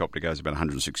average helicopter goes about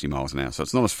 160 miles an hour. So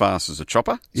it's not as fast as a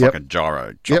chopper. It's Yep. like a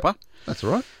gyro chopper. Yep, that's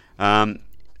all right.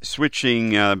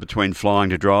 Switching between flying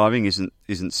to driving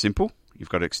isn't simple. You've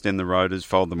got to extend the rotors,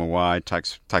 fold them away.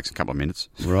 Takes a couple of minutes.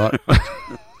 Right.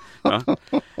 Car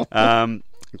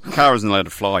isn't allowed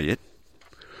to fly yet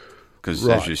because,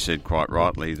 Right. as you said quite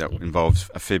rightly, that involves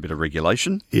a fair bit of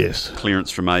regulation. Yes.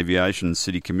 Clearance from aviation,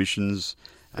 city commissions,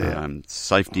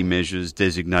 safety measures,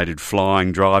 designated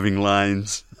flying, driving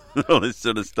lanes, all this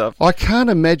sort of stuff. I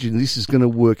can't imagine this is going to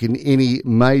work in any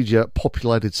major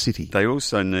populated city. They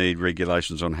also need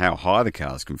regulations on how high the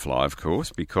cars can fly, of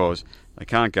course, because they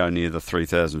can't go near the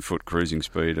 3,000-foot cruising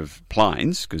speed of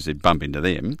planes because they'd bump into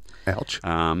them. Ouch.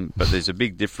 But there's a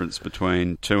big difference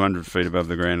between 200 feet above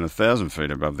the ground and 1,000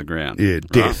 feet above the ground. Yeah,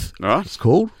 death. Right? It's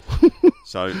called.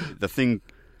 So the thing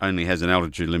only has an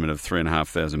altitude limit of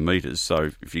 3,500 metres,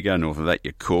 so if you go north of that,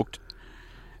 you're cooked.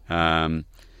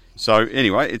 So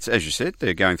anyway, it's as you said,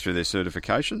 they're going through their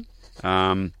certification.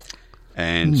 And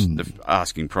the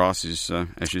asking price is,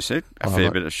 as you said, a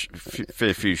fair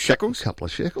few shekels. A couple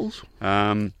of shekels.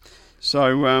 Yeah,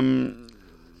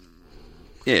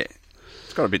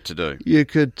 it's got a bit to do. You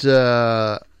could.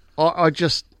 I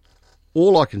just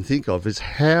all I can think of is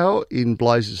how, in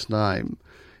Blazer's name,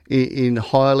 in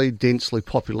highly densely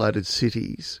populated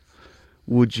cities,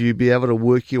 would you be able to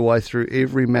work your way through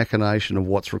every machination of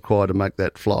what's required to make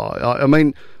that fly? I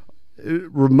mean,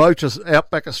 remote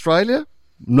outback Australia,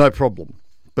 no problem.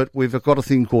 But we've got a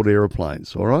thing called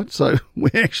aeroplanes, all right? So we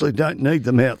actually don't need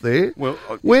them out there. Well,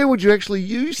 where would you actually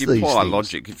use if you these apply things?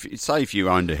 logic, say if you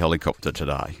owned a helicopter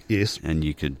today, yes, and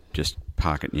you could just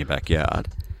park it in your backyard,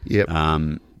 yep.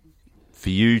 For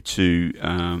you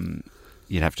to,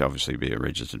 you'd have to obviously be a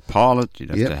registered pilot. You'd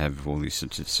have to have all this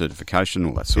certification,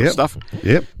 all that sort of stuff.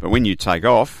 Yep. But when you take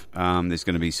off, there's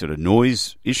going to be sort of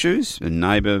noise issues and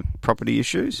neighbour property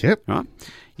issues. Yep. Right.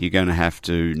 You're going to have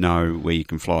to know where you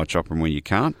can fly a chopper and where you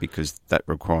can't, because that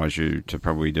requires you to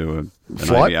probably do an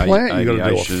flight plan. You've got to do a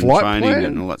aviation flight training plan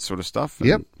and all that sort of stuff. And,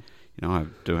 Yep. You know, I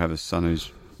do have a son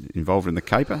who's involved in the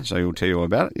caper, so he'll tell you all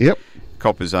about it. Yep.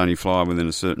 Coppers only fly within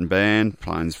a certain band.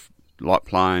 Planes, light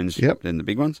planes, Yep. then the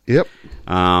big ones. Yep.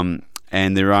 And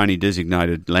there are only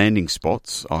designated landing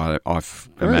spots, I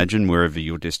imagine, wherever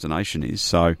your destination is.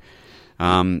 So,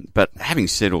 but having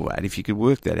said all that, if you could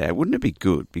work that out, wouldn't it be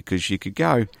good? Because you could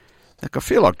go, like, I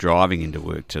feel like driving into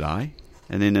work today,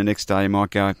 and then the next day you might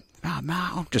go, oh, no,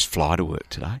 I'll just fly to work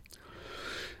today.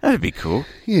 That'd be cool.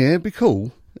 Yeah, it'd be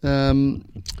cool.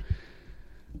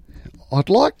 I'd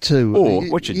like to. Or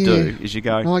what you do is you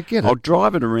go, I get it. I'll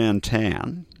drive it around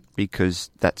town because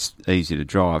that's easy to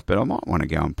drive, but I might want to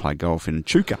go and play golf in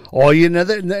Echuca. Oh, you know,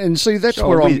 and see, that's So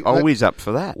where I'm always up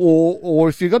for that. Or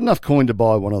if you've got enough coin to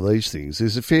buy one of these things,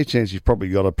 there's a fair chance you've probably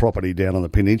got a property down on the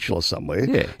peninsula somewhere.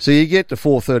 Yeah. So you get to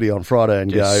 4:30 on Friday and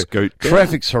Just go, scoot down.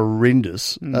 traffic's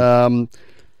horrendous. I'll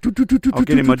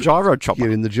get in my gyro chopper.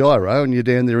 Get in the gyro and you're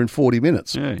down there in 40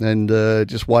 minutes. Yeah. And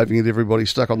just waving at everybody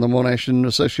stuck on the Monash and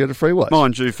Associated Freeways.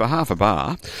 Mind you, for $1 a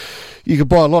bar, you could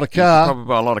buy a lot of car. you could probably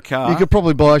buy a lot of car. You could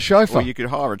probably buy a chauffeur. Or you could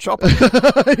hire a chopper.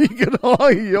 You could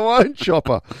hire your own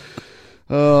chopper.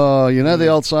 Oh, you know the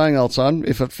old saying, old son,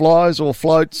 if it flies or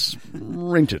floats,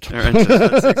 rent it.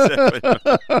 That's exactly right.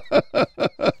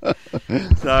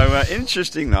 So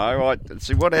interesting though.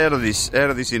 See what out of this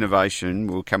innovation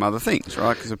will come other things,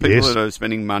 right? Because the people that are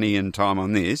spending money and time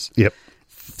on this, yep,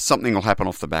 something will happen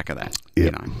off the back of that. Yep.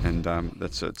 You know, and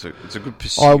it's a good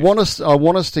pursuit. I want us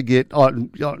to get.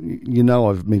 You know,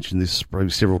 I've mentioned this probably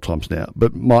several times now,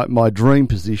 but my dream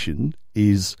position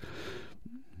is.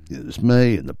 There's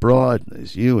me and the bride, and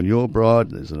there's you and your bride,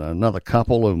 and there's another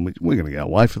couple, and we're going to go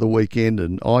away for the weekend.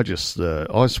 And I just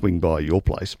I swing by your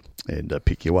place and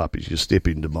pick you up as you step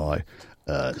into my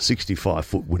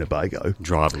 65-foot Winnebago,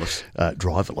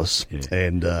 driverless, yeah.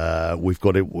 And we've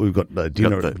got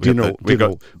dinner. We've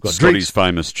got Scotty's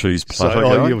famous cheese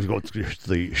platter. We've got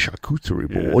the charcuterie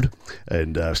board,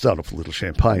 and start off with a little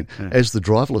champagne as the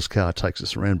driverless car takes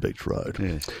us around Beach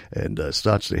Road, and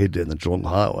starts to head down the Geelong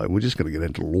Highway. We're just going to get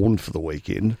into lawn for the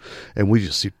weekend, and we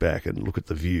just sit back and look at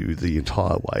the view the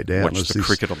entire way down. Watch the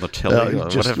cricket on the telly, or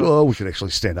whatever. We could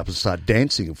actually stand up and start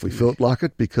dancing if we felt like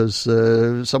it, because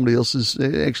somebody else is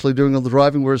actually doing all the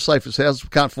driving. We're as safe as houses. We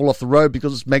can't fall off the road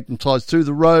because it's magnetised to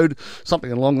the road,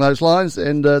 something along those lines.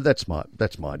 And that's my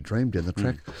dream down the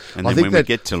track. And then when we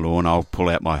get to lawn, I'll pull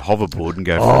out my hoverboard and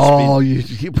go for a spin. Oh,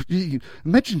 you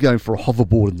imagine going for a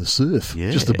hoverboard in the surf,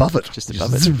 just above it. Just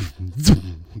above it.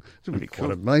 It would be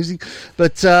quite amazing.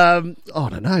 But I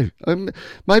don't know.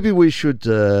 Maybe we should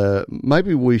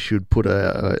put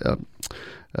a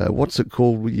what's it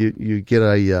called? You get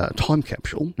a time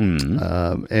capsule,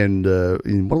 and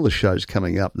in one of the shows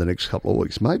coming up in the next couple of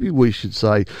weeks, maybe we should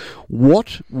say,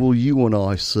 what will you and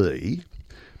I see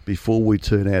before we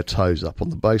turn our toes up, on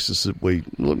the basis that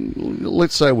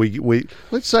let's say we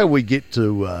get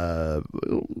to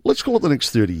let's call it the next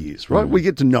 30 years, right? We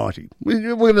get to 90.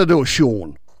 We're going to do a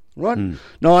Sean, right?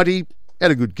 90,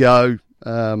 had a good go.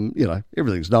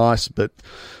 Everything's nice, but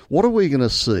what are we going to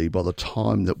see by the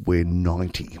time that we're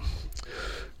 90?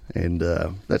 And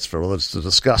that's for others to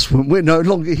discuss when we're no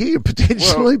longer here,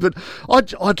 potentially. But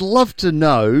I'd love to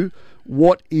know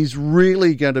what is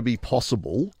really going to be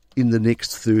possible in the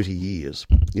next 30 years.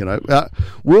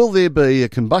 Will there be a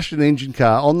combustion engine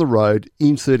car on the road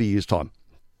in 30 years' time?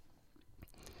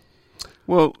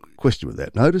 Well, question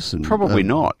without notice. And probably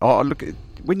not. Look,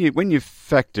 when you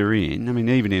factor in, I mean,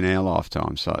 even in our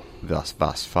lifetime, so thus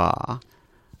far,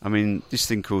 I mean, this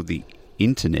thing called the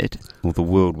Internet or the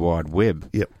World Wide Web.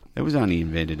 Yep. It was only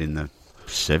invented in the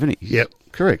 70s. Yep,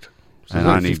 correct. So and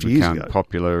only become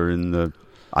popular in the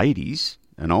 80s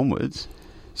and onwards.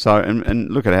 So,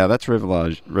 and look at how that's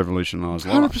revolutionised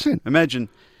life. 100%. Imagine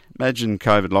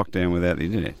COVID lockdown without the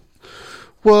Internet.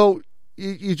 Well,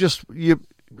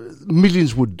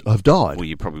 millions would have died. Well,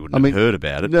 you probably wouldn't have heard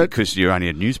about it because you only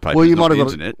had newspapers, you not might the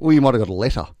have internet. You might have got a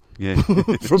letter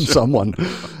from someone.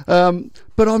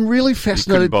 But I'm really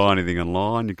fascinated. You couldn't buy anything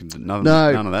online. You could none of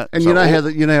that. And so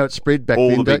you know how it spread back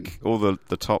then. All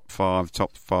the top five,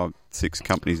 6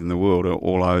 companies in the world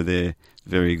all owe their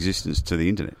very existence to the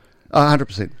internet.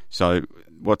 100%. So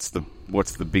what's the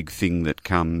big thing that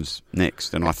comes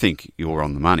next? And I think you're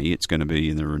on the money. It's going to be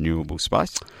in the renewable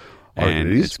space.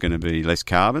 And it's going to be less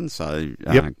carbon, so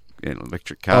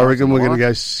electric cars. I reckon we're going to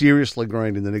go seriously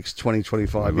green in the next 20,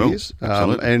 25 years.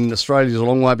 And Australia's a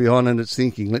long way behind in its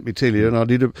thinking, let me tell you. And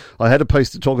I had a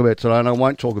piece to talk about today, and I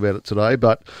won't talk about it today,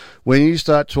 but when you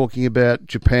start talking about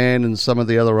Japan and some of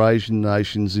the other Asian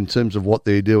nations in terms of what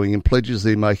they're doing and pledges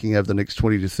they're making over the next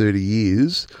 20 to 30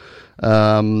 years,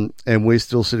 and we're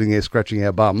still sitting there scratching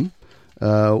our bum,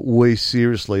 South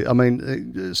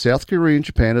Korea and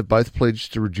Japan have both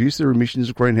pledged to reduce their emissions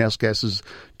of greenhouse gases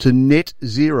to net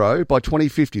zero by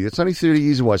 2050. That's only 30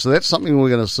 years away, so that's something we're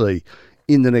going to see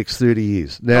in the next 30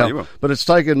 years. Now, but it's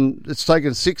taken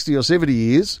 60 or 70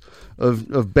 years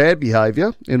of bad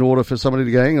behaviour in order for somebody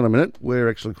to go, hang on a minute, we're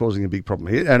actually causing a big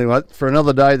problem here. Anyway, for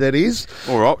another day, that is.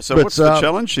 All right, so what's the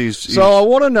challenge? So I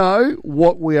want to know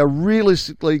what we are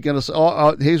realistically going to see.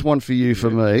 Here's one for you, for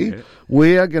me. Yeah.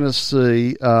 We are going to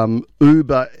see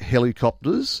Uber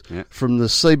helicopters from the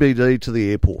CBD to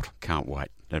the airport. Can't wait.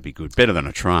 That'd be good. Better than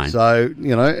a train. So,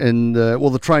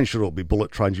 the trains should all be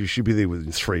bullet trains. You should be there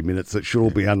within 3 minutes. It should all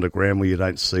be underground where you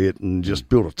don't see it, and just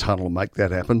build a tunnel and make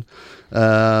that happen.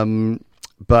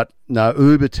 But no,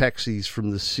 Uber taxis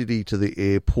from the city to the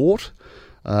airport,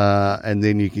 and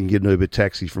then you can get an Uber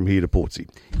taxi from here to Portsea.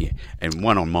 Yeah, and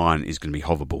one on mine is going to be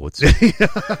hoverboards.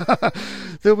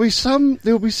 There'll be some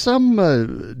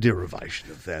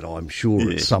derivation of that, I'm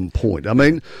sure, at some point. I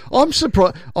mean, I'm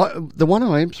surprised. The one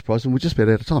I am surprised, and we're just about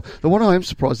out of time. The one I am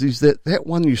surprised is that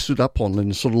one you stood up on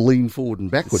and sort of leaned forward and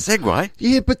backwards. Segway.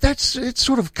 Yeah, but it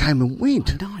sort of came and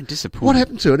went. No, I'm disappointed. What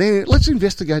happened to it? Anyway, let's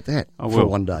investigate that for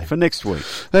one day. For next week.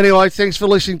 Anyway, thanks for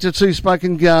listening to Two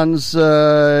Smoking Guns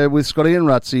with Scotty and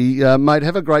Rutsy. Mate,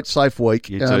 have a great, safe week.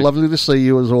 Lovely to see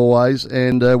you as always,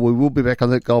 and we will be back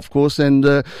on that golf course. And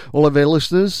all of our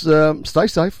listeners, stay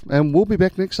safe, and we'll be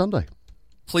back next Sunday.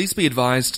 Please be advised